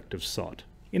regulatory objectives sought.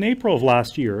 In April of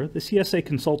last year, the CSA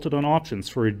consulted on options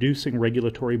for reducing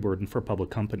regulatory burden for public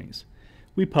companies.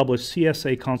 We published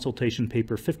CSA Consultation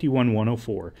Paper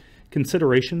 51-104,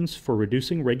 Considerations for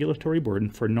Reducing Regulatory Burden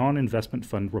for Non-Investment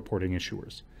Fund Reporting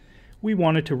Issuers. We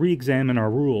wanted to re-examine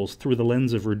our rules through the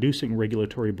lens of reducing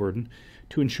regulatory burden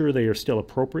to ensure they are still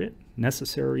appropriate,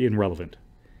 necessary, and relevant.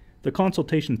 The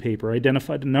consultation paper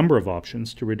identified a number of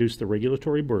options to reduce the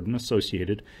regulatory burden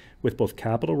associated with both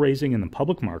capital raising in the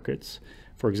public markets,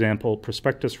 for example,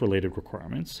 prospectus-related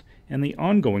requirements, and the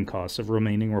ongoing costs of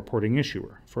remaining reporting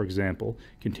issuer, for example,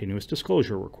 continuous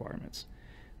disclosure requirements.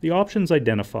 The options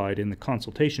identified in the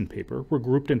consultation paper were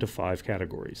grouped into 5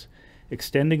 categories: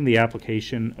 extending the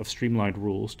application of streamlined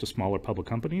rules to smaller public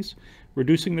companies,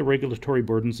 reducing the regulatory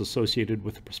burdens associated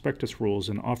with the prospectus rules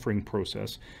and offering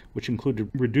process, which included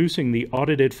reducing the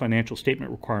audited financial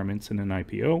statement requirements in an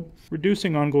IPO,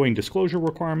 reducing ongoing disclosure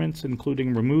requirements,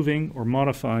 including removing or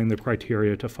modifying the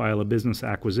criteria to file a business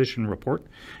acquisition report,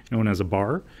 known as a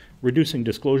BAR, reducing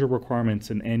disclosure requirements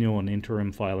in annual and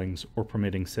interim filings, or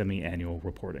permitting semi-annual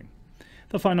reporting.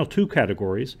 The final 2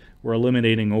 categories were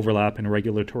eliminating overlap in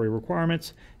regulatory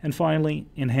requirements and finally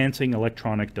enhancing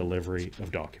electronic delivery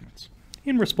of documents.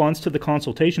 In response to the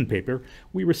consultation paper,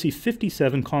 we received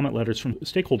 57 comment letters from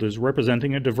stakeholders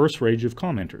representing a diverse range of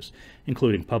commenters,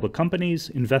 including public companies,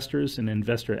 investors and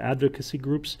investor advocacy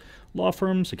groups, law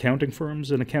firms, accounting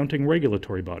firms, and accounting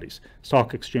regulatory bodies,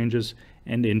 stock exchanges,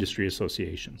 and industry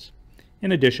associations.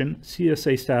 In addition,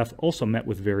 CSA staff also met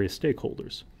with various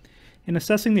stakeholders. In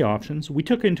assessing the options, we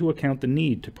took into account the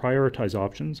need to prioritize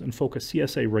options and focus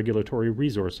CSA regulatory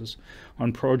resources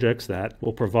on projects that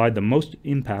will provide the most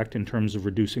impact in terms of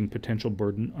reducing potential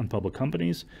burden on public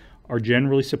companies, are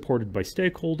generally supported by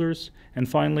stakeholders, and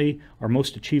finally, are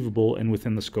most achievable and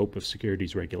within the scope of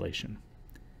securities regulation.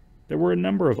 There were a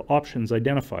number of options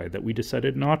identified that we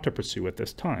decided not to pursue at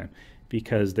this time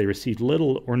because they received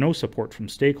little or no support from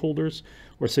stakeholders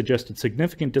or suggested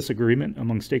significant disagreement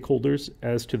among stakeholders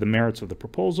as to the merits of the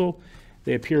proposal.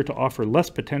 They appear to offer less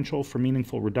potential for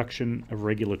meaningful reduction of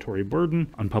regulatory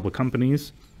burden on public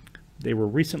companies. They were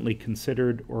recently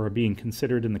considered or are being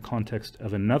considered in the context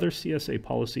of another CSA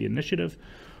policy initiative,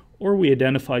 or we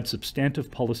identified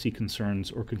substantive policy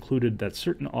concerns or concluded that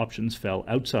certain options fell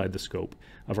outside the scope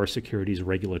of our securities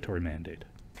regulatory mandate.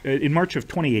 In March of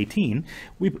 2018,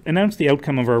 we announced the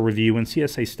outcome of our review in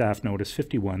CSA Staff Notice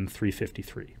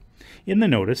 51-353. In the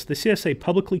notice, the CSA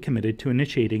publicly committed to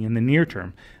initiating in the near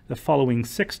term the following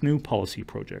 6 new policy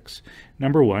projects.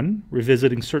 Number 1,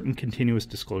 revisiting certain continuous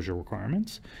disclosure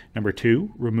requirements. Number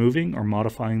 2, removing or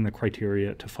modifying the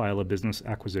criteria to file a business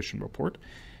acquisition report.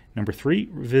 Number 3,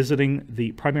 revisiting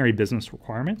the primary business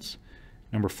requirements.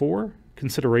 Number 4,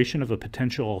 consideration of a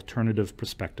potential alternative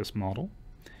prospectus model.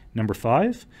 Number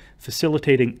 5,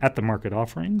 facilitating at-the-market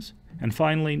offerings. And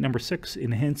finally, number 6,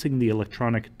 enhancing the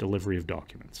electronic delivery of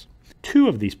documents. 2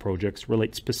 of these projects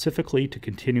relate specifically to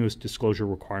continuous disclosure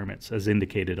requirements, as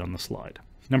indicated on the slide.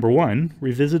 Number 1,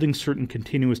 revisiting certain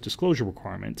continuous disclosure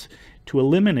requirements to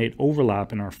eliminate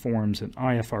overlap in our forms and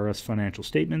IFRS financial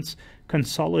statements,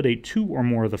 consolidate 2 or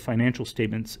more of the financial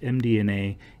statements,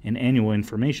 MD&A, and annual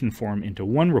information form into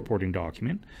one reporting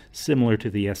document, similar to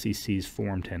the SEC's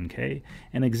Form 10-K,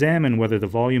 and examine whether the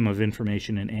volume of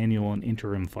information in annual and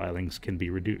interim filings can be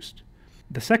reduced.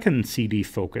 The second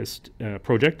CD-focused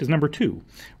project is number 2,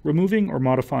 removing or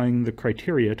modifying the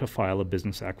criteria to file a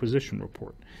business acquisition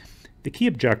report. The key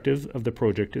objective of the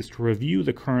project is to review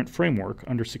the current framework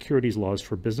under securities laws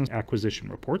for business acquisition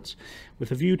reports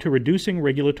with a view to reducing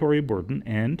regulatory burden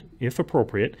and, if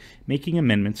appropriate, making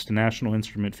amendments to National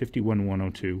Instrument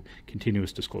 51-102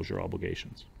 continuous disclosure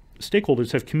obligations.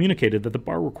 Stakeholders have communicated that the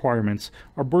BAR requirements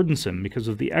are burdensome because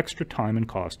of the extra time and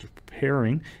cost of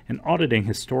preparing and auditing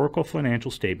historical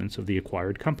financial statements of the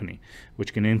acquired company,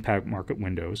 which can impact market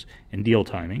windows and deal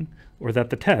timing, or that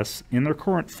the tests, in their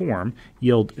current form,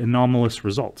 yield anomalous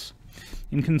results.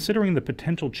 In considering the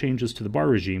potential changes to the BAR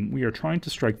regime, we are trying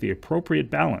to strike the appropriate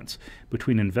balance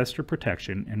between investor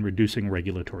protection and reducing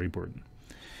regulatory burden.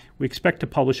 We expect to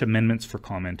publish amendments for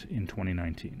comment in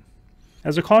 2019.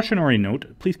 As a cautionary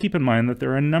note, please keep in mind that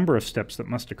there are a number of steps that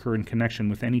must occur in connection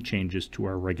with any changes to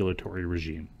our regulatory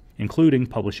regime. including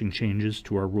publishing changes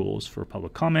to our rules for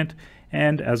public comment,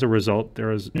 and as a result,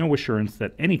 there is no assurance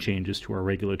that any changes to our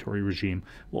regulatory regime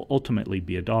will ultimately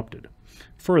be adopted.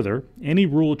 Further, any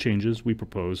rule changes we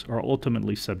propose are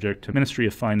ultimately subject to Ministry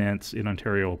of Finance in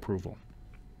Ontario approval.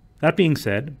 That being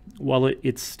said, while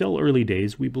it's still early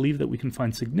days, we believe that we can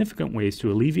find significant ways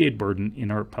to alleviate burden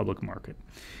in our public market.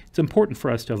 It's important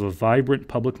for us to have a vibrant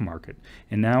public market,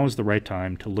 and now is the right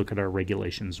time to look at our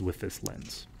regulations with this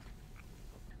lens.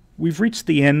 We've reached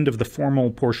the end of the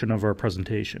formal portion of our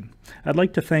presentation. I'd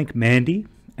like to thank Mandy,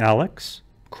 Alex,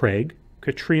 Craig,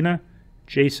 Katrina,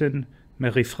 Jason,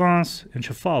 Marie-France, and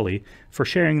Shafali for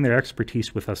sharing their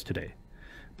expertise with us today.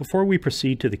 Before we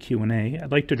proceed to the Q&A,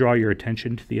 I'd like to draw your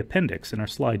attention to the appendix in our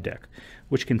slide deck,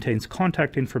 which contains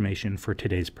contact information for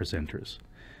today's presenters.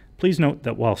 Please note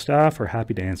that while staff are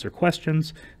happy to answer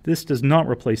questions, this does not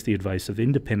replace the advice of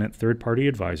independent third-party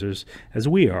advisors, as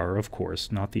we are, of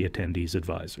course, not the attendees'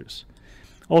 advisors.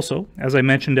 Also, as I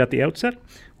mentioned at the outset,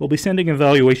 we'll be sending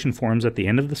evaluation forms at the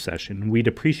end of the session. We'd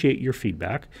appreciate your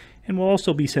feedback, and we'll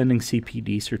also be sending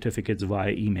CPD certificates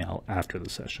via email after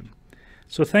the session.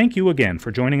 So thank you again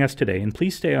for joining us today, and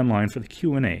please stay online for the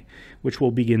Q&A, which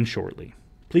will begin shortly.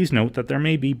 Please note that there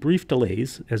may be brief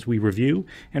delays as we review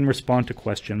and respond to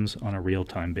questions on a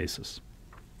real-time basis.